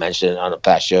have even mentioned it on a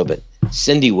past show, but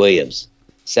Cindy Williams,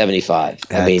 75.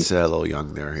 That's a little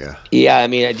young there, yeah. Yeah,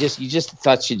 you just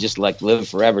thought she'd just like live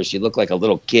forever. She looked like a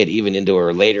little kid, even into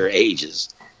her later ages.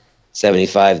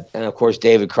 75. And of course,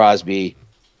 David Crosby,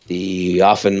 the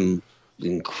often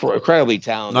incredibly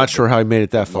talented. Not sure how he made it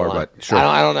that far, but sure.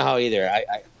 I don't know how either.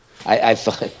 I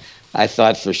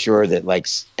thought for sure that like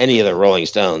any of the Rolling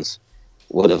Stones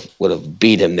would have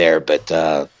beat him there, but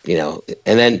and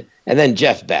then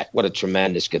Jeff Beck, what a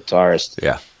tremendous guitarist.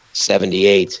 Yeah.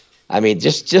 78.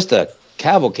 Just a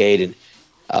cavalcade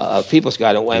of people,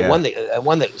 Scott. And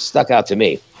one that stuck out to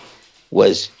me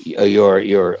was your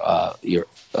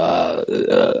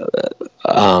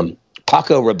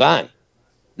Paco Rabanne.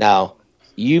 Now,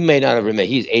 you may not have remembered,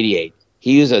 he's 88.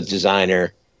 He was a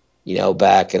designer,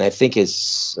 back, and I think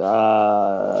it's,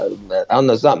 I don't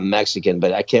know, it's not Mexican,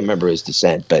 but I can't remember his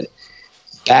descent. But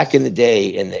back in the day,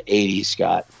 in the 80s,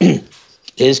 Scott,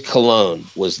 his cologne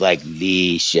was like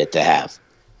the shit to have.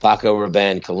 Paco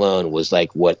Rabanne cologne was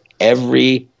like what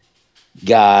every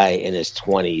guy in his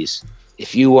 20s,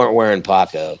 if you weren't wearing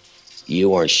Paco, you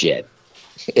weren't shit.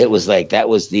 It was like, that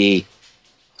was the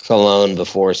cologne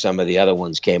before some of the other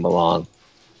ones came along.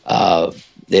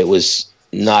 It was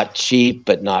not cheap,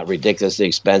 but not ridiculously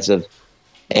expensive.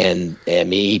 And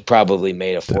he probably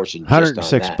made a fortune.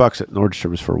 $106 at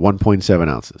Nordstrom's for 1.7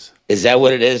 ounces. Is that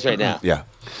what it is right now? Yeah.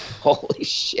 Holy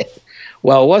shit.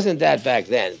 Well, it wasn't that back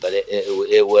then, but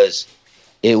it was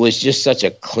just such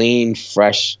a clean,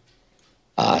 fresh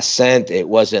scent. It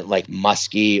wasn't like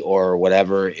musky or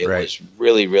whatever. It was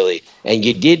really, really, and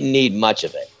you didn't need much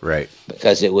of it, right?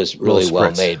 Because it was really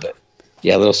well made. But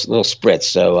yeah, little spritz.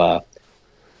 So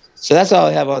that's all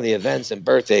I have on the events and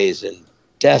birthdays and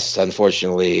deaths,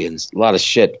 unfortunately, and a lot of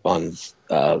shit on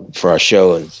for our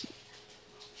show and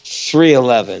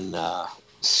 311,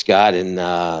 Scott, and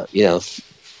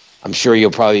I'm sure you'll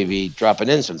probably be dropping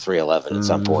in some 311 at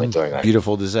some point during our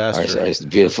beautiful disaster.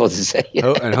 Beautiful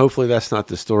disaster. And hopefully that's not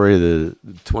the story of the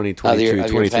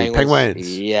 2022-23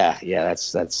 Penguins. Yeah,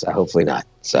 that's hopefully not.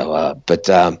 So, but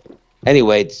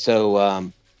anyway, so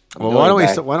well, why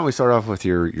don't we start off with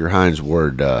your Hines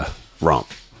Ward romp?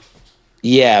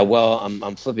 Yeah, well,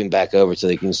 I'm flipping back over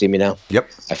to can you see me now? Yep.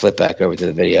 I flipped back over to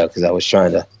the video because I was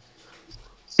trying to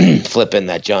flip in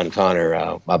that John Connor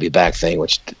I'll be back thing,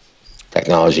 which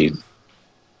technology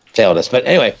failed us. But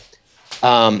anyway,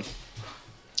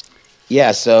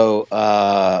 yeah. So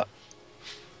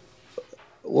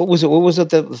what was it?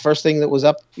 The first thing that was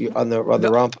up on the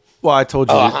romp? Well, I told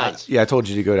you. Hines. Yeah, I told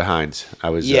you to go to Hines. I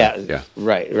was. Yeah.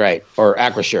 Right. Or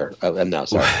Acrisure. No,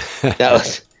 sorry. That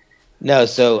was no.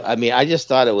 So I just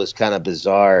thought it was kind of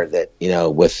bizarre that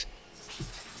with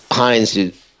Hines,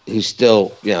 who's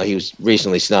still he was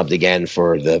recently snubbed again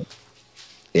for the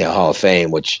Hall of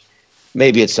Fame, which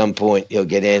maybe at some point he'll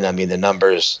get in. The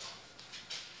numbers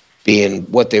being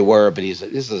what they were, but this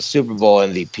is a Super Bowl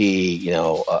MVP,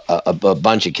 a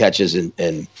bunch of catches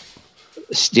in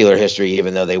Steeler history,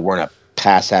 even though they weren't a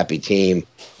pass-happy team.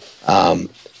 I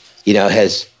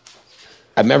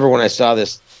remember when I saw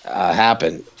this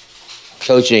happen,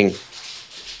 coaching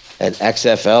an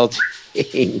XFL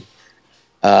team,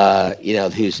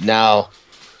 who's now,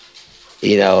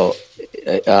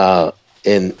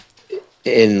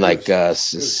 in like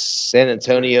San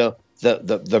Antonio,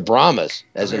 the Brahmas,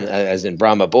 as in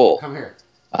Brahma Bull. Come here.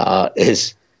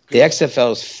 Is the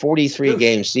XFL's 43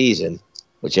 game season,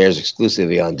 which airs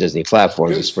exclusively on Disney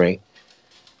platforms this spring.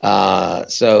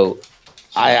 So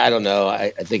I don't know.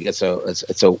 I think it's a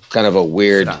kind of a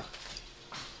weird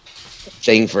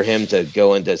thing for him to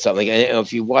go into something. And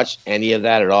if you watch any of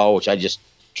that at all, which I just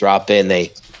drop in,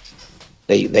 they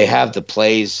have the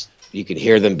plays. You can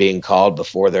hear them being called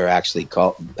before they're actually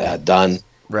done.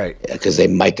 Right. Because they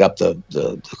mic up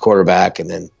the quarterback, and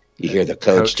then you hear the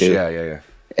coach too. Yeah.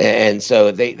 And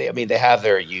so they have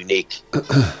their unique,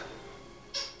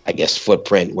 I guess,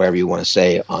 footprint, wherever you want to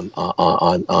say, on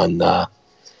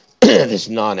this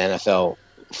non-NFL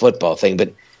football thing.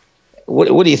 But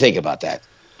what do you think about that,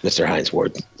 Mr. Hines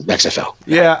Ward, XFL?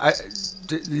 Yeah,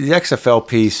 the XFL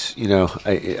piece,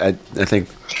 I think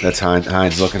that's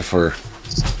Hines looking for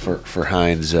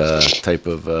Hines type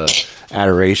of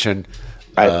adoration.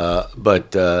 Right.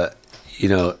 But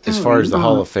as far as the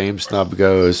Hall of Fame snub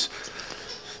goes,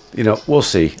 we'll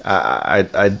see.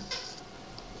 I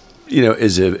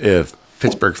as a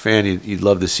Pittsburgh fan, you'd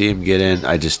love to see him get in.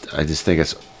 I just think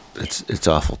it's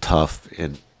awful tough,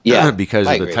 and because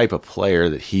of the type of player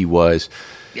that he was.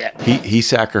 Yeah. He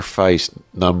sacrificed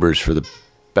numbers for the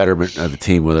betterment of the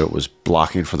team, whether it was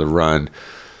blocking for the run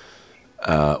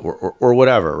or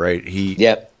whatever, right?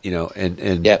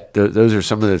 Those are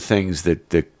some of the things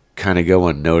that kind of go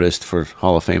unnoticed for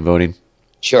Hall of Fame voting.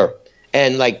 Sure.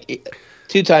 And like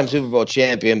 2-time Super Bowl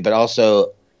champion, but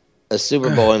also a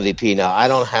Super Bowl MVP. Now, I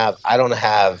don't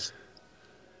have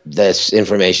this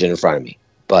information in front of me,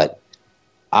 but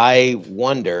I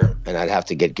wonder, and I'd have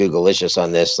to get Googleicious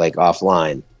on this, like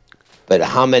offline, but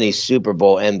how many Super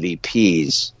Bowl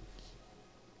MVPs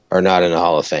are not in the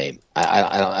Hall of Fame?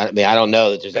 I don't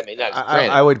know that there's that many.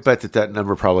 I would bet that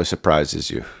number probably surprises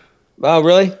you. Oh,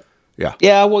 really? Yeah.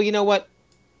 Yeah. Well, you know what?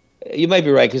 You might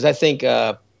be right, because I think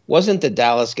wasn't the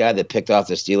Dallas guy that picked off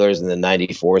the Steelers in the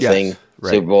 '94 thing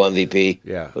right. Super Bowl MVP?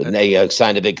 Yeah. And they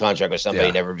signed a big contract with somebody,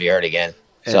 never be heard again.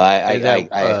 So I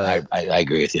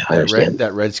agree with you. I understand.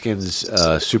 That Redskins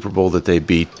Super Bowl that they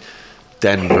beat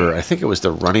Denver, I think it was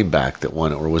the running back that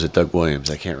won it, or was it Doug Williams?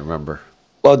 I can't remember.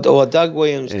 Well, Doug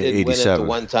Williams did win it the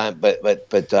one time, but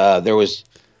there was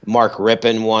Mark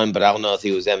Rippon won, but I don't know if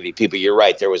he was MVP. But you're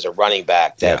right, there was a running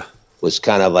back that was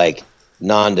kind of like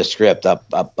nondescript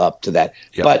up to that.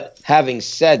 Yep. But having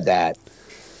said that,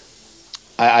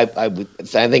 I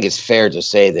think it's fair to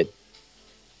say that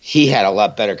he had a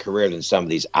lot better career than some of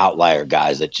these outlier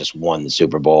guys that just won the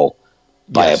Super Bowl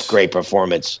by a great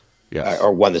performance,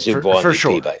 or won the Super Bowl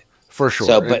MVP. For sure.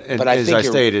 So, but I as think I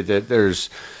stated, that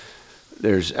there's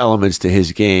elements to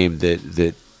his game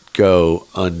that go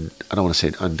I don't want to say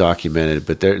undocumented,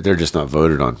 but they're just not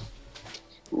voted on.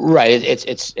 Right.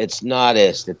 It's not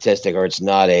a statistic, or it's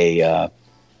not a.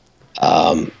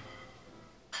 No,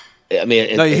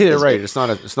 you hit it right. It's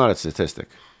not a statistic.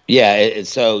 Yeah,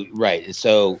 so right.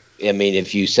 So I mean,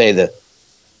 if you say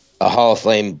a Hall of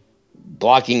Fame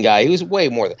blocking guy, he was way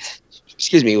more than.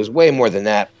 Excuse me, he was way more than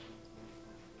that,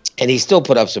 and he still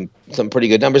put up some pretty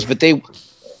good numbers. But they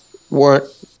weren't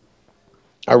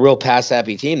a real pass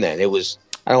happy team then. It was,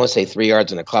 I don't want to say 3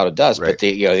 yards in a cloud of dust, but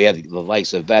they had the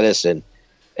likes of Bettis and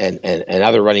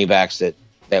other running backs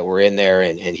that were in there,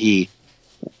 and he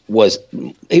was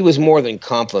more than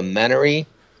complimentary,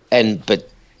 but.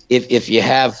 If you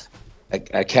have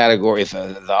a category, if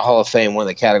the Hall of Fame, one of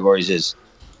the categories is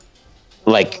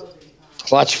like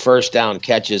clutch first down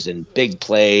catches and big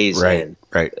plays, and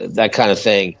that kind of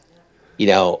thing,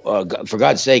 for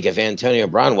God's sake, if Antonio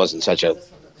Brown wasn't such a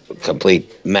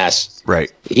complete mess,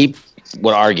 he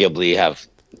would arguably have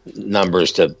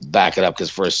numbers to back it up, because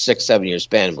for a 6-7 year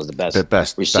span was the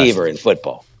best receiver in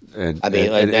football. And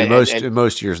in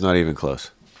most years, not even close.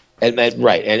 And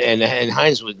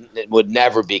Hines would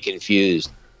never be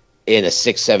confused in a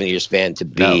 6-7 year span to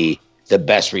be the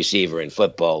best receiver in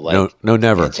football, like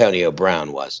never Antonio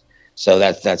Brown was. So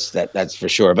that's for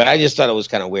sure. But I just thought it was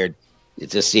kind of weird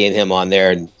just seeing him on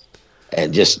there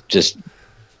and just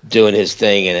doing his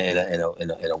thing in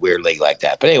a weird league like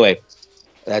that. But anyway,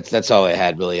 that's all I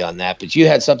had really on that. But you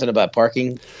had something about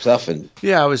parking stuff, and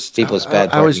I was people's bad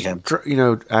parking.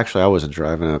 Actually, I wasn't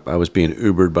driving up. I was being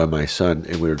Ubered by my son,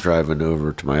 and we were driving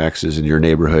over to my ex's in your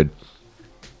neighborhood.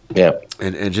 Yeah,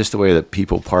 and just the way that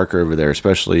people park over there,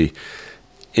 especially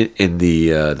in the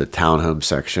townhome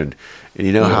section,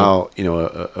 and how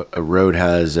a road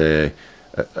has a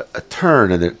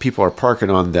turn, and that people are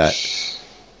parking on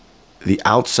the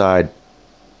outside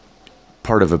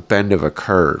part of a bend of a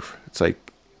curve. It's like.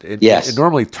 It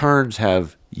normally turns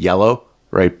have yellow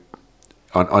right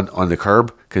on the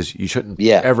curb, because you shouldn't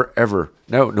ever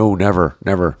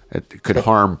never it could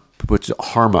puts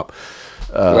harm up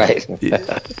right.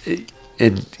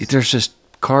 And there's just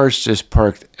cars just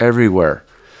parked everywhere,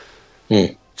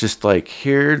 just like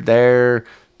here, there,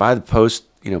 by the post,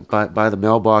 by the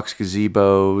mailbox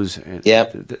gazebos, and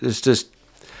it's just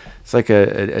It's like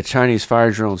a Chinese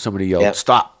fire drill, and somebody yelled, Yep.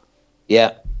 "Stop!"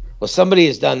 Yeah. Well, somebody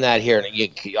has done that here, and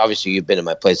obviously you've been in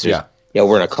my place. Yeah.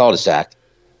 We're in a cul-de-sac,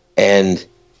 and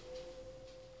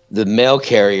the mail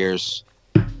carriers,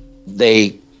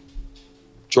 they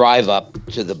drive up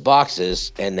to the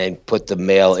boxes and then put the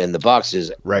mail in the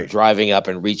boxes, Right. driving up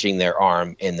and reaching their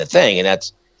arm in the thing, and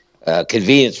that's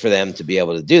convenience for them to be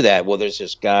able to do that. Well, there's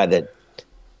this guy that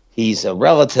he's a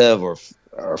relative or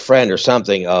a friend or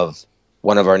something of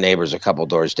one of our neighbors a couple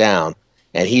doors down,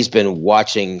 and he's been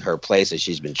watching her place as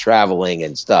she's been traveling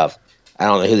and stuff. I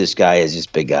don't know who this guy is, this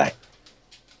big guy.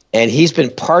 And he's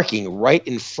been parking right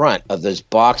in front of those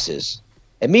boxes.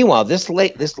 And meanwhile, this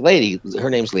lady, her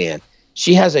name's Leanne,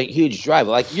 she has a huge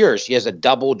driveway, like yours. She has a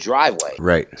double driveway.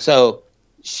 Right. So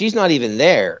she's not even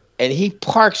there. And he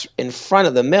parks in front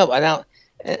of the mail.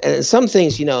 And some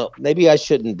things, maybe I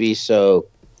shouldn't be so,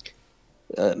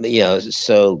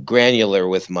 so granular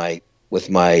with my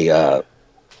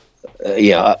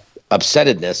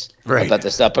upsettedness Right. about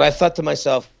this stuff. But I thought to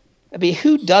myself,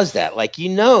 who does that? Like,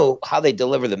 how they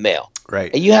deliver the mail. Right.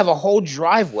 And you have a whole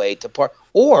driveway to park,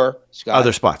 or Scott,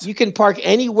 Other spots. you can park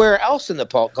anywhere else in the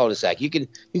cul-de-sac. You could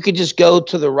just go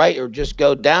to the right or just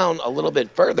go down a little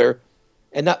bit further,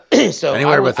 and not so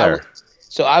Anywhere but there.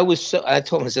 I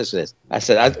told my sister this. I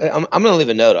said I'm going to leave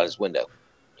a note on his window,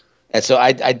 and so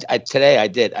I today I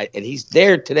did, and he's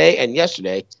there today and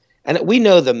yesterday, and we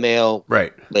know the mail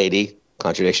Right. lady.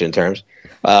 Contradiction in terms.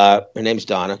 Her name's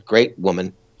Donna, great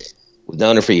woman. We've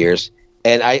known her for years.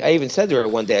 And I even said to her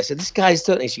one day, I said, this guy's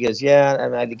still, and she goes, yeah, I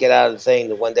had to get out of the thing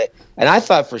the one day. And I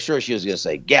thought for sure she was going to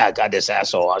say, yeah, I got this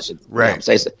asshole. I should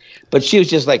say so. But she was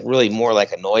just like really more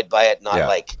like annoyed by it, not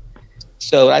like.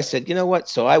 So I said, you know what?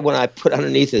 So when I put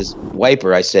underneath his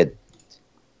wiper, I said,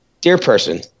 dear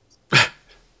person,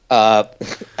 could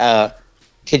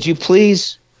you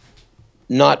please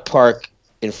not park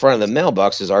in front of the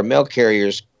mailboxes? Our mail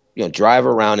carriers, drive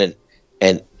around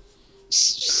and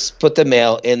put the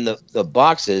mail in the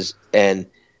boxes, and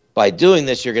by doing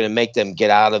this you're going to make them get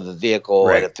out of the vehicle.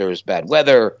 Right. And if there's bad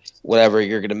weather, whatever,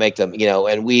 you're going to make them,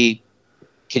 and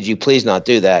could you please not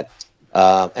do that?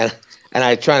 And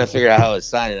I'm trying to figure out how to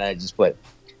sign it. I just put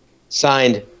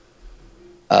signed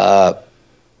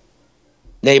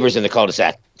neighbors in the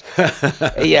cul-de-sac.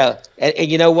 Yeah. And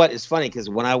you know what, it's funny because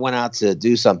when I went out to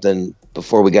do something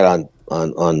before we got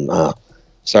on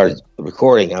started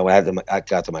recording, I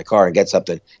got to my car and get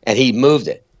something, and he moved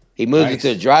it. He moved it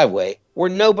to the driveway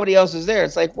where nobody else is there.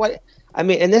 It's like, what? And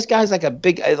this guy's like a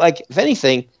big, like, if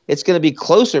anything, it's going to be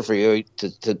closer for you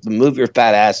to move your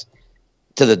fat ass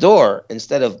to the door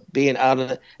instead of being out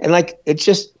of it. And like, it's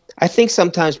just, I think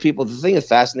sometimes people, the thing that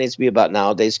fascinates me about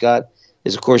nowadays, Scott,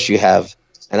 is of course you have,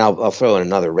 and I'll throw in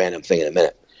another random thing in a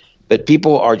minute, but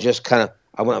people are just kind of,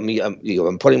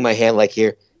 I'm putting my hand like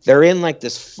here. They're in like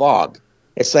this fog.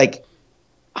 It's like,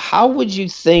 how would you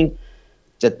think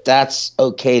that that's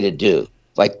okay to do?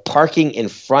 Like parking in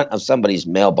front of somebody's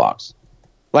mailbox.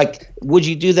 Like, would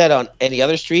you do that on any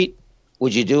other street?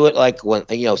 Would you do it like when,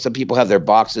 some people have their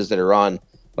boxes that are on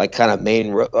like kind of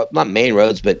not main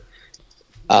roads, but,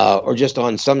 or just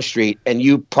on some street, and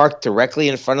you park directly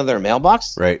in front of their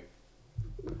mailbox? Right.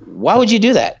 Why would you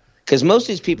do that? Because most of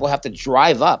these people have to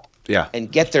drive up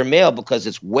and get their mail because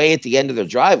it's way at the end of their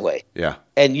driveway. Yeah.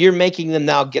 And you're making them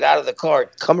now get out of the car,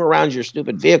 come around your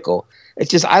stupid vehicle. It's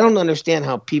just, I don't understand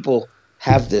how people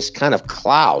have this kind of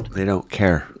cloud. They don't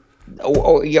care.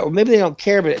 Or maybe they don't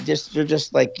care, but they're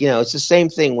just like, it's the same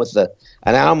thing with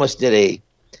and I almost did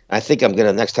I think I'm going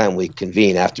to, next time we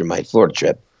convene after my Florida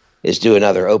trip, is do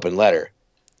another open letter.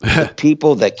 The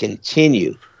people that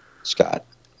continue, Scott,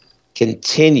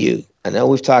 I know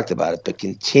we've talked about it, but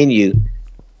continue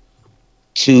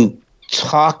to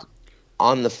talk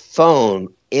on the phone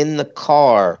in the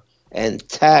car and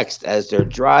text as they're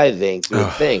driving through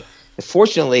the thing. And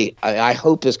fortunately, I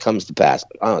hope this comes to pass.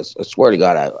 I swear to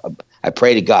God, I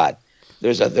pray to God.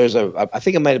 There's a I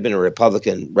think it might have been a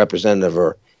Republican representative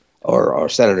or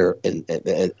senator in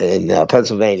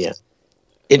Pennsylvania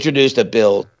introduced a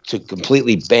bill to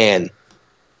completely ban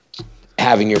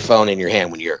having your phone in your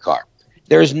hand when you're in your car.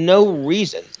 There's no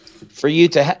reason for you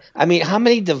to how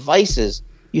many devices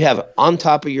you have on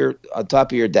top of your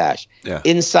dash,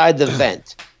 inside the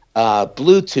vent,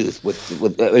 Bluetooth with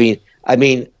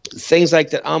things like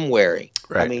that I'm wearing.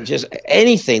 Right. Just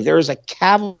anything. There is a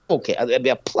cavalcade,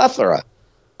 a plethora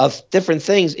of different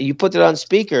things. You put it on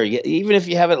speaker, even if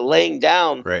you have it laying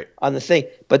down on the thing.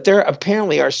 But there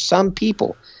apparently are some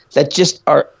people that just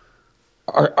are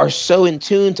so in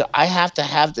tune to, I have to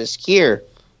have this here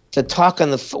to talk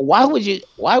on the phone. Why would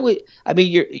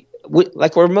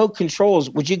like remote controls,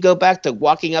 would you go back to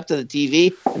walking up to the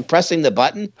TV and pressing the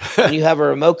button when you have a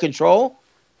remote control?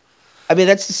 I mean,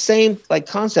 that's the same like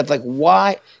concept. Like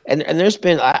why? And there's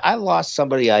been I lost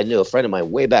somebody I knew, a friend of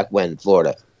mine way back when in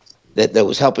Florida, that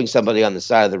was helping somebody on the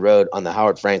side of the road on the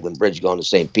Howard Franklin Bridge going to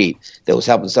St. Pete. That was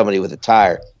helping somebody with a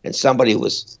tire, and somebody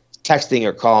was texting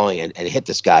or calling and hit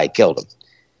this guy, killed him.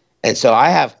 And so I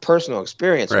have personal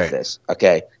experience with this.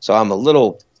 Okay, so I'm a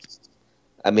little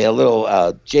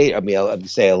jaded. I would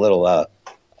say a little. I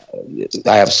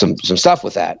have some stuff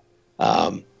with that,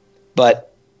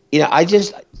 but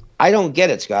I don't get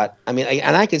it, Scott. I mean,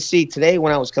 and I could see today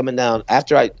when I was coming down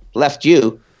after I left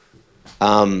you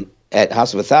at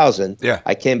House of 1,000. Yeah,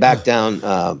 I came back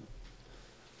down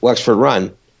Wexford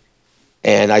Run,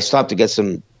 and I stopped to get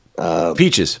some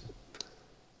peaches.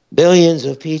 Billions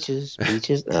of peaches.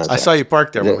 No, I saw you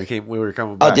parked there when we were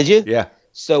coming back. Oh, did you? Yeah.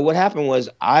 So what happened was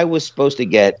I was supposed to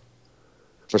get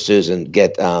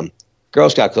Girl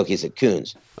Scout cookies at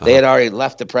Coons. They had already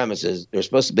left the premises. They were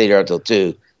supposed to be there until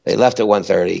 2. They left at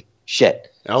 1:30.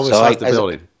 Shit. Elvis left the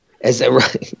building.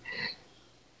 Right.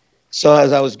 So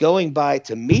as I was going by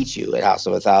to meet you at House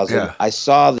of 1,000, I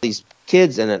saw these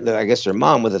kids and I guess their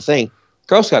mom with a thing,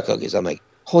 Girl Scout cookies. I'm like,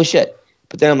 holy shit.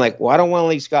 But then I'm like, well, I don't want to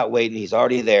leave Scott waiting. He's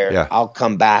already there. Yeah. I'll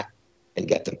come back and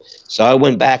get them. So I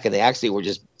went back and they actually were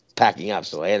just packing up.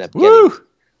 So I ended up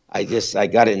getting, I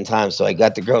got it in time. So I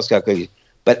got the Girl Scout cookies.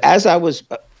 But as I was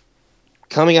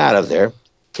coming out of there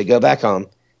to go back home,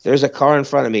 there's a car in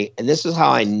front of me. And this is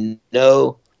how I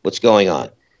know what's going on.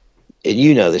 And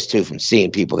you know this too from seeing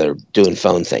people that are doing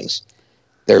phone things.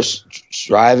 They're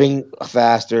driving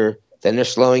faster, then they're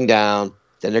slowing down,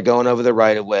 then they're going over the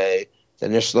right of way,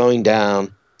 then they're slowing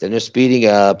down, then they're speeding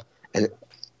up, and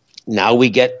now we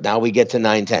get to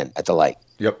 910 at the light.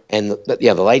 Yep. And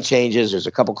the light changes. There's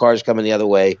a couple cars coming the other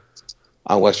way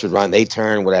on Wexford Run. They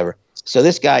turn, whatever. So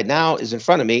this guy now is in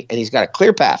front of me, and he's got a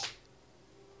clear path,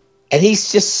 and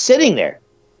he's just sitting there.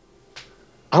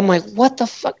 I'm like, what the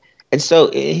fuck? And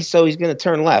so he's going to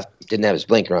turn left. Didn't have his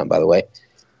blinker on, by the way.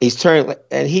 He's turning,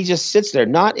 and he just sits there,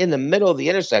 not in the middle of the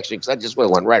intersection, because I just would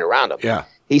have went right around him. Yeah.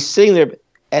 He's sitting there,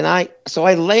 and I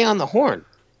lay on the horn,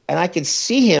 and I can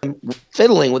see him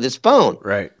fiddling with his phone.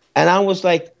 Right. And I was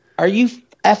like, are you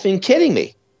effing kidding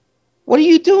me? What are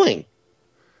you doing?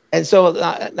 And so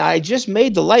I just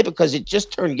made the light because it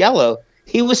just turned yellow.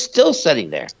 He was still sitting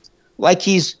there like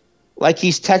he's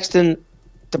texting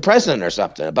the president or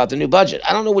something about the new budget.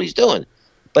 I don't know what he's doing,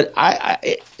 but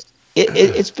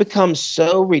it's become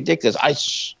so ridiculous.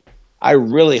 I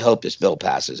really hope this bill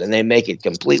passes and they make it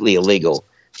completely illegal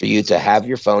for you to have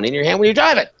your phone in your hand when you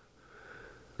drive it.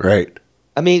 Right.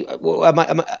 I mean,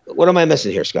 what am I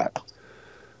missing here, Scott?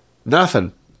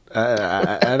 Nothing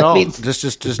at all. I mean,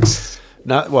 just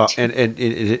not well. And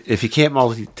if you can't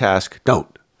multitask, don't.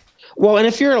 Well, and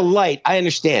if you're at a light, I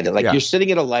understand it. Like you're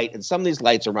sitting at a light, and some of these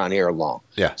lights around here are long.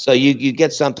 Yeah. So you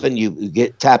get something, you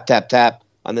get tap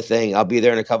on the thing. I'll be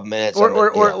there in a couple minutes.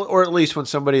 Or at least when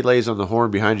somebody lays on the horn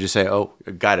behind you, say, "Oh,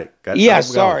 got it." Yeah,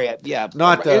 sorry. Yeah.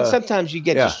 Not. And sometimes you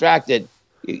get distracted,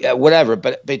 whatever.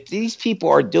 But these people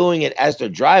are doing it as they're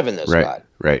driving this ride.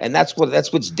 Right. And that's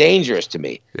what's dangerous to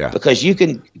me. Yeah. Because you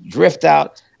can drift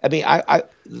out. I mean,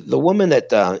 the woman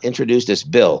that introduced this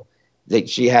bill,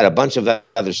 she had a bunch of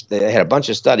others. They had a bunch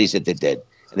of studies that they did,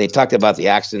 and they talked about the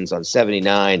accidents on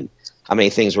 79, how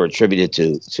many things were attributed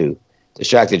to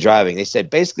distracted driving. They said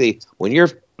basically when you're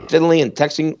fiddling and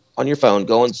texting on your phone,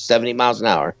 going 70 miles an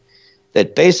hour,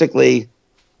 that basically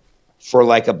for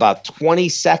like about 20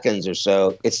 seconds or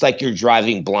so, it's like you're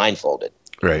driving blindfolded.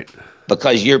 Right.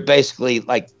 Because you're basically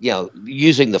like,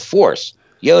 using the force,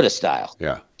 Yoda style.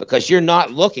 Yeah. Because you're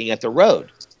not looking at the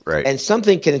road. Right. And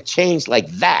something can change like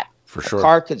that. For sure. A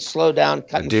car could slow down,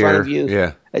 cut in front of you.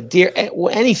 Yeah. A deer,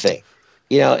 anything.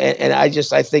 And I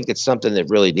think it's something that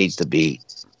really needs to be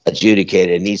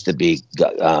adjudicated. It needs to be,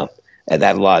 and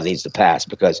that law needs to pass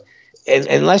because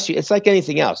unless it's like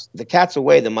anything else, the cat's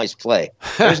away, the mice play.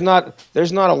 There's not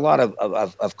a lot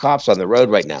of cops on the road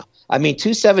right now. I mean,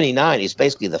 279 is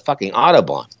basically the fucking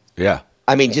Autobahn. Yeah.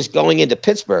 I mean, just going into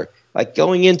Pittsburgh,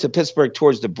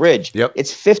 towards the bridge,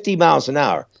 it's 50 miles an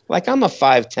hour. Like I'm a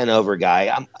 5'10" over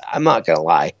guy. I'm not gonna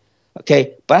lie.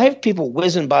 Okay. But I have people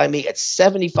whizzing by me at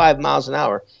 75 miles an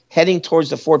hour heading towards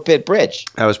the Fort Pitt Bridge.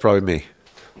 That was probably me.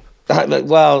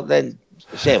 Well, then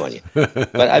shame on you.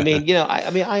 But I mean,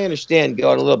 I understand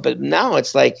going a little bit. Now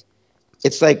it's like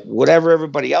whatever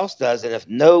everybody else does, and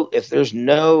if there's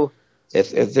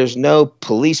no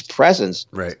police presence,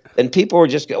 right, then people are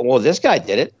just going, well, this guy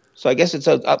did it, so I guess it's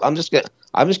I'm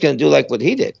I'm just going to do like what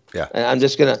he did. Yeah. And I'm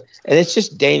just going to, and it's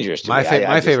just dangerous to My me.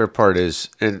 my favorite part is,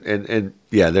 and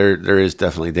yeah, there is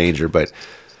definitely danger, but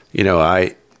you know,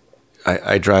 I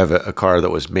drive a car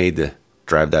that was made to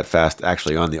drive that fast,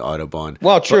 actually on the Autobahn.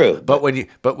 Well, true. But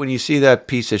when you see that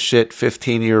piece of shit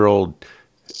 15-year-old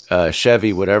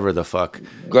Chevy, whatever the fuck,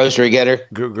 grocery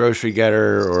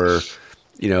getter, or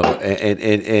you know,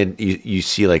 and you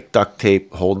see like duct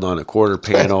tape holding on a quarter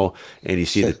panel, and you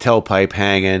see the tailpipe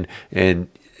hanging, and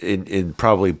in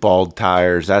probably bald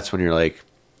tires. That's when you're like,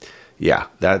 yeah,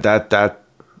 that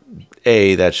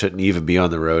A, that shouldn't even be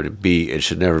on the road, and B, it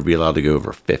should never be allowed to go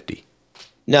over 50.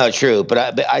 No, true,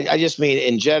 but I just mean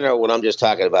in general. What I'm just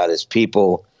talking about is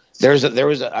people. There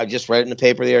was I just read it in the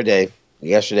paper the other day,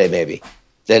 yesterday maybe,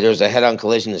 that there was a head-on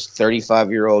collision. This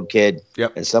 35-year-old kid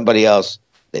and somebody else.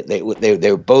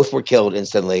 They both were killed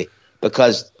instantly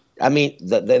because I mean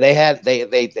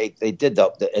they did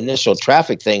the initial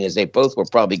traffic thing is they both were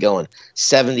probably going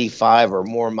 75 or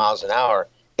more miles an hour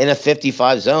in a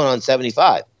 55 zone on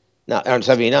 75 now on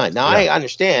 79. Now I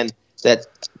understand that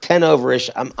 10 overish.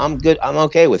 I'm good. I'm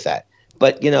okay with that.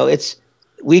 But you know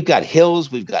we've got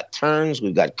hills, we've got turns,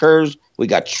 we've got curves, we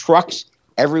got trucks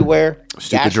everywhere.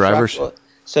 Stupid drivers.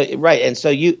 So right, and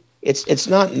so it's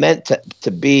not meant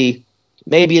to be.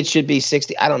 Maybe it should be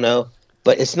 60. I don't know.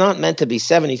 But it's not meant to be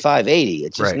 75, 80.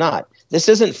 It's just not. This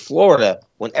isn't Florida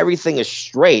when everything is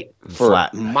straight for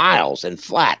flat. Miles and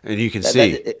flat. And you can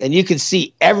see. And you can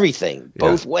see everything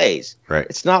both ways. Right.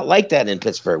 It's not like that in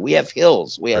Pittsburgh. We have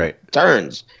hills. We have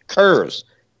turns, curves.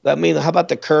 I mean, how about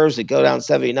the curves that go down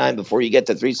 79 before you get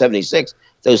to 376?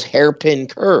 Those hairpin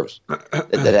curves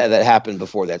that happened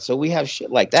before that. So we have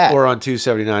shit like that. Or on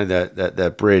 279,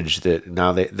 that bridge that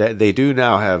now they do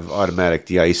now have automatic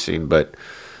de-icing, but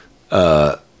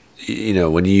you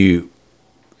know, when you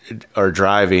are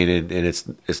driving and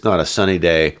it's not a sunny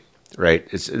day, right?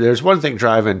 There's one thing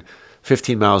driving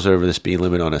 15 miles over the speed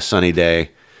limit on a sunny day,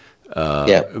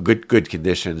 good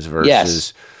conditions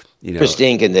versus you know,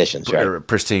 pristine conditions, right?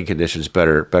 Pristine conditions,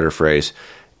 better phrase.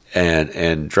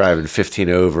 And driving 15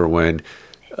 over when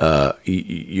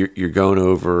you're going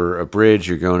over a bridge,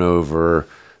 you're going over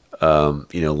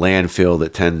you know, landfill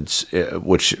that tends,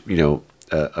 which you know,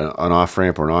 an off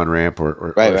ramp or an on ramp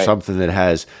or something that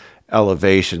has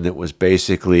elevation that was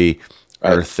basically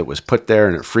earth that was put there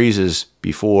and it freezes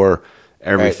before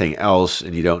everything else,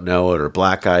 and you don't know it, or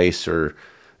black ice, and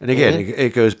again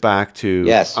it goes back to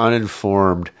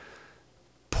uninformed,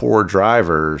 poor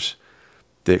drivers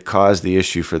that cause the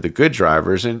issue for the good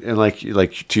drivers, and like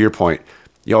to your point,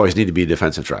 you always need to be a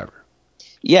defensive driver.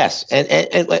 Yes,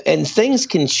 and things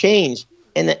can change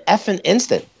in an effing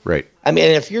instant. Right. I mean,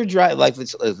 if you're driving, like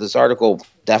this article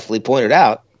definitely pointed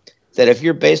out, that if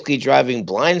you're basically driving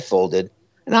blindfolded,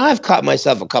 and I've caught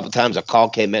myself a couple times, a call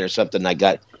came in or something, and I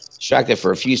got distracted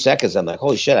for a few seconds. I'm like,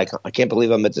 holy shit, I can't believe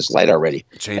I'm at this light already.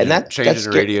 Changing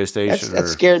the radio station. That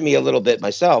scared me a little bit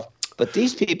myself. But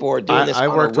these people are doing this on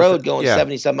a road going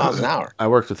 70-some miles an hour. I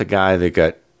worked with a guy that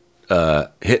got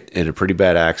hit in a pretty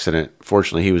bad accident.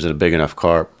 Fortunately, he was in a big enough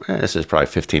car. This is probably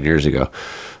 15 years ago.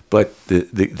 But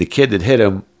the kid that hit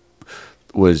him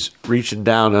was reaching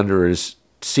down under his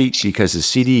seat because his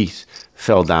CD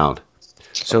fell down.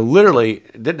 So literally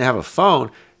didn't have a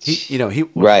phone. He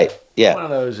one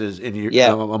of those is in your.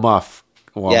 I'm off.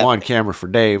 Well, I'm on camera for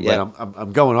Dave, but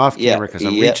I'm going off camera because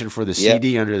I'm reaching for the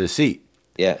CD under the seat.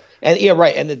 Yeah. And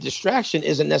And the distraction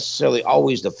isn't necessarily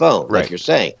always the phone, like you're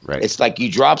saying. Right. It's like you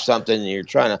drop something and you're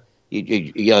trying to,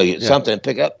 something and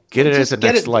pick up. Get it at the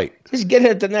next light. Just get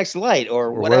it at the next light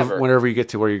or whatever. Whenever you get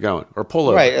to where you're going, or pull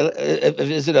over. Right.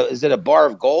 Is it a bar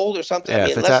of gold or something? Yeah, I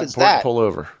mean, if it's that important, pull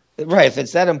over. Right. If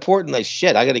it's that important, like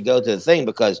shit, I got to go to the thing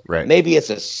because maybe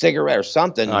it's a cigarette or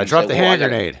something. I dropped the hand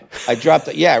grenade. I dropped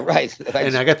it. Yeah, right.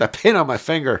 And I got the pin on my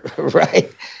finger.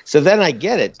 Right. So then I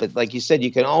get it. But like you said,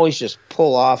 you can always just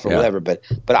pull off or whatever. But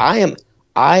I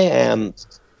am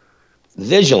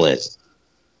vigilant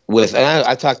with, and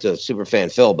I talked to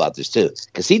Superfan Phil about this too,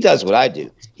 because he does what I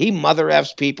do. He mother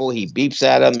effs people. He beeps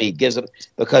at them. He gives them,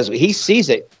 because he sees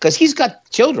it, because he's got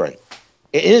children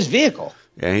in his vehicle.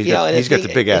 Yeah, he's got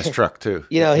the big ass truck too.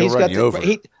 You know, he's got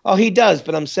he does.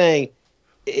 But I'm saying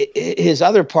his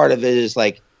other part of it is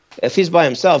like, if he's by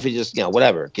himself, he just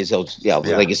whatever, because he'll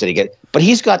like you said, But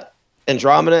he's got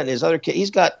Andromeda and his other kid. He's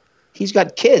got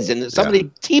kids, and somebody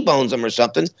T-bones him or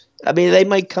something. I mean, they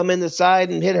might come in the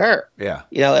side and hit her. Yeah.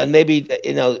 And maybe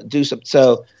do some.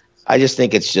 So I just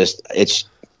think it's just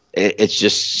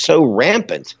so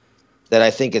rampant that I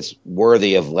think it's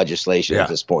worthy of legislation at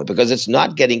this point, because it's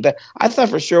not getting better. I thought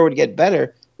for sure it would get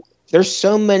better. There's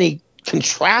so many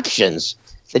contraptions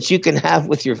that you can have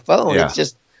with your phone. Yeah. It's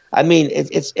just, I mean,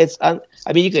 I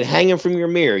mean, you can hang them from your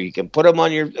mirror. You can put them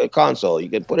on your console. You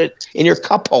can put it in your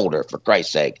cup holder, for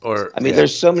Christ's sake. Or I mean,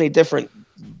 there's so many different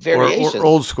variations. Or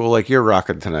old school like you're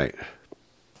rocking tonight.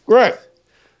 Right.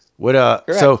 What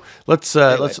Correct. So let's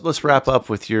Anyway. let's wrap up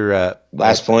with your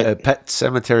Last point. Pet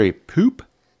cemetery poop.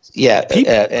 Yeah, Peep,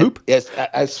 poop? Yes,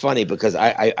 it's funny because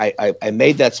I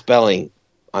made that spelling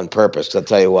on purpose. 'Cause I'll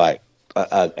tell you why.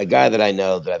 A guy that I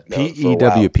know that I've known for a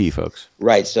while. PEWP, folks.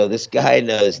 Right. So this guy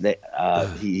knows.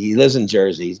 He lives in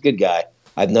Jersey. He's a good guy.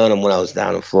 I've known him when I was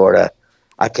down in Florida.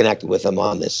 I connected with him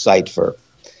on this site for,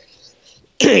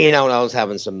 when I was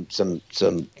having some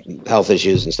health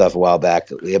issues and stuff a while back.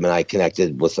 Him and I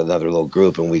connected with another little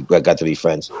group, and we got to be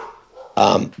friends.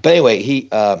 But anyway, he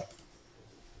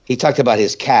talked about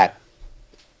his cat.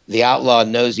 The outlaw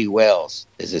Nosy Wales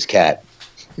is his cat.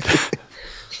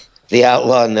 The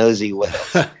outlaw Nosy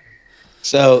Wales.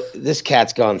 So this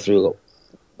cat's gone through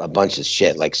a bunch of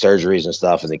shit, like surgeries and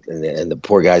stuff, and the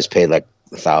poor guy's paid like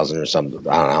 $1,000 or something.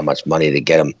 I don't know how much money to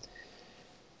get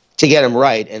him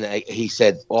right. And he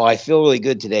said, "Well, I feel really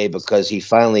good today because he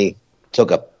finally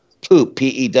took a poop,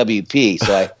 PEWP."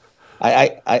 So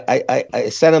I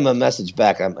sent him a message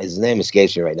back. His name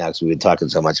escapes me right now because we've been talking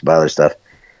so much about other stuff.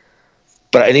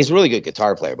 And he's a really good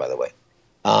guitar player, by the way.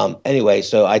 Anyway,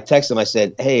 so I texted him. I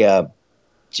said, "Hey,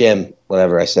 Jim,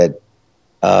 whatever." I said,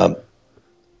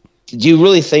 "Did you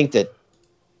really think that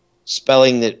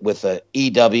spelling it with a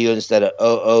EW instead of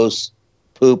OO's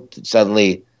poop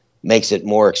suddenly makes it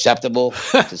more acceptable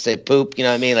to say poop?" You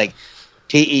know what I mean? Like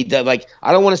PEW. Like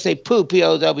I don't want to say poop,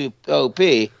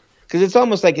 POWOP, because it's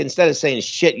almost like instead of saying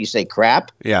shit, you say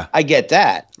crap. Yeah, I get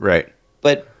that. right.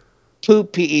 But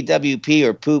poop PEWP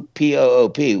or poop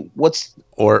POOP. What's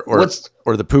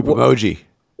the poop emoji.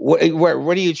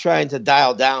 what are you trying to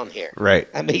dial down here? Right.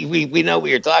 I mean, we know what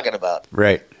you're talking about.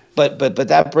 Right. But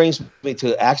that brings me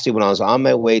to actually when I was on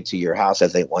my way to your house, I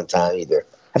think one time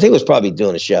I think it was probably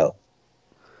doing a show.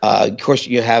 Of course,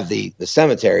 you have the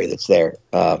cemetery that's there.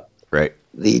 Right.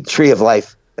 The Tree of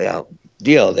Life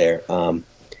deal there,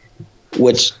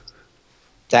 which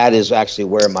that is actually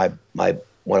where my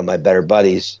one of my better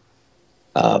buddies,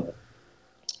 Rose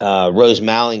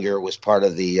Mallinger, was part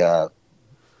of the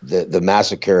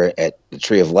massacre at the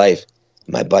Tree of Life.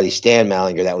 My buddy Stan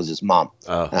Mallinger, that was his mom.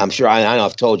 Oh. And I'm sure I know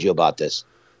I've told you about this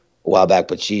a while back,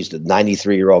 but she's the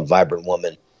 93-year-old vibrant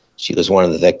woman. She was one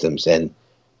of the victims, and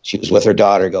she was with her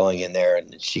daughter going in there,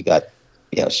 and she got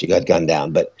gunned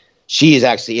down. But she is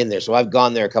actually in there, so I've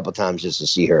gone there a couple of times just to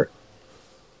see her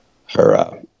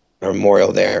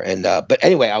memorial there. And but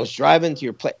anyway, I was driving to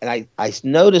your place, and I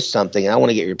noticed something, and I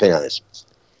want to get your opinion on this.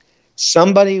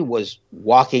 Somebody was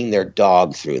walking their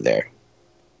dog through there.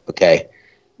 Okay.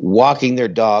 Walking their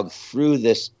dog through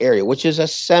this area, which is a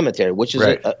cemetery, which is,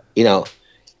 right.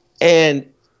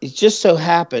 And it just so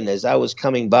happened as I was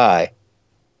coming by,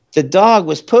 the dog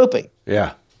was pooping.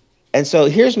 Yeah. And so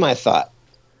here's my thought.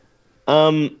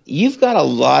 You've got a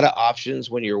lot of options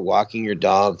when you're walking your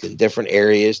dog in different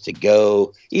areas to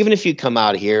go. Even if you come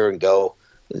out here and go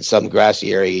in some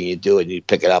grassy area and you do it and you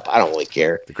pick it up, I don't really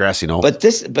care. The grassy knoll. But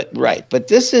this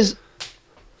is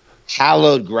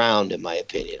hallowed ground, in my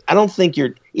opinion. I don't think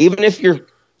even if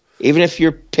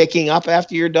you're picking up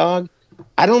after your dog,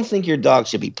 I don't think your dog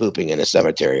should be pooping in a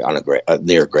cemetery on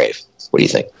near a grave. What do you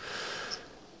think?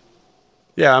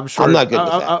 Yeah, I'm sure. I'm not good with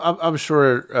that. I'm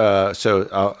sure.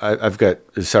 So I've got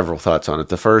several thoughts on it.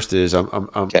 The first is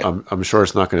I'm sure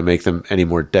it's not going to make them any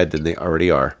more dead than they already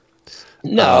are.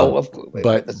 No, of course.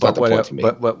 But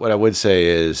what I would say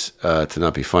is to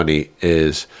not be funny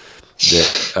is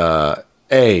that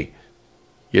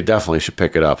you definitely should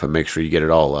pick it up and make sure you get it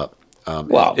all up.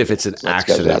 If it's an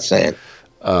accident, not saying.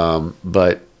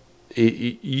 But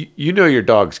you know your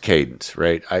dog's cadence,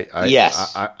 right?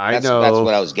 Yes, I know. That's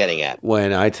what I was getting at.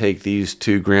 When I take these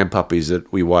two grandpuppies that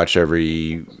we watch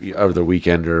every other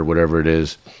weekend or whatever it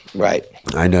is, right?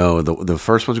 I know the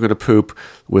first one's going to poop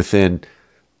within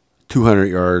 200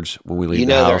 yards when we leave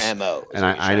the house. Their MO. And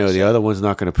I know the other one's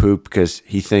not going to poop because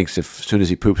he thinks as soon as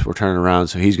he poops, we're turning around.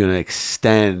 So he's going to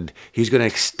extend.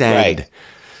 Right.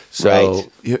 So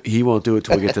he won't do it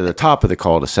till we get to the top of the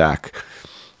cul-de-sac.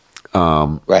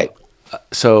 Right.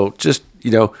 So just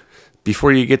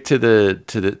before you get to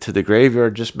the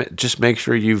graveyard, just make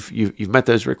sure you've met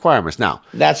those requirements. Now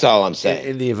that's all I'm saying.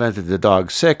 In the event that the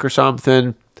dog's sick or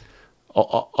something,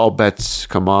 all bets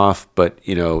come off. But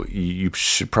you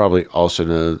should probably also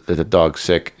know that the dog's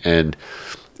sick, and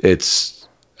it's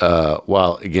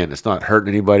while again it's not hurting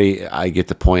anybody. I get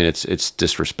the point. It's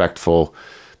disrespectful.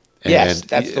 Yes,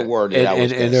 that's the word that I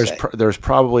was going to say. There's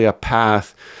probably a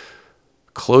path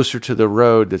closer to the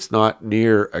road that's not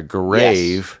near a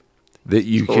grave that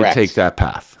you can Correct. take that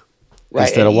path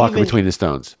instead and of walking even- between the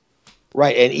stones.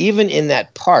 Right. And even in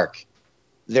that park,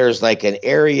 there's like an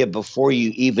area before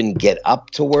you even get up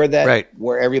to where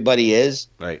everybody is.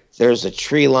 Right. There's a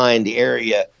tree lined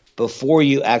area before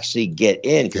you actually get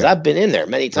in. Because I've been in there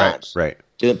many times. Right.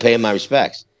 Paying my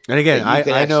respects. And again, And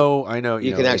I know.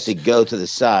 You can actually go to the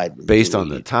side. Based on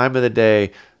the time of the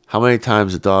day, how many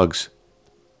times the dogs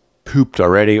pooped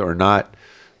already or not,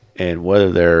 and whether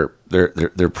the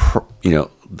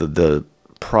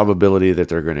probability that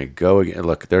they're going to go again.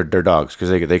 Look, they're dogs because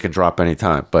they can drop any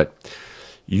time, but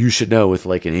you should know with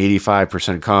like an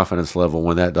 85% confidence level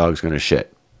when that dog's going to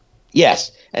shit.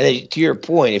 Yes. And then to your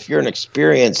point, if you're an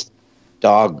experienced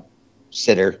dog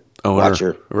sitter,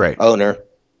 watcher, owner,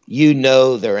 you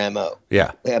know their MO.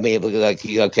 Yeah. I mean, like,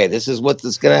 okay, this is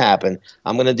what's going to happen.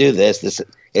 I'm going to do this.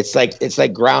 It's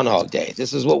like Groundhog Day.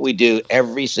 This is what we do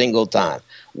every single time.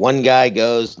 One guy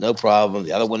goes, no problem.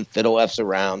 The other one fiddle F's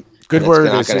around. Good word.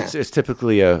 It's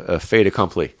typically a fait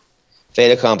accompli.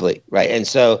 Fait accompli, right? And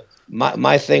so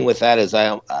my thing with that is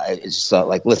I just thought,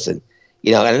 like, listen,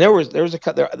 and there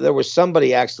was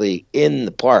somebody actually in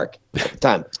the park at the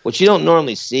time, which you don't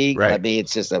normally see. Right. I mean,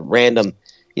 it's just a random.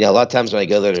 A lot of times when I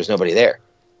go there's nobody there.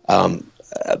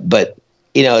 But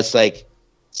it's like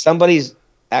somebody's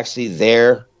actually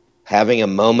there having a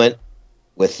moment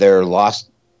with their lost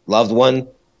loved one,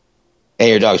 and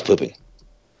your dog's pooping.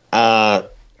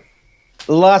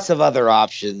 Lots of other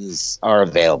options are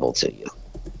available to you.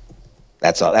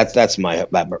 That's all. That's my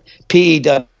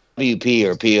PEWP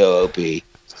or POOP.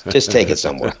 Just take it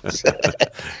somewhere.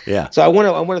 Yeah. So I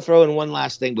want to throw in one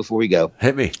last thing before we go.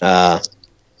 Hit me.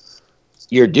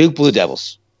 Your Duke Blue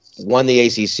Devils won the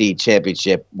ACC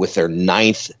championship with their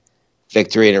 9th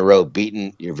victory in a row,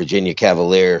 beating your Virginia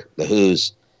Cavalier, the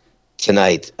Who's,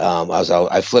 tonight.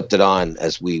 I flipped it on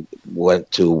as we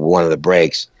went to one of the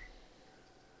breaks.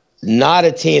 Not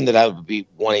a team that I would be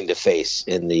wanting to face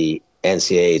in the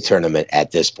NCAA tournament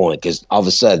at this point, because all of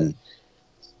a sudden,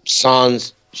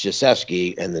 Sans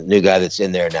Krzyzewski and the new guy that's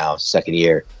in there now, second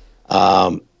year,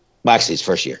 actually his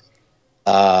first year,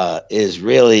 is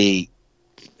really.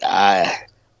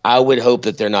 I would hope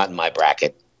that they're not in my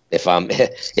bracket if I'm going to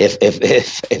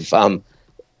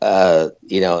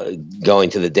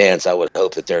the dance. I would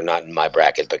hope that they're not in my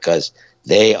bracket because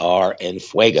they are en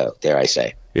fuego, dare I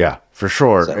say. Yeah, for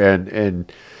sure. So.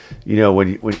 And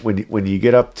when you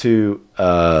get up to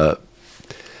one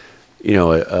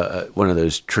of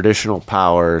those traditional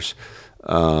powers,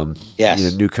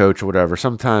 yes, new coach or whatever,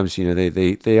 sometimes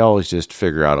they always just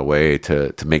figure out a way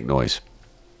to make noise.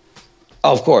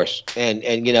 Oh, of course, and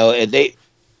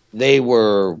they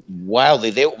were wildly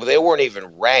they weren't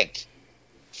even ranked.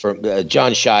 For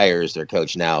John Shire is their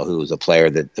coach now, who was a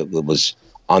player that was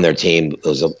on their team. It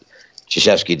was a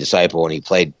Krzyzewski disciple, and he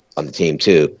played on the team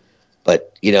too.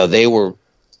 But they were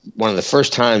one of the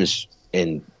first times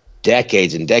in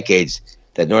decades and decades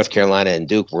that North Carolina and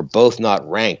Duke were both not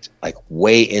ranked like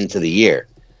way into the year,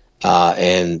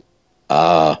 but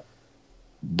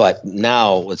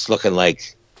now it's looking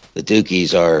like the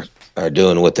Dukies are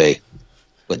doing what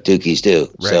Dukies do.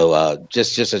 Right. So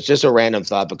just a random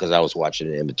thought because I was watching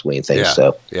it in between things. Yeah.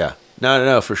 So yeah,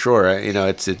 no, for sure.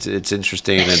 It's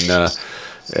interesting, and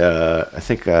I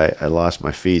think I lost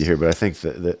my feed here, but I think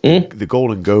the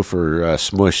Golden Gopher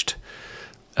smushed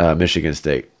Michigan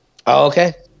State. Oh,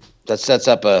 okay. That sets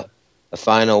up a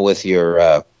final with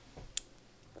your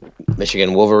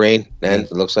Michigan Wolverine. Then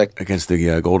it looks like against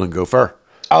the Golden Gopher.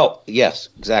 Oh yes,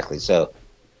 exactly. So.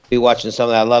 Be watching some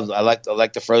of that. I like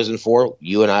the Frozen Four.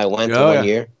 You and I went to one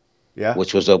year,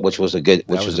 which was a good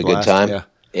blast, time.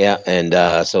 Yeah, and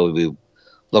so we'll be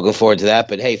looking forward to that.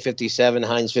 But hey, 57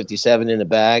 Hines 57 in the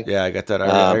bag. Yeah, I got that.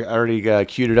 I already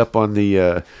queued it up on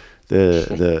the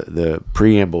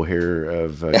preamble here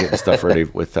of getting stuff ready.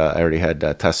 With I already had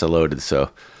Tessa loaded. So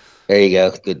there you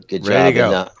go. Good job. Ready to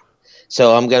go. And,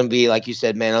 so I'm going to be, like you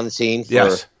said, man on the scene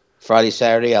for Friday,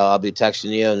 Saturday. I'll be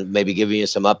texting you and maybe giving you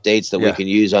some updates that we can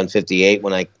use on 58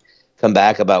 when I come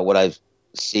back about what I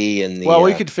see in the. Well,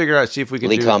 we could figure out, see if we can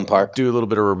do a little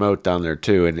bit of remote down there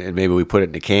too, and maybe we put it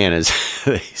in a can, as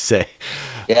they say.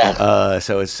 Yeah.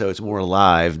 So it's more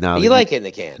live now. You like it in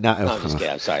the can? No, I'm just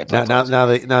kidding. I'm sorry. Now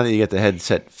that you get the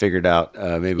headset figured out,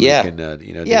 maybe we can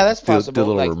that's possible. Do a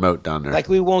little remote down there. Like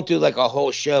we won't do like a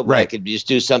whole show, but I could just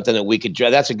do something that we could.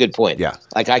 That's a good point. Yeah.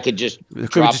 Like I could just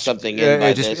drop something in.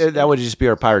 That would just be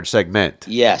our pirate segment.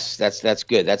 Yes, that's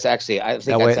good. That's actually I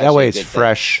think that way it's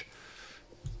fresh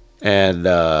and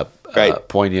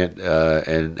poignant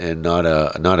and not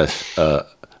a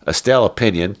stale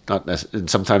opinion. And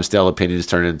sometimes stale opinions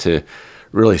turn into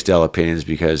really stale opinions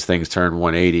because things turn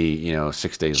 180,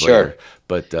 6 days Sure. later.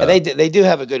 But And they do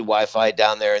have a good Wi-Fi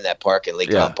down there in that park at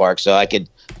Lakefront Park, so I could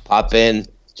pop in,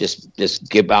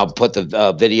 I'll put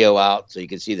the video out so you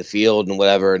can see the field and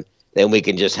whatever, and then we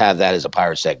can just have that as a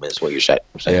pirate segment. Is what you're saying?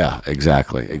 Yeah,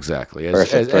 exactly.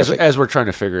 Perfect. As we're trying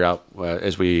to figure out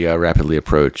as we rapidly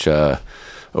approach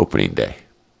opening day.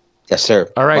 Yes,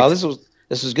 sir. All right. Well, this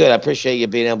was good. I appreciate you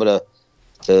being able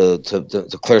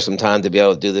to clear some time to be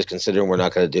able to do this, considering we're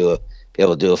not going to be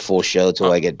able to do a full show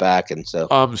till I get back, and so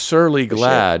I'm surly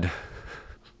glad.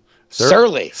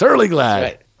 Surly glad.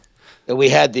 Right. And we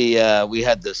had the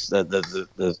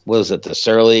what was it, the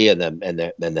surly and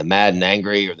the mad and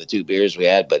angry are the two beers we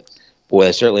had, but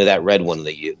boy, certainly that red one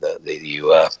that you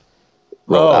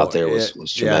wrote out there was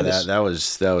tremendous. Yeah,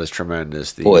 that was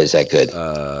tremendous. Boy, is that good.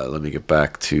 Let me get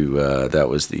back to that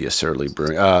was the Surly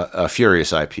Brewing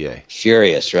Furious IPA.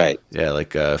 Furious, right? Yeah,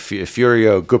 like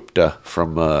Furio Gupta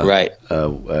from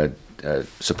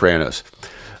Sopranos.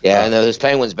 Yeah, and those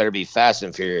Penguins better be fast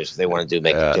and furious if they want to do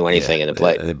anything in the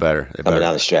play. They better. Coming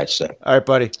down the stretch. So. All right,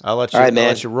 buddy. I'll let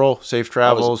you roll. Safe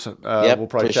travels. We'll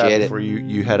probably chat before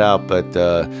you head out, but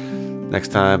next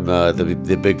time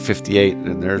the big 58,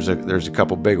 and there's a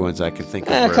couple big ones I can think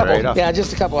of.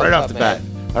 Just a couple. Right off the bat.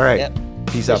 All right. Yep.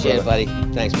 Peace out, Appreciate it, buddy.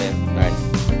 Thanks, man. All right.